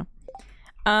want that right now.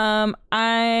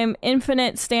 I'm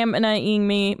infinite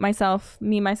stamina-ing myself.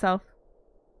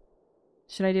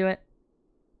 Should I do it?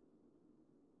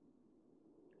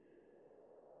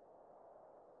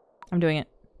 I'm doing it.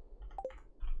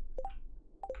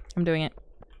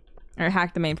 Or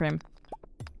hack the mainframe.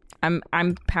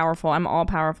 I'm powerful. I'm all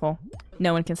powerful.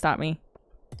 No one can stop me.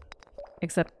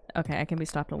 Except, okay, I can be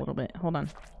stopped a little bit. Hold on.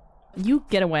 You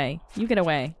get away.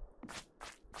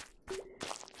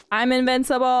 I'm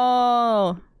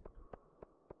invincible!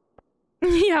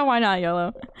 Yeah, why not,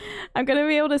 YOLO? I'm gonna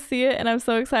be able to see it and I'm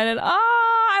so excited. Oh,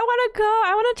 I wanna go!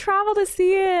 I wanna travel to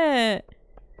see it!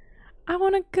 I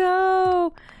wanna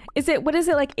go! What is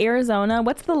it, like Arizona?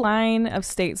 What's the line of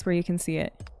states where you can see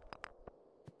it?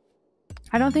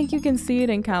 I don't think you can see it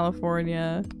in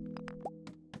California.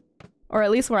 Or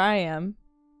at least where I am.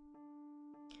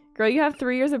 Girl, you have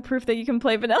 3 years of proof that you can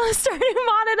play vanilla starting to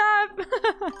mod it up!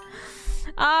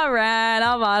 Alright,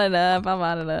 I'll mod it up.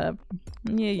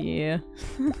 Yeah.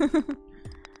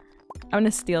 I'm gonna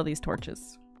steal these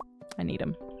torches. I need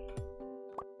them.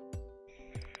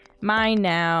 Mine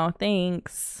now,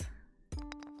 thanks.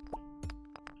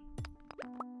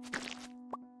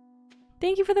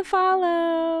 Thank you for the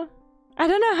follow. I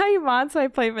don't know how you mod so I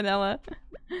play vanilla.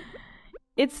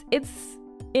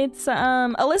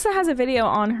 Alyssa has a video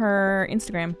on her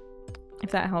Instagram, if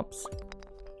that helps.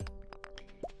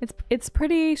 It's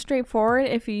pretty straightforward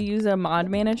if you use a mod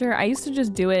manager. I used to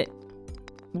just do it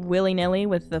willy-nilly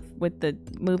with the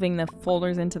moving the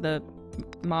folders into the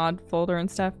mod folder and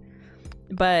stuff.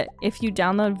 But if you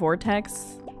download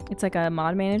Vortex, it's like a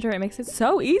mod manager. It makes it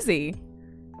so easy.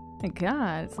 My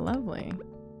God, it's lovely.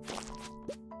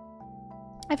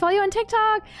 I follow you on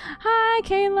TikTok. Hi,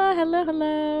 Kayla.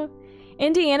 Hello.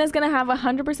 Indiana's gonna have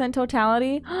 100%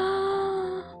 totality.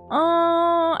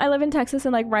 Oh, I live in Texas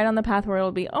and like right on the path where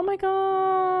it'll be. Oh my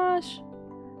gosh.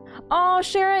 Oh,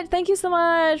 share it. Thank you so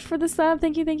much for the sub.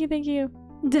 Thank you.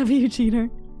 W cheater.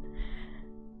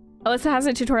 Alyssa has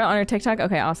a tutorial on her TikTok.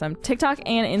 Okay, awesome. TikTok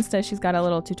and Insta, she's got a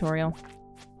little tutorial.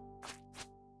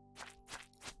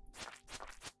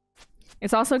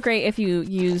 It's also great if you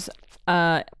use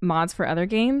mods for other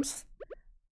games.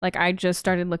 Like I just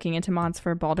started looking into mods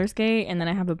for Baldur's Gate, and then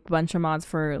I have a bunch of mods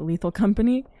for Lethal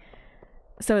Company.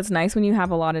 So it's nice when you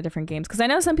have a lot of different games. Because I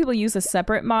know some people use a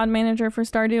separate mod manager for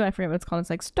Stardew. I forget what it's called. It's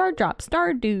like Stardrop,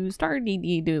 Stardew,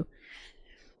 Stardew.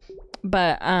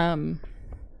 But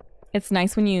it's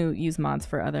nice when you use mods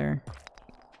for other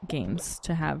games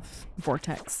to have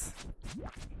Vortex.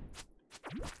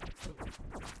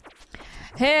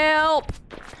 Help!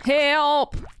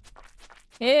 Help!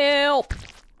 Help!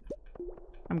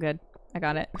 I'm good. I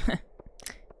got it.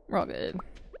 We're all good.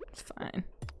 It's fine.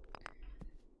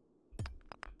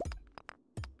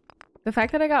 The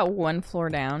fact that I got one floor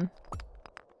down.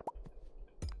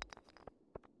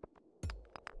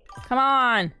 Come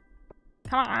on!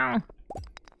 Come on!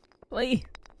 Please.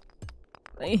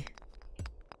 Please.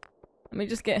 Let me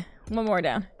just get one more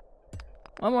down.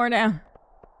 One more down.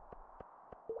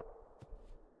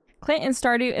 Clint in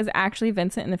Stardew is actually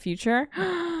Vincent in the future.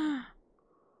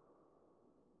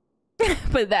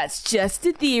 But that's just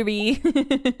a theory.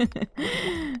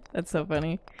 That's so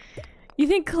funny. You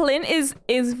think Clint is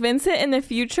Vincent in the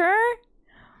future?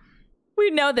 We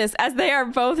know this as they are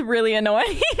both really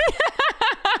annoying.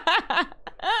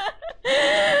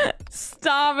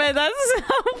 Stop it. That's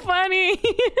so funny.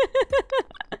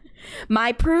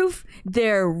 My proof,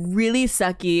 they're really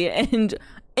sucky and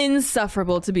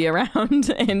insufferable to be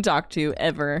around and talk to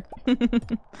ever.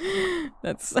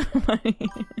 That's so funny.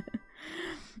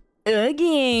 A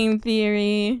game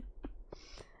theory.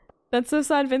 That's so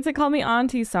sad. Vincent called me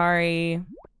auntie. Sorry.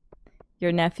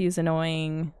 Your nephew's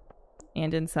annoying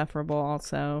and insufferable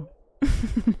also.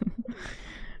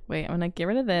 Wait, I'm gonna get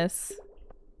rid of this.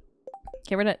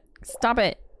 Get rid of... Stop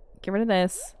it. Get rid of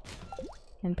this.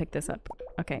 And pick this up.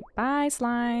 Okay. Bye,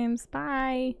 slimes.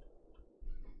 Bye.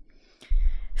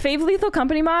 Fave Lethal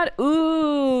Company mod?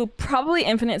 Ooh, probably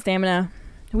infinite stamina.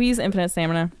 We use infinite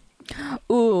stamina.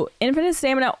 Ooh, infinite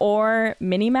stamina or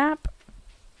mini-map.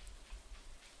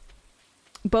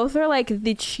 Both are like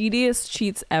the cheatiest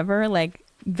cheats ever. Like,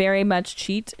 very much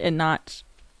cheat and not,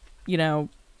 you know,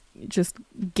 just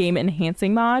game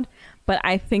enhancing mod. But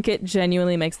I think it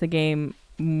genuinely makes the game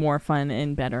more fun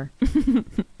and better.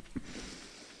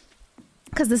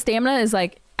 Because the stamina is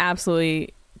like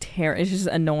absolutely terrible. It's just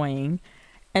annoying.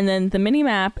 And then the mini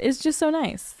map is just so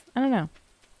nice. I don't know.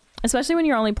 Especially when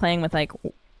you're only playing with like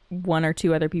one or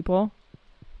two other people.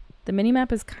 The mini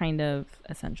map is kind of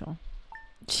essential.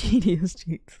 Cheatiest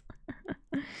cheats.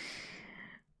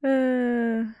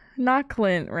 Not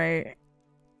Clint, right?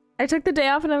 I took the day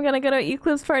off and I'm gonna go to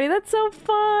Eclipse party. That's so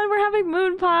fun. We're having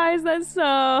moon pies. That's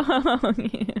so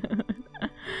cute.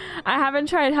 I haven't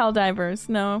tried Helldivers.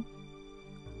 No.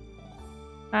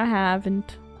 I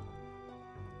haven't.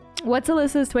 What's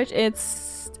Alyssa's Twitch?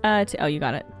 It's oh, you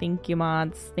got it. Thank you,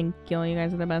 mods. Thank you. You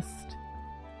guys are the best.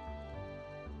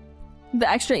 The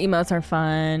extra emotes are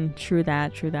fun. True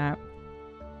that. True that.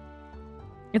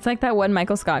 It's like that one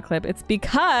Michael Scott clip. It's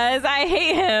because I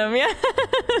hate him.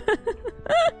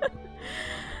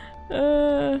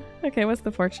 Yeah. Okay, what's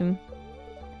the fortune?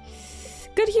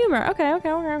 Good humor.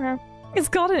 Okay. It's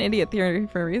called an idiot theory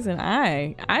for a reason.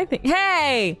 I think.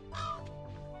 Hey,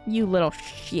 you little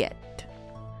shit.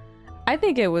 I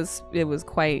think it was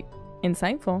quite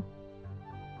insightful.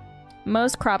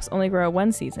 Most crops only grow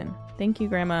one season. Thank you,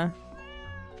 Grandma.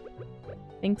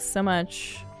 Thanks so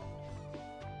much.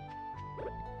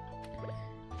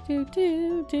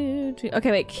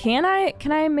 Okay, wait. Can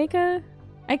I make a...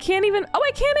 I can't even... Oh,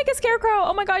 I can't make a scarecrow!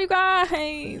 Oh my god, you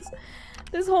guys!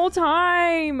 This whole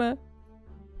time...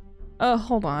 Oh,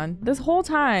 hold on. This whole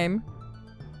time,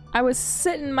 I was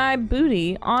sitting my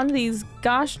booty on these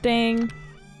gosh dang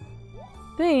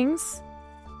things.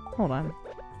 Hold on.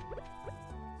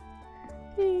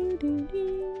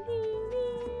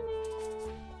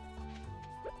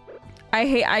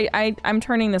 I'm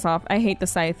turning this off. I hate the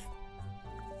scythe.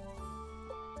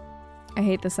 I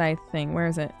hate the scythe thing. Where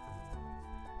is it?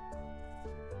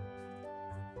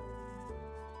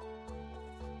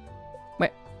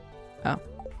 Wait. Oh.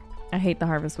 I hate the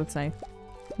harvest with scythe.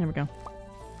 There we go.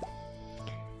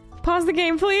 Pause the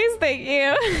game, please. Thank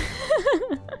you.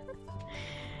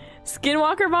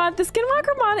 Skinwalker mod. The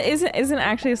Skinwalker mod isn't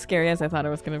actually as scary as I thought it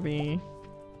was gonna be.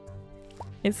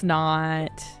 It's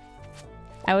not.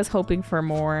 I was hoping for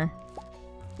more.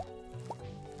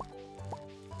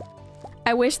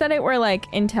 I wish that it were like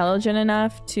intelligent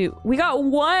enough to... We got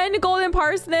one golden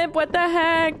parsnip. What the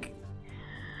heck?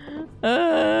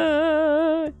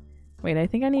 Wait, I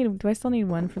think I need... Do I still need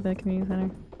one for the community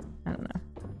center? I don't know.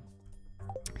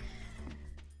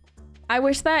 I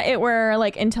wish that it were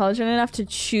like intelligent enough to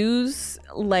choose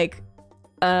like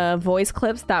voice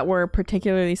clips that were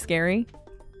particularly scary.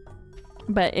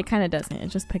 But it kind of doesn't. It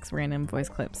just picks random voice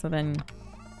clips. So then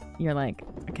you're like,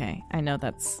 okay, I know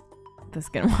that's the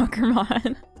Skinwalker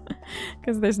mod.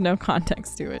 Because there's no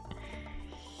context to it.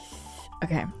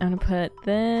 Okay, I'm gonna put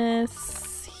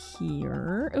this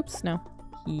here. Oops, no.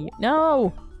 Here.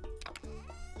 No!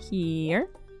 Here.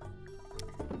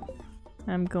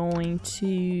 I'm going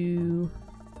to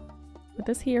put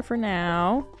this here for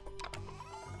now.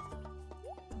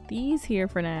 These here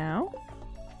for now.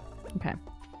 Okay.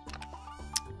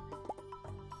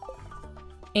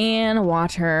 And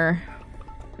water.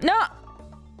 No!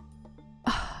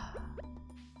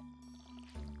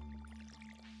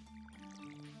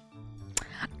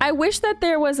 I wish that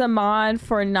there was a mod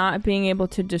for not being able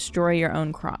to destroy your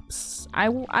own crops. I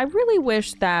really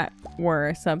wish that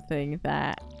were something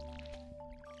that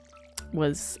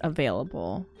was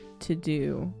available to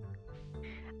do.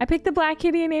 I picked the black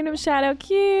kitty and named him Shadow.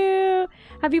 Cute!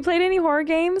 Have you played any horror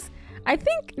games? I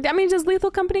mean, does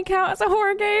Lethal Company count as a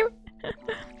horror game?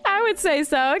 I would say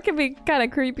so. It can be kind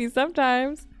of creepy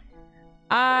sometimes.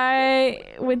 I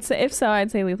would say, if so,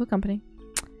 I'd say Lethal Company.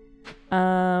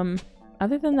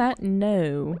 Other than that,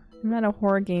 no. I'm not a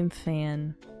horror game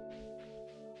fan.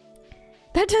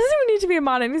 That doesn't even need to be a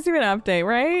mod. It needs to be an update,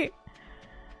 right?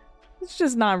 It's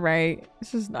just not right.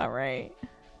 It's just not right.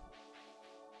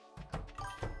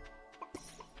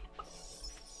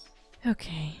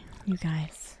 Okay, you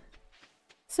guys.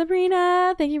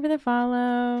 Sabrina, thank you for the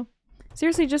follow.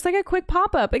 Seriously, just like a quick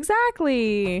pop-up.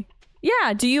 Exactly.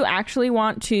 Yeah, do you actually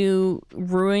want to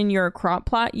ruin your crop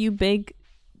plot, you big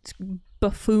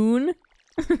buffoon?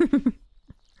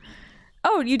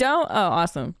 Oh, you don't? Oh,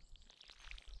 awesome.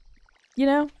 You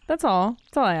know, that's all.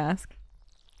 That's all I ask.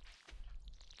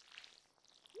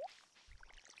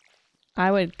 I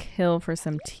would kill for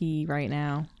some tea right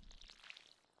now.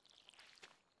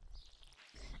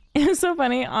 It was so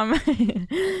funny on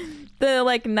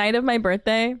the night of my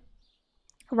birthday.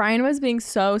 Ryan was being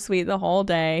so sweet the whole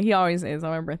day. He always is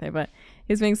on my birthday, but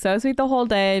he was being so sweet the whole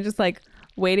day, just like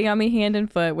waiting on me hand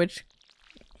and foot, which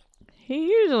he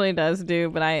usually does do,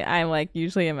 but I like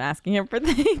usually am asking him for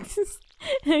things.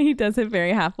 And he does it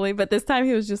very happily. But this time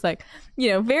he was just like, you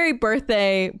know, very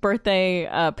birthday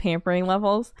pampering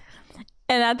levels.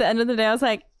 And at the end of the day, I was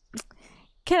like,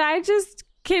 can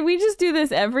we just do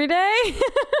this every day?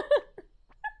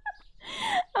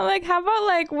 I'm like, how about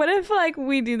like, what if like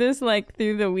we do this like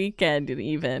through the weekend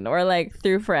even, or like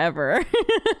through forever?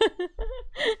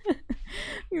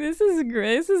 This is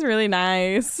great. This is really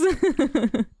nice.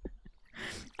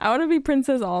 I want to be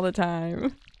princess all the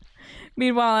time.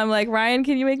 Meanwhile, I'm like, Ryan,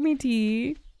 can you make me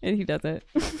tea? And he does it.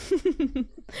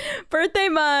 Birthday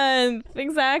month!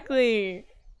 Exactly.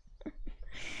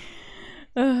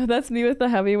 That's me with the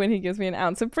hubby when he gives me an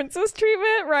ounce of princess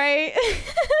treatment, right?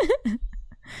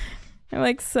 I'm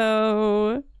like,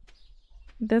 so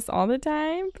this all the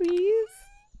time, please?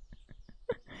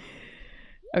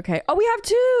 Okay. Oh, we have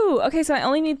 2! Okay, so I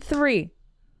only need 3.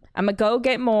 I'm gonna go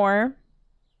get more.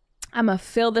 I'm gonna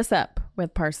fill this up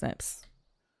with parsnips.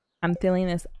 I'm filling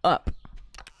this up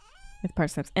with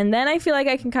parsnips. And then I feel like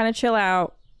I can kind of chill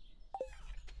out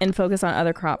and focus on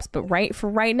other crops. But for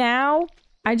right now,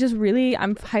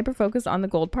 I'm hyper focused on the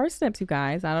gold parsnips, you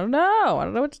guys. I don't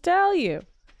know what to tell you.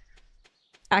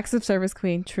 Acts of service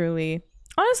queen, truly.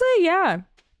 Honestly, yeah.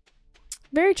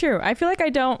 Very true. I feel like I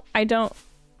don't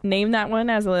name that one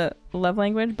as a love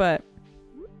language, but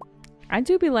I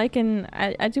do be liking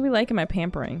my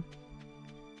pampering.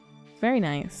 Very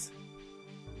nice.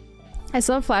 I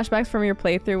still have flashbacks from your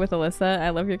playthrough with Alyssa.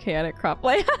 I love your chaotic crop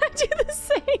layout. I do the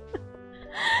same.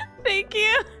 Thank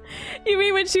you. You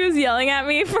mean when she was yelling at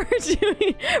me for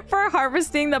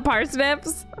harvesting the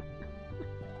parsnips?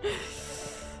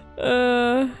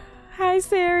 Hi,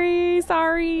 Sari.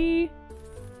 Sorry.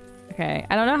 Okay,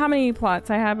 I don't know how many plots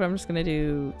I have, but I'm just gonna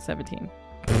do 17.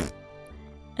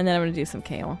 And then I'm gonna do some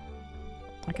kale.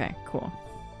 Okay, cool.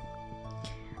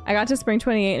 I got to spring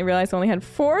 28 and realized I only had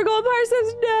 4 gold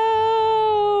parsnips.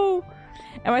 No!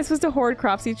 Am I supposed to hoard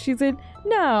crops each season?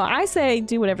 No, I say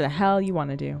do whatever the hell you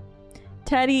want to do.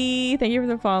 Teddy, thank you for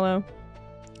the follow.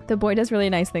 The boy does really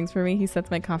nice things for me. He sets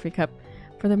my coffee cup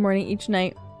for the morning each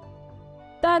night.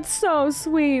 That's so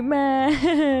sweet,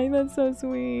 man. That's so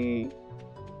sweet.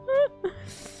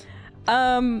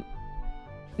 No,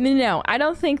 I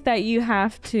don't think that you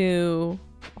have to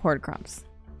hoard crops.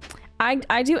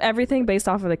 I do everything based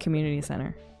off of the community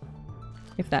center,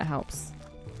 if that helps.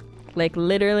 Like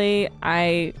literally,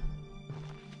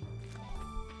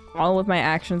 all of my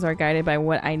actions are guided by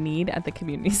what I need at the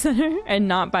community center and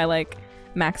not by like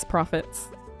max profits.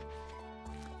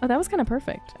 Oh, that was kind of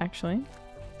perfect, actually.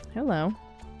 Hello.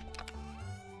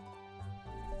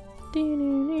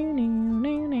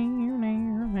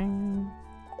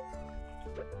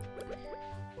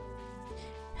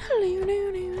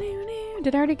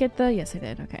 Did I already get the... Yes, I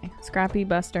did. Okay. Scrappy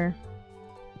Buster.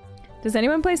 Does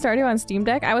anyone play Stardew on Steam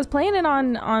Deck? I was playing it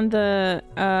on the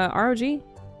ROG.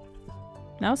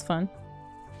 That was fun.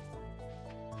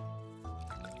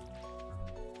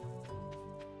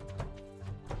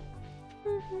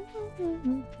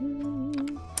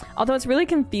 Although it's really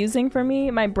confusing for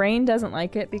me, my brain doesn't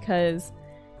like it because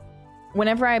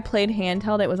whenever I played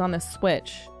handheld, it was on the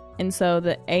Switch. And so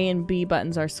the A and B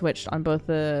buttons are switched on both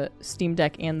the Steam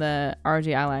Deck and the ROG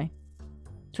Ally.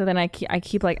 So then I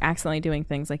keep like accidentally doing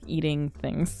things like eating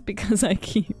things because I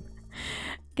keep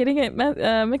getting it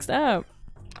mixed up.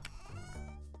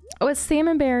 Oh, it's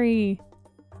salmonberry.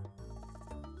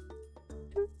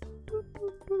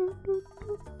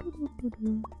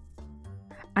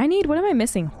 I need, what am I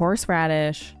missing?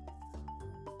 Horseradish.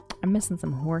 I'm missing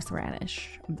some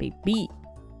horseradish, baby.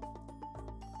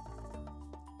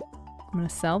 I'm gonna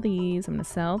sell these. I'm gonna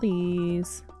sell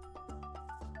these.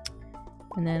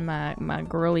 And then my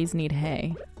girlies need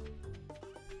hay.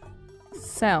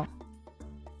 Sell.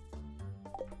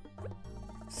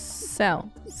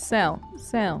 Sell. Sell.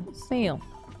 Sell. Sell.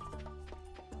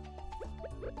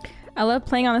 I love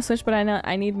playing on the Switch, but I know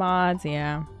I need mods,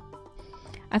 yeah.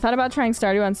 I thought about trying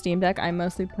Stardew on Steam Deck. I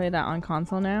mostly play that on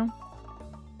console now.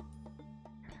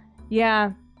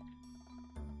 Yeah.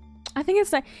 I think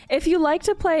it's nice. If you like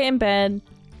to play in bed,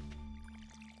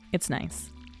 it's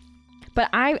nice. But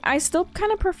I still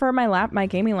kind of prefer my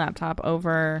gaming laptop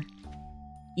over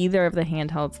either of the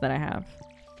handhelds that I have.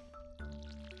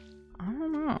 I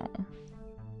don't know.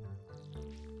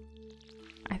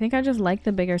 I think I just like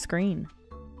the bigger screen.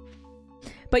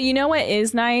 But you know what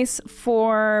is nice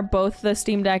for both the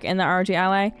Steam Deck and the ROG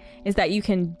Ally is that you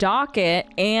can dock it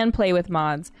and play with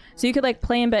mods. So you could like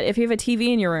play in bed. If you have a TV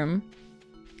in your room,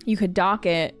 you could dock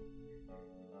it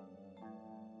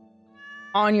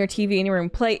on your TV in your room,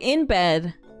 play in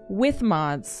bed with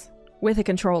mods, with a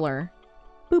controller.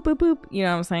 Boop, boop, boop. You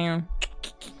know what I'm saying?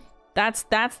 That's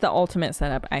the ultimate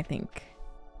setup, I think.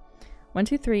 1,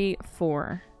 2, 3,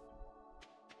 4.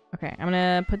 Okay, I'm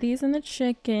gonna put these in the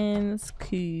chicken's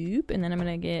coop, and then I'm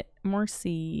gonna get more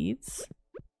seeds.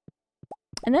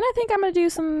 And then I think I'm gonna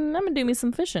do me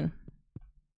some fishing.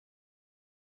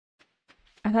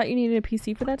 I thought you needed a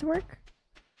PC for that to work.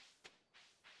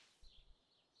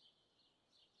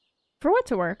 For what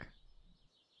to work?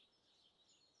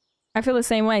 I feel the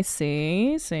same way.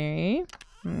 See? See?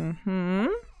 Mm-hmm.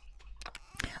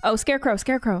 Oh, Scarecrow,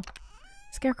 Scarecrow.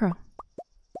 Scarecrow.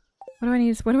 What do I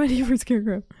need? What do I need for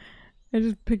Scarecrow? I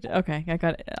just picked... Okay, I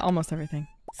got almost everything.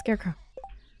 Scarecrow.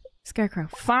 Scarecrow.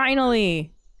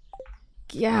 Finally!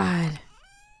 God.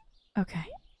 Okay.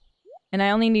 And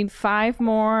I only need 5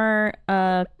 more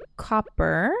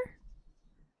copper.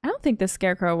 I don't think the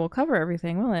Scarecrow will cover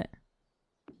everything, will it?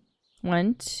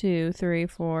 1, 2, 3,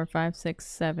 4, 5, 6,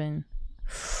 7.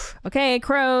 Okay,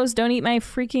 crows, don't eat my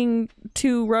freaking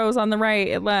 2 rows on the right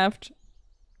and left.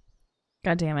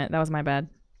 God damn it, that was my bad.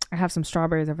 I have some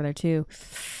strawberries over there too.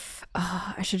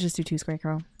 Oh, I should just do 2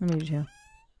 Scarecrow. Let me do 2.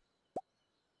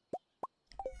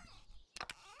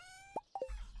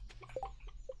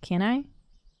 Can I?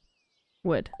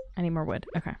 Wood. I need more wood.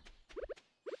 Okay.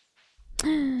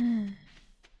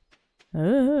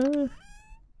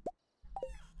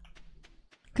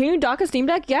 Can you dock a Steam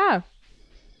Deck? Yeah.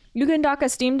 You can dock a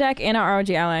Steam Deck and an ROG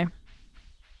Ally.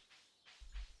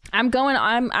 I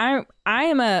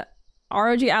am a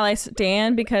ROG Ally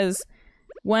stan because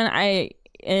when I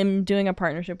am doing a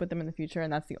partnership with them in the future,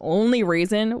 and that's the only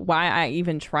reason why I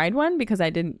even tried one, because I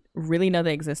didn't really know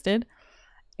they existed.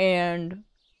 And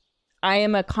I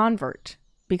am a convert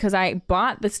because I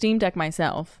bought the Steam Deck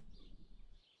myself.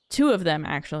 2 of them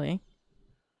actually.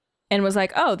 And was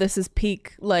like, oh, this is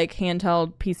peak like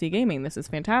handheld PC gaming. This is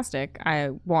fantastic. I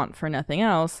want for nothing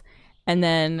else. And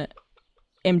then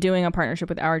am doing a partnership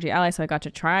with ROG Ally, so I got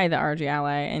to try the ROG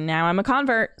Ally, and now I'm a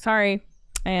convert. Sorry,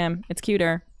 I am. It's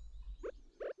cuter.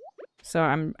 So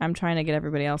I'm trying to get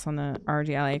everybody else on the ROG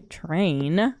Ally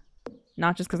train,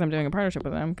 not just because I'm doing a partnership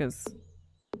with them, because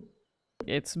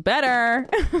it's better.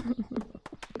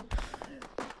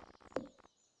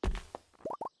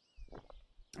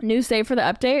 New save for the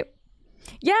update.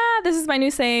 Yeah, this is my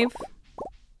new save.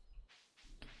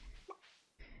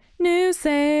 New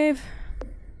save.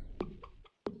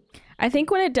 I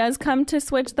think when it does come to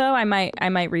Switch, though, I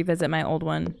might revisit my old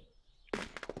one,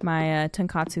 my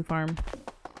Tonkatsu farm.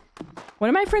 One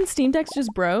of my friend's Steam Decks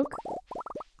just broke.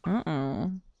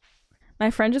 Uh-oh. My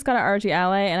friend just got an RG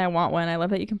Ally and I want one. I love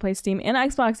that you can play Steam and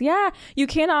Xbox. Yeah, you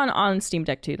can on Steam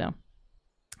Deck too, though.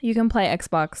 You can play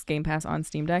Xbox Game Pass on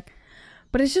Steam Deck.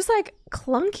 But it's just like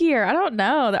clunkier. I don't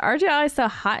know. The RG Ally is so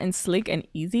hot and sleek and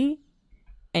easy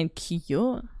and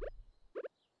cute.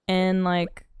 And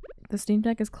like the Steam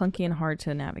Deck is clunky and hard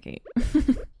to navigate.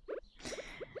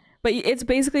 But it's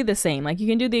basically the same. Like you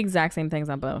can do the exact same things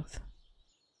on both.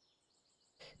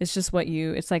 It's just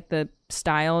it's like the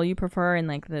style you prefer and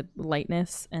like the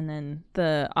lightness and then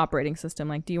the operating system.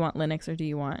 Like, do you want Linux or do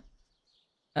you want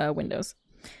Windows?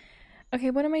 Okay,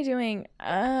 what am I doing?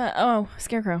 Oh,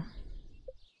 Scarecrow.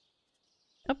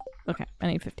 Oh, okay. I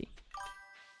need 50.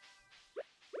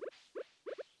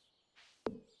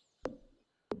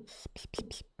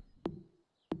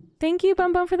 Thank you,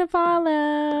 Bum Bum, for the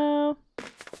follow.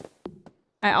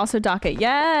 I also dock it.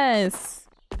 Yes!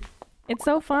 It's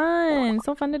so fun.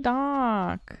 So fun to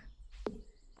dock.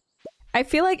 I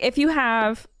feel like if you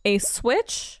have a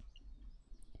Switch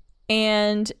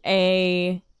and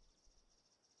a...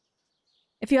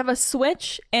 If you have a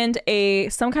Switch and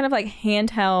some kind of like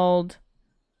handheld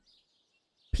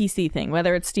PC thing,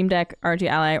 whether it's Steam Deck, RG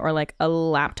Ally, or like a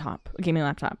laptop, a gaming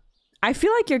laptop, I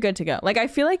feel like you're good to go. Like, I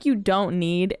feel like you don't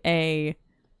need a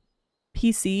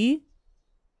PC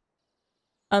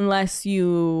unless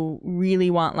you really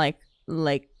want like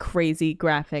crazy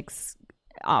graphics,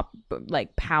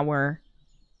 like power,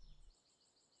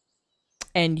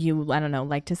 and you, I don't know,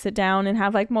 like to sit down and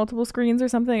have like multiple screens or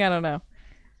something. I don't know.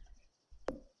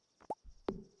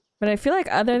 But I feel like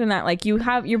other than that, like you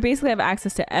basically have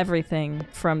access to everything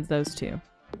from those two.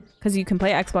 Because you can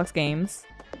play Xbox games.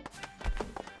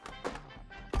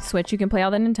 Switch, you can play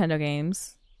all the Nintendo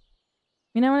games.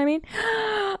 You know what I mean?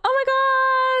 Oh my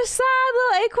gosh! Sad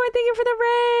little acorn, thank you for the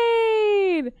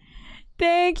raid!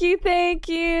 Thank you, thank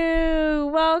you!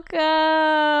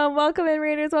 Welcome! Welcome in,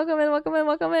 raiders! Welcome in, welcome in,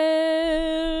 welcome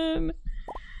in!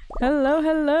 Hello,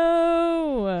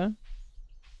 hello!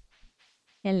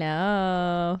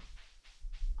 Hello.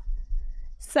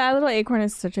 Sad Little Acorn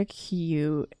is such a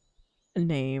cute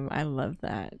name. I love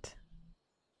that.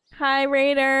 Hi,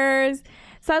 raiders!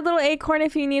 Sad Little Acorn,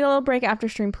 if you need a little break after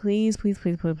stream, please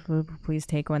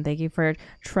take one. Thank you for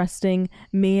trusting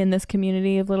me in this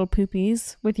community of little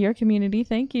poopies with your community.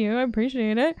 Thank you. I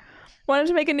appreciate it. Wanted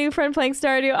to make a new friend playing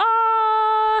Stardew.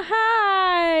 Oh,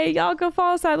 hi! Y'all go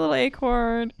follow Sad Little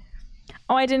Acorn.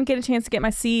 Oh, I didn't get a chance to get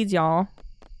my seeds, y'all.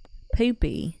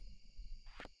 Poopy.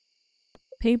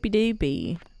 Poopy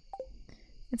doopy.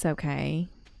 It's okay.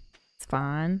 It's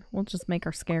fine. We'll just make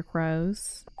our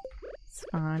scarecrows. It's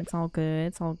fine. It's all good.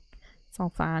 It's all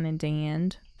fine and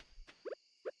danned.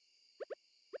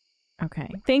 Okay.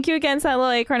 Thank you again, Sad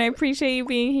Little Acorn. I appreciate you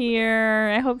being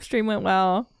here. I hope stream went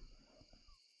well.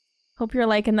 Hope you're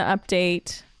liking the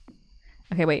update.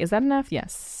 Okay, wait. Is that enough?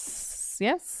 Yes.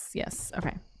 Yes. Yes.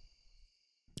 Okay.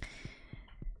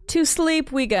 To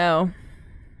sleep we go.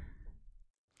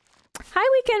 Hi,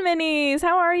 Weekend Minis.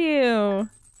 How are you?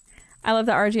 I love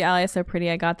the RG Ally. It's so pretty.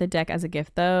 I got the deck as a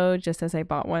gift, though, just as I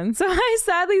bought one. So I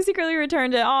sadly secretly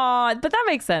returned it. Aw, but that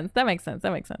makes sense. That makes sense.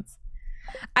 That makes sense.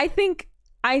 I think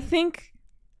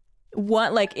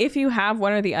what, like, if you have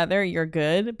one or the other, you're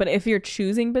good. But if you're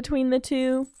choosing between the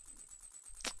two,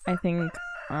 I think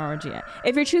RG.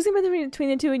 If you're choosing between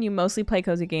the two and you mostly play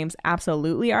cozy games,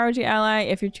 absolutely RG Ally.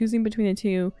 If you're choosing between the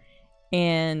two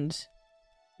and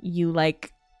you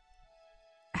like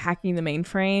hacking the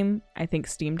mainframe, I think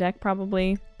Steam Deck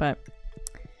probably, but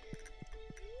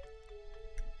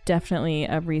definitely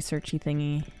a researchy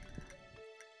thingy.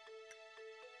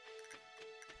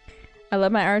 I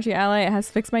love my RG Ally. It has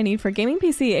fixed my need for gaming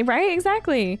PC. Right?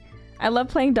 Exactly. I love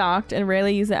playing docked and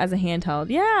rarely use it as a handheld.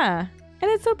 Yeah.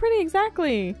 And it's so pretty.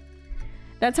 Exactly.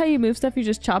 That's how you move stuff. You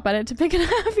just chop at it to pick it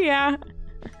up. Yeah.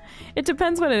 It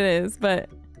depends what it is, but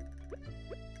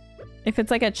if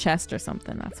it's like a chest or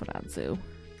something, that's what I'd do.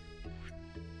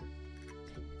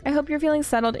 I hope you're feeling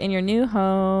settled in your new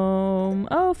home.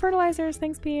 Oh, fertilizers.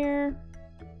 Thanks, Pierre.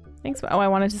 Thanks. Oh, I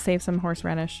wanted to save some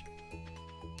horseradish.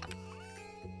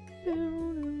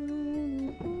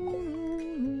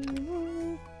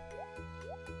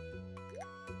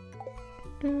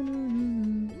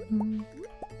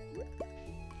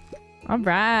 All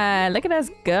right, look at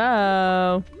us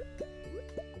go.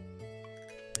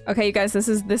 Okay, you guys, this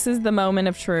is the moment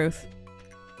of truth.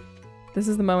 This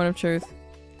is the moment of truth.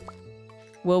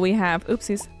 Will we have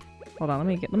oopsies? Hold on,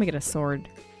 let me get a sword.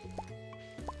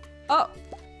 Oh!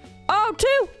 Oh,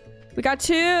 two! We got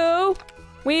two!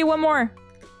 We need one more.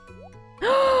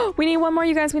 We need one more,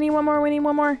 you guys. We need one more. We need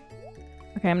one more.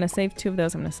 Okay, I'm gonna save two of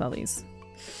those. I'm gonna sell these.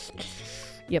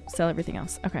 Yep, sell everything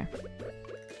else. Okay.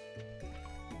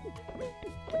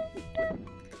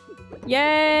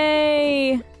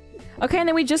 Yay! Okay, and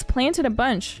then we just planted a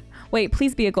bunch. Wait,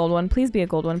 please be a gold one. Please be a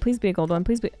gold one. Please be a gold one.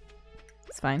 Please be...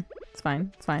 It's fine. It's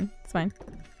fine. It's fine. It's fine.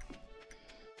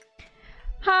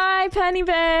 Hi, Penny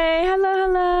Bay! Hello,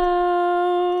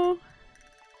 hello!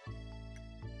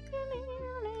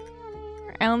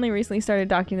 I only recently started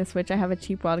docking the Switch. I have a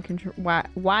cheap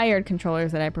wired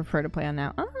controllers that I prefer to play on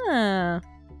now. Ah.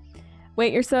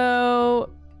 Wait, you're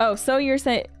so... Oh, so you're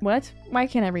saying... What? Why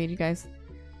can't I read, you guys?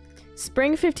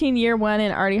 Spring 15 year 1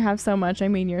 and already have so much. I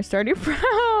mean, you're a Stardew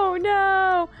Pro.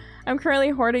 No! I'm currently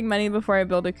hoarding money before I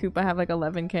build a coop. I have like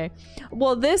 11k.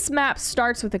 Well, this map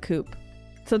starts with a coop.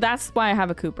 So that's why I have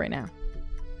a coop right now.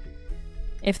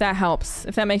 If that helps.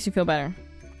 If that makes you feel better.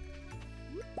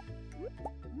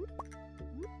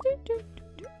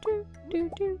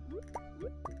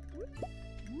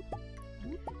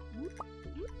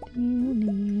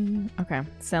 Okay,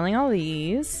 selling all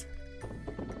these.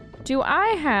 Do I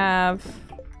have...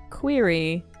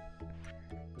 Query.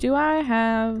 Do I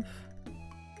have...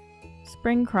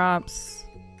 Spring crops?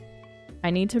 I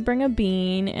need to bring a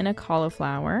bean and a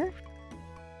cauliflower.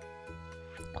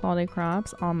 Quality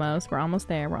crops, almost. We're almost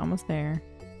there, we're almost there.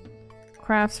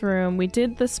 Crafts room, we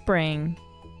did the spring.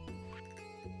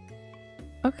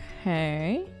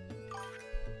 Okay.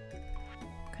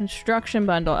 Construction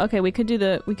bundle. Okay, we could do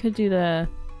the...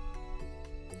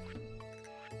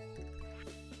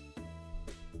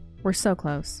 We're so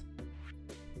close.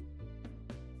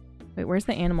 Wait, where's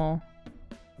the animal?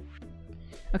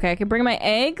 Okay, I can bring my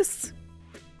eggs.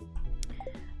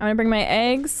 I'm gonna bring my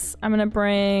eggs. I'm gonna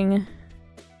bring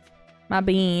my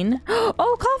bean.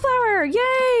 Oh, cauliflower!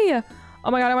 Yay!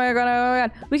 Oh my god, oh my god, oh my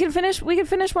god. We can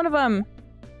finish one of them.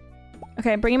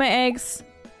 Okay, bringing my eggs.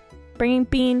 Bringing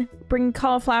bean. Bringing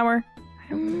cauliflower.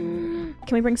 Can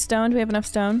we bring stone? Do we have enough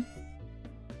stone?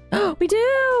 We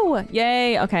do!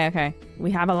 Yay! Okay, okay.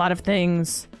 We have a lot of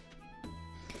things.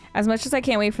 As much as I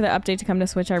can't wait for the update to come to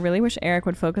Switch, I really wish Eric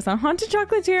would focus on Haunted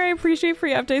Chocolatier. I appreciate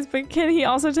free updates, but can he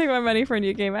also take my money for a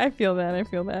new game? I feel that. I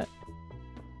feel that.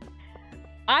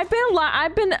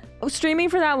 I've been streaming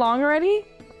for that long already?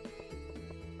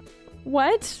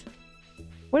 What?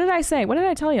 What did I say? What did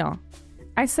I tell y'all?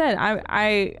 I said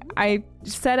I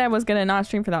said I was gonna not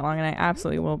stream for that long, and I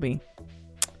absolutely will be.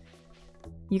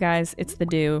 You guys, it's the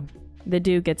dew. The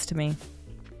dew gets to me.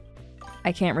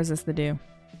 I can't resist the dew.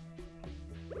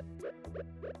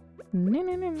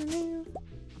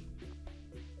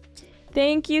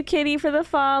 Thank you, Kitty, for the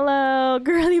follow.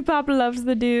 Girly Pop loves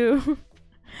the dew.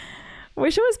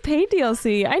 Wish it was paid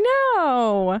DLC. I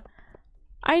know.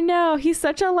 I know. He's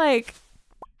such a like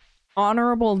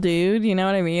honorable dude. You know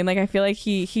what I mean? Like I feel like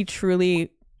he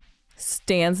truly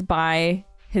stands by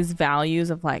his values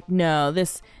of like, no,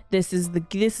 this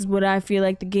is what I feel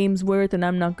like the game's worth, and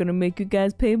I'm not gonna make you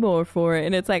guys pay more for it.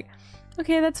 And it's like,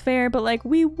 okay, that's fair, but like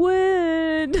we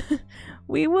would.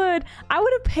 We would. I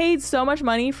would have paid so much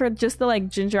money for just the like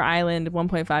Ginger Island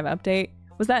 1.5 update.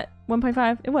 Was that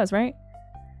 1.5? It was, right?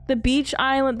 The beach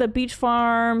island, the beach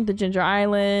farm, the Ginger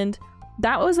Island.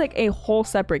 That was like a whole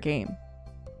separate game.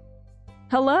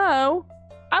 Hello?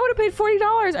 I would have paid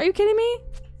 $40. Are you kidding me?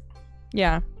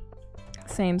 Yeah.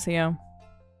 Same, CO.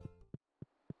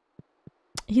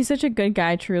 He's such a good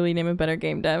guy, truly. Name a better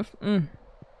game dev.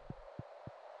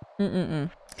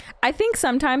 I think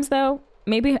sometimes though,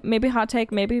 maybe hot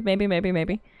take,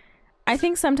 maybe. I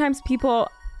think sometimes people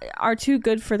are too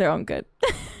good for their own good.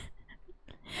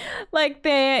 Like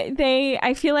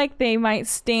I feel like they might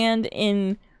stand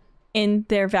in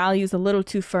their values a little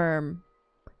too firm.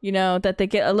 You know, that they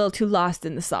get a little too lost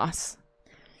in the sauce.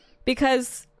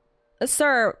 Because,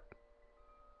 sir,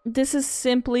 this is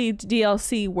simply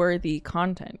DLC worthy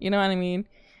content. You know what I mean?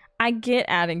 I get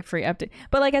adding free update,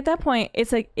 but like at that point,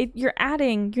 it's like you're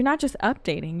not just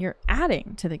updating, you're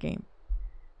adding to the game.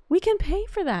 We can pay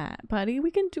for that, buddy.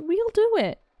 We'll do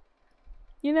it.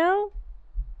 You know?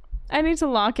 I need to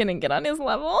lock in and get on his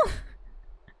level.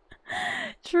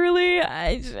 Truly,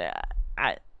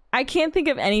 I can't think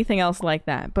of anything else like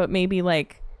that, but maybe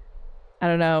like, I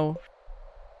don't know,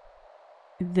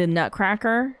 the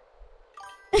Nutcracker.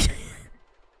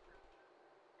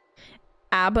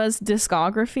 ABBA's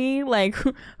discography. Like,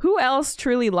 who else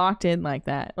truly locked in like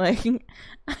that? Like,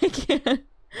 I can't.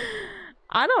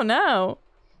 I don't know.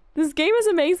 This game is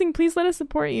amazing. Please let us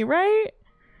support you, right?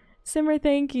 Simmer,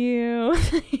 thank you.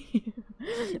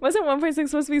 Wasn't 1.6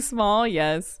 supposed to be small?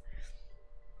 Yes.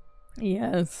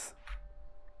 Yes.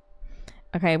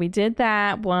 Okay, we did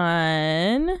that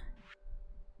one.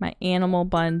 My animal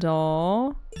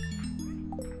bundle.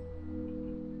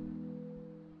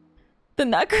 The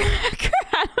Nutcracker?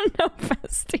 I don't know,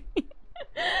 Festy.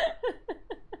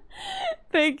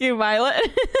 Thank you, Violet.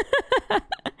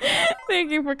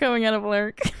 Thank you for coming out of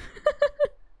lurk.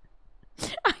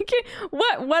 I can't,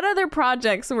 what other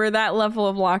projects were that level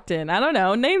of locked in? I don't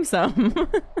know. Name some.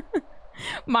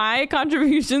 My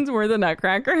contributions were the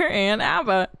Nutcracker and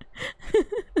ABBA.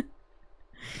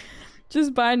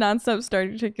 Just buy nonstop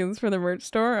starter chickens for the merch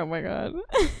store. Oh my god.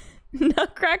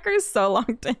 Nutcracker is so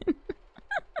locked in.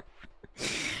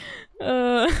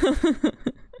 I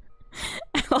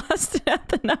lost it at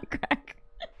the Nutcracker.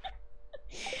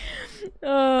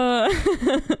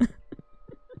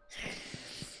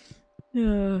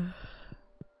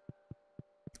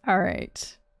 All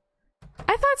right.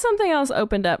 I thought something else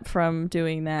opened up from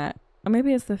doing that. Or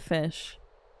maybe it's the fish.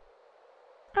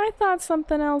 I thought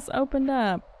something else opened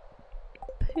up.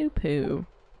 Poo poo.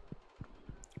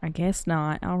 I guess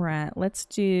not. All right, let's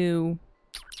do.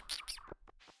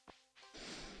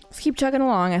 Let's keep chugging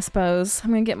along, I suppose.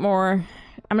 I'm gonna get more.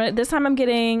 This time I'm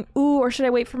getting. Ooh, or should I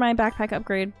wait for my backpack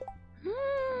upgrade?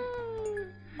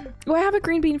 Oh, I have a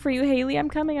green bean for you, Haley. I'm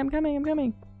coming.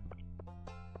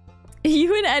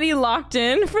 You and Eddie locked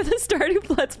in for the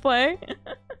Stardew Let's Play.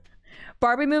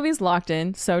 Barbie movie's locked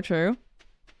in. So true.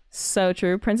 So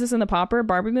true. Princess and the Pauper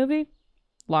Barbie movie?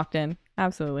 Locked in.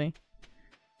 Absolutely.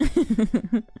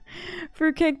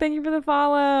 Fruitcake, thank you for the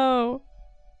follow.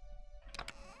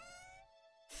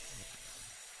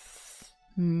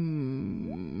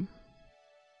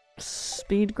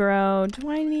 Speed grow.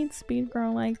 Do I need speed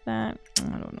grow like that?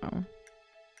 I don't know.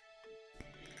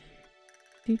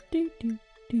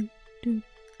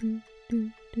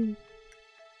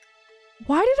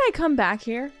 Why did I come back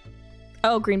here?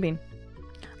 Oh, green bean.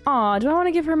 Aw, do I want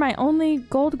to give her my only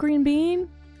gold green bean?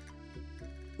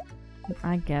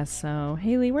 I guess so.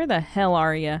 Haley, where the hell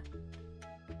are you?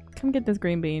 Come get this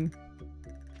green bean.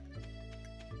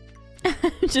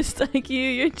 Just like you,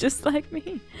 you're just like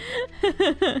me.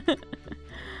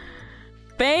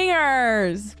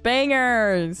 Bangers!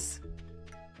 Bangers!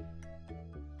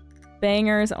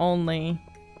 Bangers only.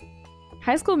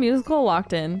 High School Musical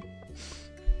locked in.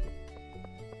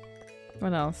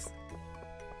 What else?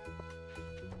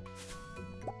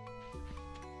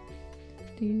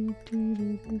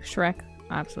 Shrek,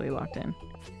 absolutely locked in.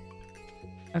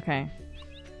 Okay.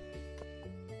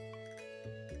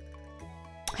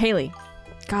 Haley.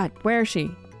 God, where is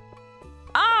she?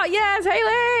 Oh, yes,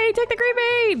 Haley! Take the green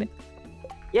bean!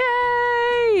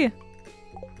 Yay!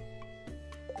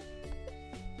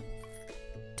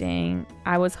 Dang.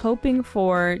 I was hoping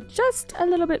for just a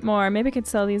little bit more. Maybe I could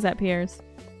sell these at Pierre's.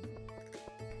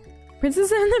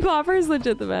 Princess and the Pauper is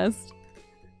legit the best.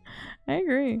 I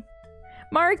agree.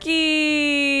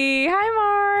 Marky!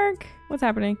 Hi, Mark! What's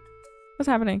happening? What's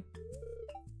happening?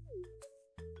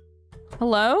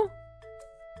 Hello?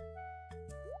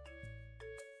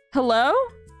 Hello?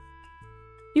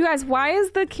 You guys, why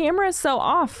is the camera so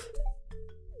off?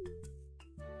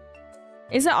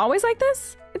 Is it always like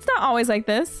this? It's not always like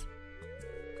this.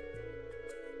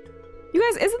 You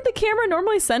guys, isn't the camera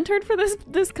normally centered for this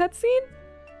cutscene?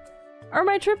 Or am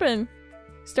I tripping?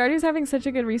 Stardew's having such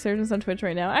a good resurgence on Twitch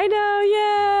right now. I know,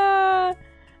 yeah!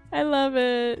 I love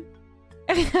it.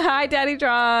 Hi, Daddy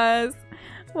Draws.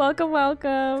 Welcome,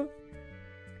 welcome.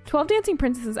 12 Dancing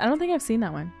Princesses. I don't think I've seen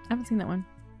that one. I haven't seen that one.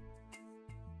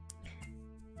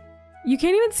 You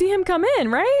can't even see him come in,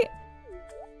 right?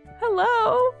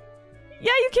 Hello?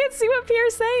 Yeah, you can't see what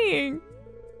Pierre's saying.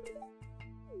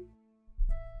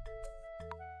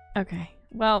 Okay,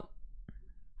 well,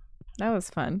 that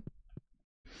was fun.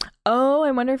 Oh,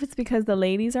 I wonder if it's because the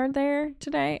ladies aren't there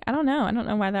today. I don't know. I don't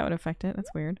know why that would affect it.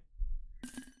 That's weird.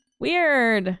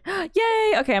 Weird.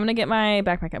 Yay! Okay, I'm gonna get my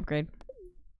backpack upgrade.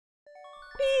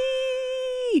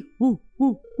 Whee! Woo,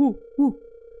 woo, woo, woo.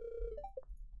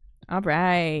 All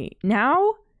right.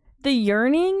 Now, the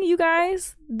yearning, you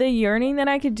guys, the yearning that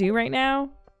I could do right now,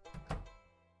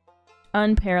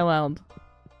 unparalleled.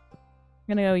 I'm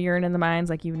gonna go yearn in the mines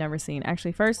like you've never seen.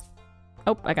 Actually, first,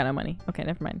 oh, I got no money. Okay,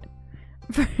 never mind.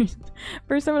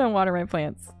 First I'm gonna water my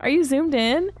plants. Are you zoomed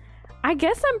in? I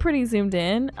guess I'm pretty zoomed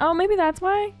in. Oh, maybe that's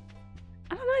why.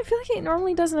 I don't know. I feel like it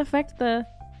normally doesn't affect the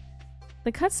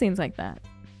cutscenes like that.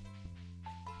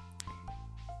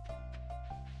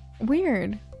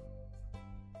 Weird.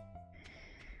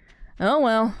 Oh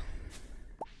well.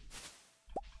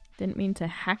 Didn't mean to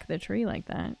hack the tree like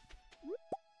that.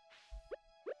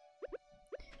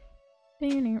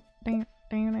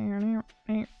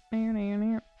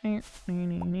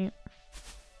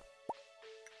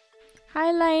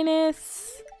 Hi,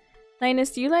 Linus.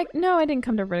 Linus, do you like— no, I didn't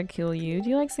come to ridicule you. Do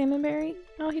you like salmonberry?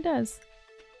 Oh, he does.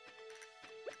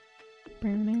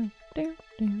 Alright,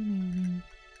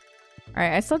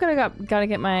 I still gotta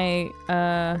get my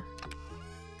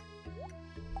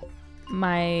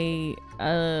my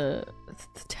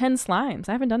 10 slimes.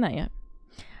 I haven't done that yet.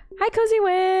 Hi, Cozy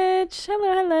Witch.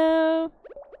 Hello, hello.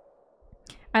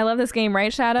 I love this game,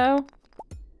 right, Shadow?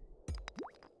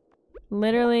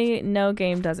 Literally no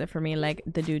game does it for me like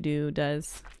the doo-doo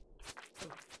does.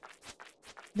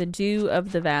 The dew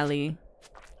of the valley.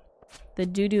 The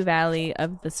doo-doo valley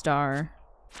of the star.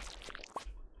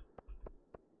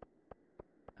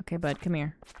 Okay, bud, come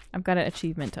here. I've got an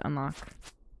achievement to unlock.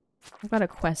 I've got a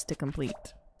quest to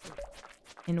complete.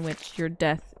 In which your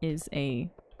death is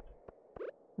a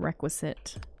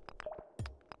requisite.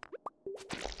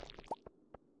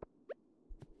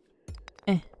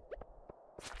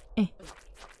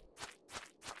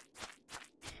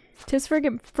 Tis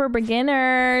for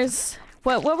beginners.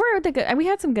 What were the good? We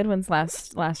had some good ones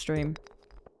last stream.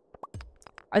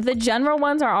 The general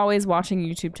ones are always watching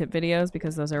YouTube tip videos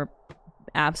because those are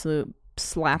absolute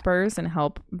slappers and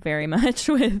help very much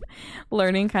with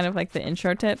learning kind of like the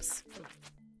intro tips.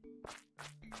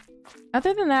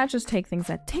 Other than that, just take things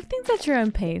at your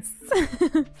own pace.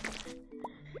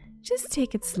 Just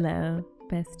take it slow,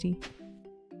 bestie.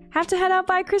 Have to head out.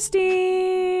 Bye,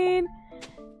 Christine.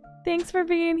 Thanks for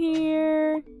being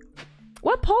here.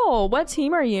 What poll? What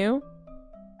team are you?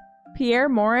 Pierre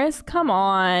Morris? Come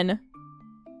on.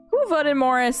 Who voted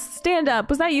Morris? Stand up.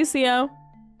 Was that you, CO?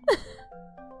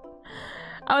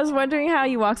 I was wondering how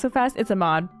you walk so fast. It's a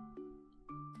mod.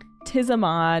 Tis a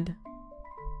mod.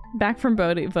 Back from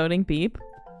voting. Beep.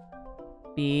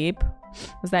 Beep.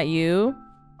 Was that you?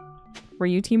 Were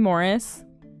you Team Morris?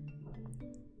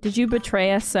 Did you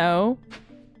betray us so?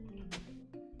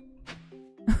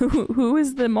 Who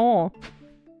is the mole?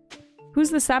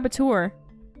 Who's the saboteur?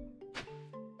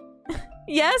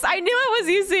 Yes, I knew it was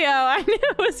you, CO. I knew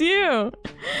it was you.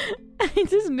 I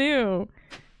just knew.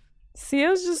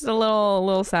 CO's just a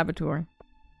little saboteur.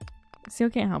 CO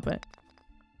can't help it.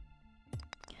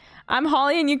 I'm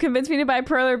Holly and you convinced me to buy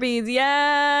perler beads.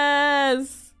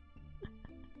 Yes!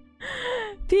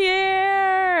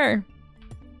 Pierre!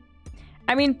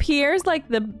 I mean, Pierre's like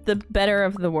the better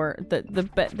of the word,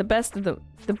 the best of the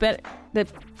better, the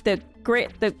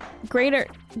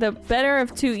better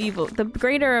of two evil, the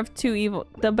greater of two evil,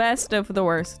 the best of the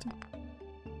worst.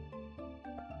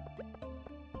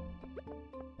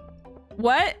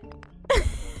 What?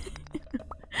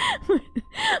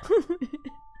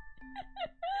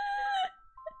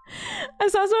 I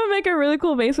saw someone make a really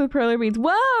cool vase with perler beads.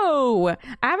 Whoa!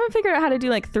 I haven't figured out how to do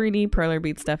like 3D perler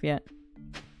bead stuff yet.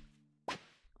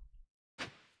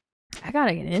 I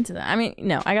gotta get into that. I mean,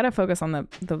 no, I gotta focus on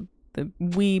the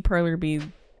wee perler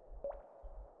bead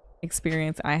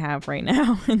experience I have right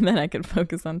now, and then I can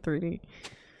focus on 3D.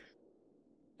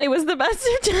 It was the best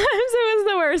of times, it was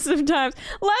the worst of times.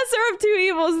 Lesser of two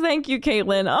evils, thank you,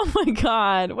 Caitlin. Oh my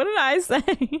god, what did I say?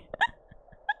 You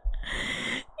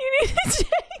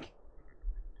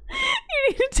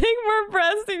need to take more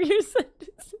breaths in your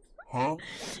sentences. Huh?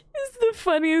 It's the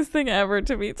funniest thing ever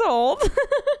to be told.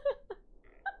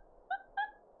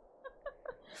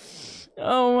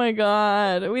 Oh my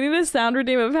god. We need a sound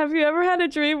redeem of have you ever had a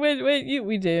dream when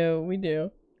we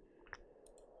do.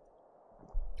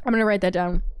 I'm gonna write that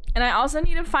down. And I also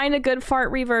need to find a good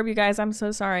fart reverb, you guys. I'm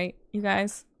so sorry. You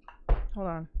guys. Hold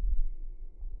on.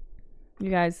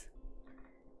 You guys.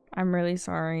 I'm really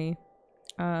sorry.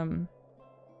 I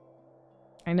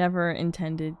never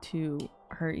intended to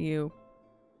hurt you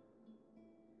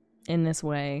in this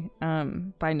way,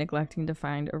 by neglecting to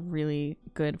find a really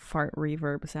good fart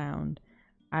reverb sound.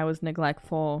 I was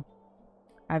neglectful.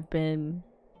 I've been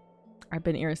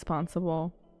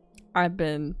irresponsible. I've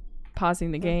been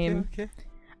pausing the game. Okay.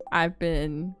 I've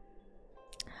been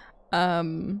a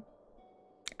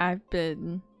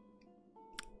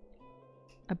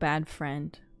bad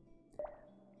friend,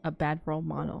 a bad role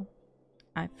model.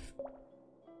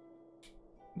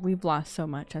 We've lost so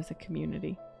much as a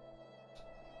community.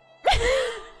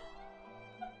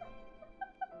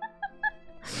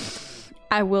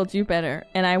 I will do better,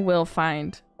 and I will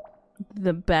find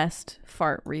the best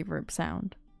fart reverb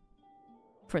sound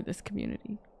for this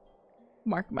community.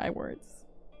 Mark my words.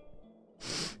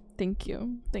 Thank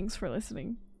you. Thanks for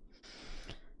listening.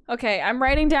 Okay, I'm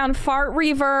writing down fart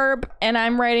reverb, and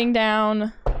I'm writing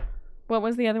down... What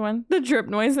was the other one? The drip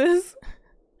noises.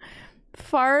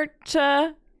 Fart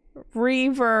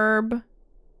reverb.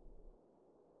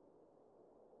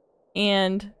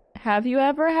 And have you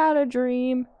ever had a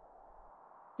dream?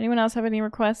 Anyone else have any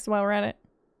requests while we're at it?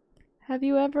 Have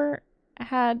you ever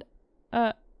had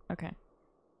a... Okay.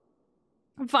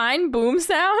 Vine boom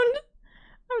sound?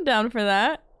 I'm down for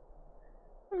that.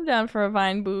 I'm down for a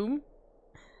vine boom.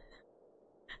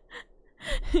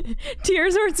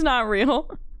 Tears or it's not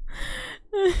real.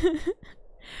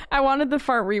 I wanted the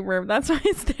fart reverb. That's why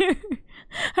it's there.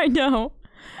 I know.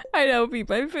 I know, Beep.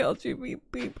 I failed you.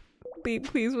 Beep, beep. Beep,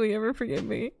 please will you ever forgive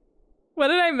me? What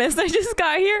did I miss? I just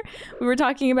got here. We were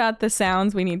talking about the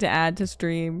sounds we need to add to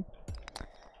stream.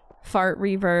 Fart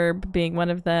reverb being one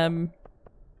of them.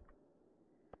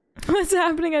 What's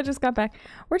happening? I just got back.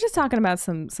 We're just talking about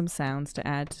some sounds to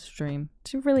add to stream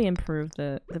to really improve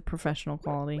the professional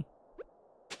quality.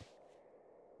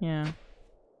 Yeah.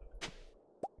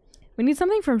 We need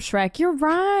something from Shrek. You're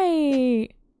right.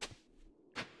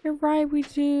 You're right. We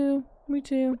do. We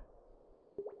do.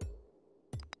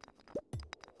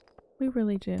 We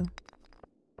really do.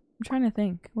 I'm trying to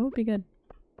think. What would be good?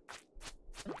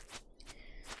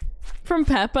 From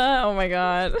Peppa? Oh my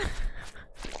god.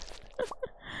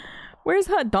 Where's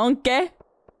her donkey?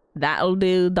 That'll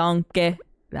do, donkey.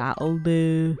 That'll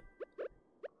do.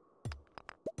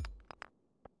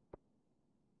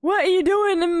 What are you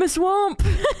doing in my swamp?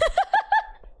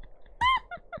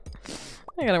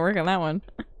 I gotta work on that one.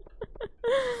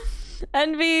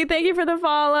 Envy, thank you for the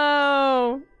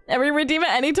follow. Every redeem it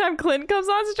anytime Clint comes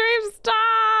on stream.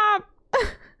 Stop!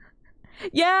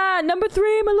 Yeah, number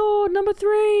 3, my lord. Number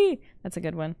 3. That's a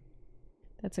good one.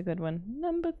 That's a good one.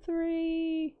 Number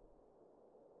 3.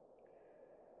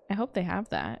 I hope they have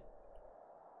that.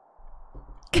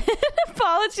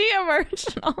 Apology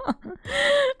emotional.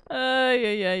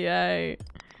 Yay.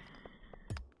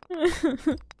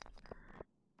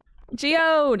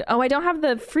 Geode! Oh, I don't have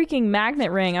the freaking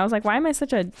magnet ring. I was like, why am I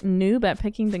such a noob at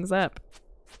picking things up?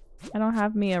 I don't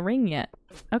have me a ring yet.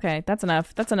 Okay, that's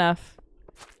enough. That's enough.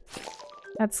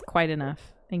 That's quite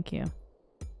enough. Thank you.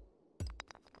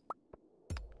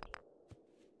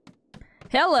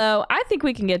 Hello! I think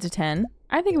we can get to 10.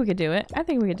 I think we could do it. I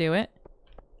think we could do it.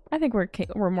 I think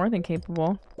we're more than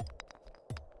capable.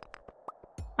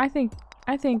 I think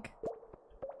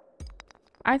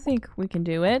we can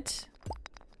do it.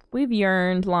 We've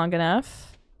yearned long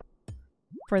enough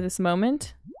for this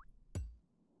moment.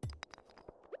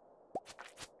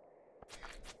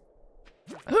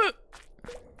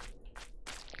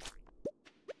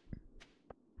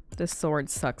 This sword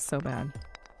sucks so bad.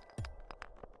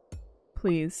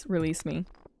 Please release me.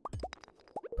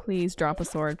 Please drop a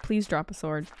sword. Please drop a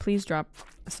sword. Please drop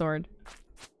a sword.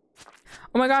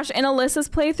 Oh my gosh, in Alyssa's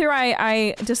playthrough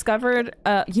I discovered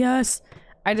yes!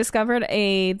 I discovered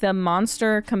the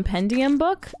monster compendium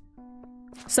book.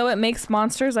 So it makes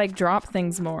monsters like drop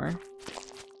things more.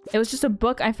 It was just a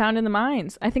book I found in the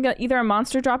mines. I think either a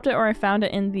monster dropped it or I found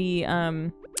it in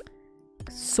the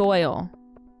soil.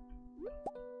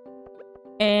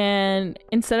 And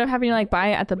instead of having to like buy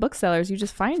it at the booksellers, you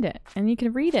just find it and you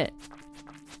can read it.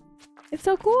 It's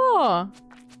so cool. Not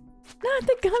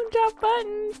the gumdrop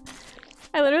buttons.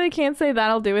 I literally can't say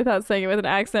that'll do without saying it with an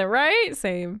accent, right?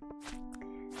 Same.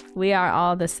 We are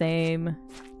all the same.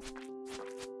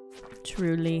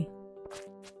 Truly.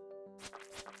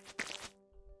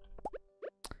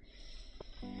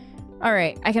 All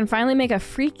right, I can finally make a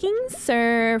freaking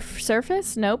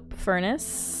surface. Nope,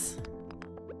 furnace.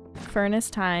 Furnace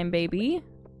time, baby.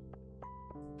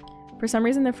 For some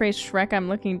reason, the phrase Shrek, I'm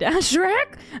looking down.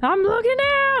 Shrek, I'm looking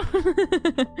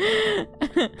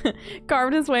down.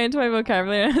 Carved its way into my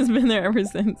vocabulary and has been there ever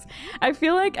since. I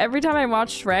feel like every time I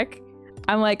watch Shrek,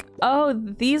 I'm like, oh,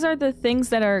 these are the things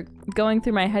that are going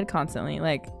through my head constantly.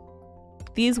 Like,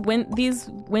 these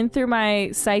went through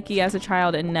my psyche as a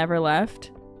child and never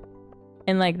left.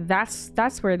 And like,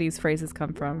 that's where these phrases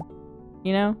come from.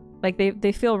 You know? Like,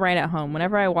 they feel right at home.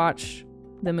 Whenever I watch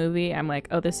the movie, I'm like,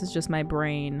 oh, this is just my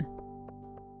brain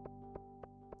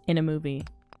in a movie.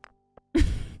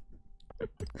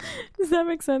 Does that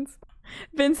make sense?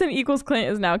 Vincent equals Clint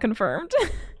is now confirmed.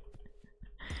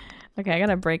 Okay, I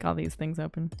gotta break all these things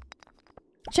open.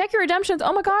 Check your redemptions.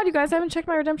 Oh my god, you guys, I haven't checked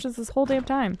my redemptions this whole damn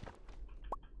time.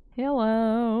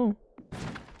 Hello.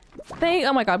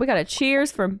 Oh my god, we got a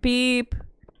cheers from Beep.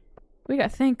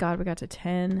 Thank god we got to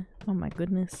 10. Oh my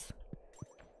goodness.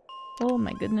 Oh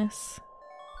my goodness.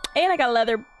 And I got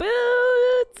leather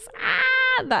boots.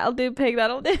 Ah, that'll do, pig,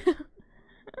 that'll do.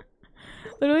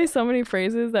 Literally so many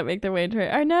phrases that make their way into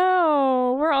it. I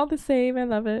know, we're all the same, I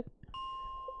love it.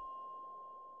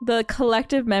 The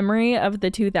collective memory of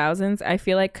the 2000s, I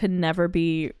feel like could never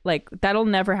be, like, that'll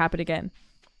never happen again.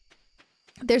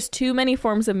 There's too many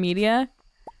forms of media.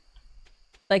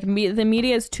 Like, the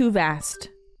media is too vast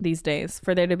these days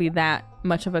for there to be that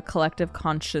much of a collective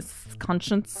conscious.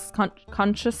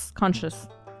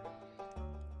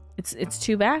 It's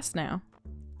too vast now.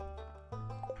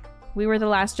 We were the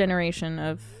last generation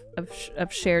of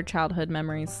shared childhood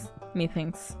memories,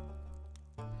 methinks.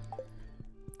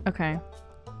 Okay.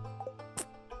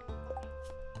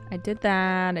 I did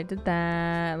that. I did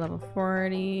that. Level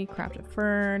 40. Craft a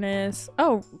furnace.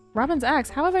 Oh, Robin's axe.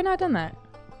 How have I not done that?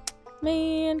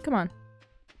 Man, come on.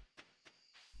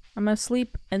 I'm gonna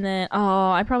sleep and then...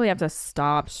 Oh, I probably have to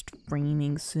stop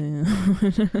streaming soon.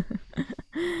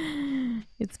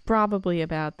 It's probably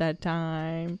about that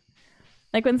time.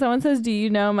 Like when someone says, do you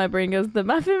know, my brain goes, the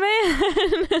Muffin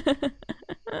Man?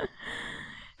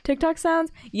 TikTok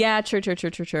sounds? Yeah, true.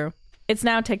 It's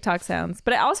now TikTok sounds.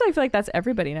 But I feel like that's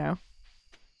everybody now.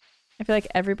 I feel like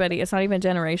everybody, it's not even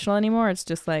generational anymore. It's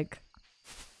just like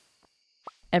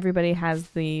everybody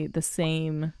has the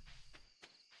same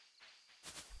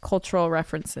cultural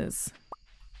references.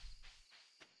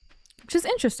 Which is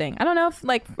interesting. I don't know if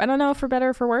for better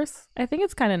or for worse. I think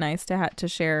it's kind of nice to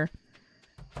share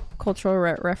cultural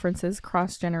references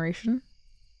cross generation.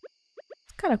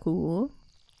 It's kind of cool.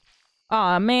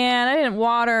 Aw, man, I didn't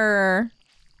water.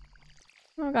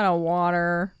 I gotta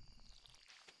water.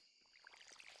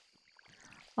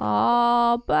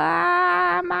 All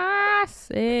by myself.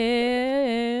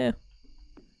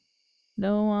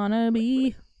 Don't wanna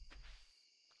be.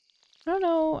 I don't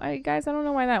know. Guys, I don't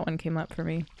know why that one came up for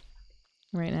me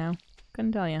right now.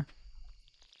 Couldn't tell you.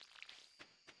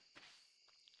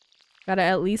 Gotta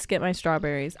at least get my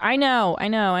strawberries. I know,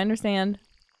 I understand.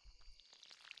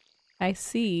 I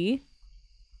see.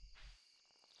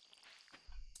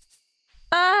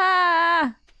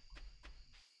 Ah!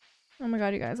 Oh my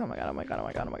god, you guys. Oh my god.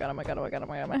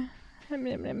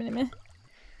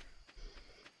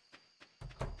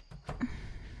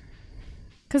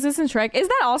 Cause it's in Shrek. Is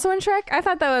that also in Shrek? I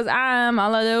thought that was I'm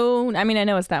all alone. I mean, I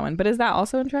know it's that one, but is that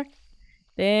also in Shrek?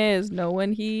 There's no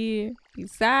one here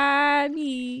beside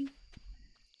me.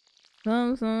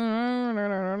 Cause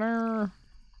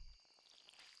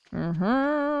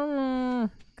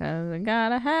I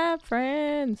gotta have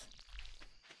friends.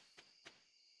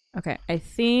 Okay, I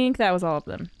think that was all of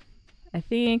them. I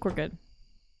think we're good.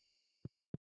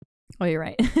 Oh, you're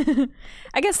right.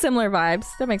 I guess similar vibes.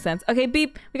 That makes sense. Okay,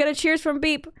 Beep. We got a cheers from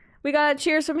Beep. We got a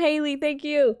cheers from Haley. Thank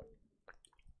you.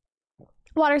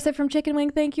 Water sip from Chicken Wing.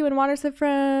 Thank you. And water sip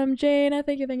from Jaina.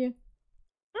 Thank you.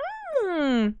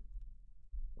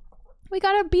 We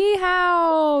got a bee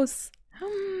house.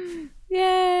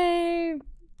 Yay.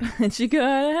 But you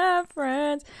gotta have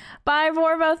friends. Bye,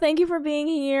 Vorvo. Thank you for being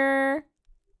here.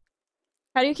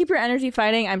 How do you keep your energy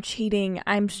fighting? I'm cheating.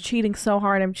 I'm cheating so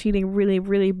hard. I'm cheating really,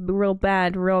 real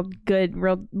bad, real good,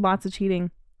 lots of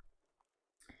cheating.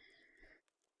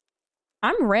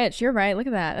 I'm rich. You're right. Look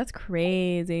at that. That's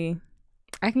crazy.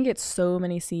 I can get so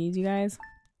many seeds, you guys.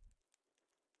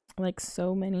 Like,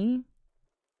 so many.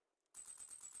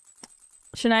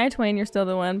 Shania Twain, you're still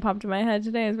the one. Popped in my head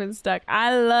today. Has been stuck.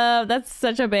 I love. That's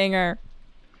such a banger.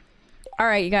 All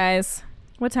right, you guys.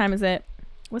 What time is it?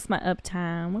 What's my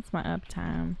uptime?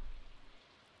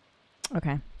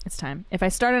 Okay, it's time. If I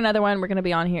start another one, we're gonna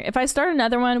be on here. If I start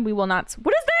another one, we will not.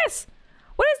 What is this?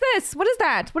 What is this? What is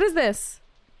that? What is this?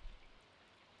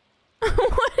 What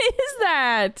is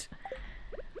that?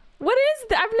 What is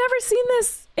that? I've never seen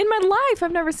this in my life.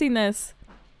 I've never seen this.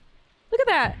 Look at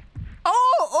that.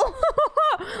 Oh!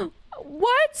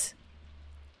 What?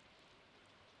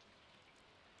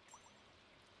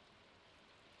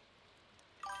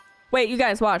 Wait, you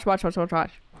guys, watch. What? You've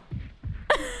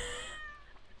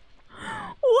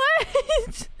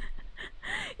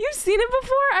seen it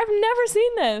before? I've never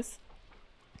seen this.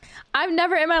 I've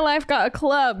never in my life got a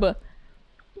club.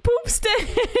 Poop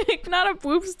stick! Not a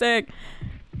poop stick.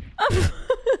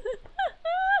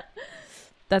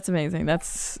 That's amazing.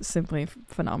 That's simply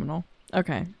phenomenal.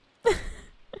 Okay.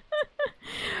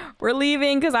 We're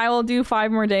leaving because I will do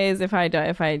 5 more days if I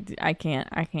can't.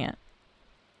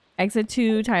 Exit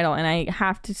 2 title, and I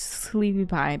have to sleepy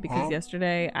pie because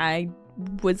yesterday I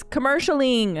was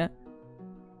commercialing.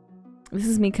 This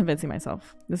is me convincing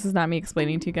myself. This is not me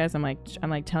explaining to you guys. I'm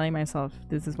like telling myself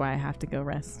this is why I have to go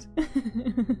rest.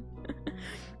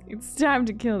 It's time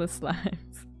to kill the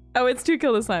slimes. Oh, it's to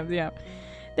kill the slimes, yeah.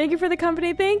 Thank you for the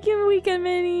company. Thank you, Weekend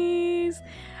Minis.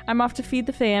 I'm off to feed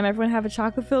the fam. Everyone have a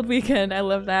chocolate-filled weekend. I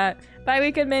love that. Bye,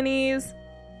 Weekend Minis.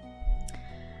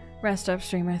 Rest up,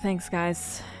 streamer. Thanks,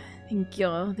 guys. Thank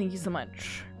you. Thank you so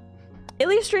much.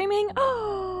 Illy streaming?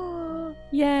 Oh,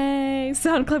 yay.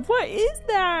 Sound clip. What is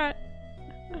that?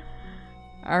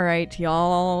 All right,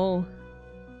 y'all.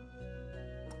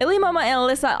 Illy, Mama, and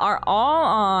Alyssa are all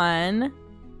on.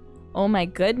 Oh my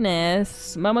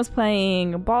goodness. Mama's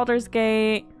playing Baldur's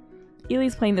Gate.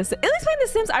 Illy's playing The Sims. Illy's playing The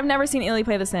Sims? I've never seen Illy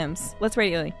play The Sims. Let's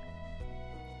rate Illy.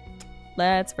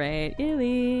 Let's rate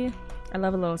Illy. I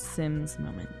love a little Sims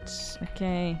moment.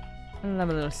 Okay. I love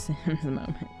a little Sims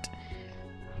moment.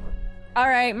 All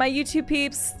right, my YouTube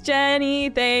peeps, Jenny,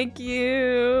 thank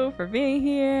you for being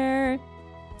here.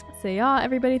 So y'all,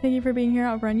 everybody, thank you for being here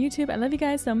over on YouTube. I love you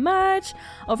guys so much.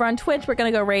 Over on Twitch, we're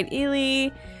gonna go raid Ely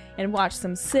and watch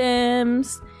some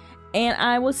Sims. And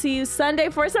I will see you Sunday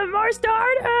for some more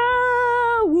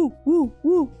Stardew! Woo, woo,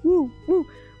 woo, woo, woo.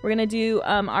 We're gonna do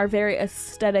our very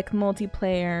aesthetic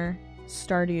multiplayer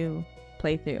Stardew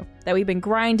playthrough that we've been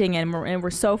grinding in, and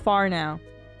we're so far now.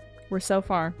 We're so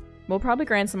far. We'll probably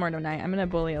grind some more tonight. I'm gonna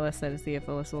bully Alyssa to see if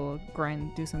Alyssa will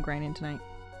do some grinding tonight.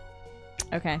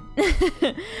 Okay.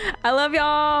 I love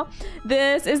y'all.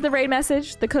 This is the raid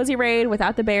message. The cozy raid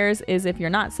without the bears is if you're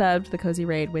not subbed. The cozy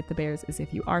raid with the bears is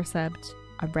if you are subbed.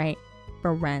 All right,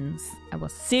 friends. I will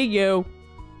see you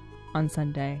on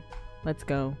Sunday. Let's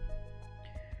go.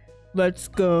 Let's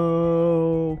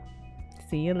go.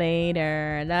 See you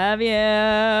later. Love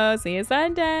you. See you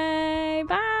Sunday.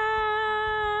 Bye.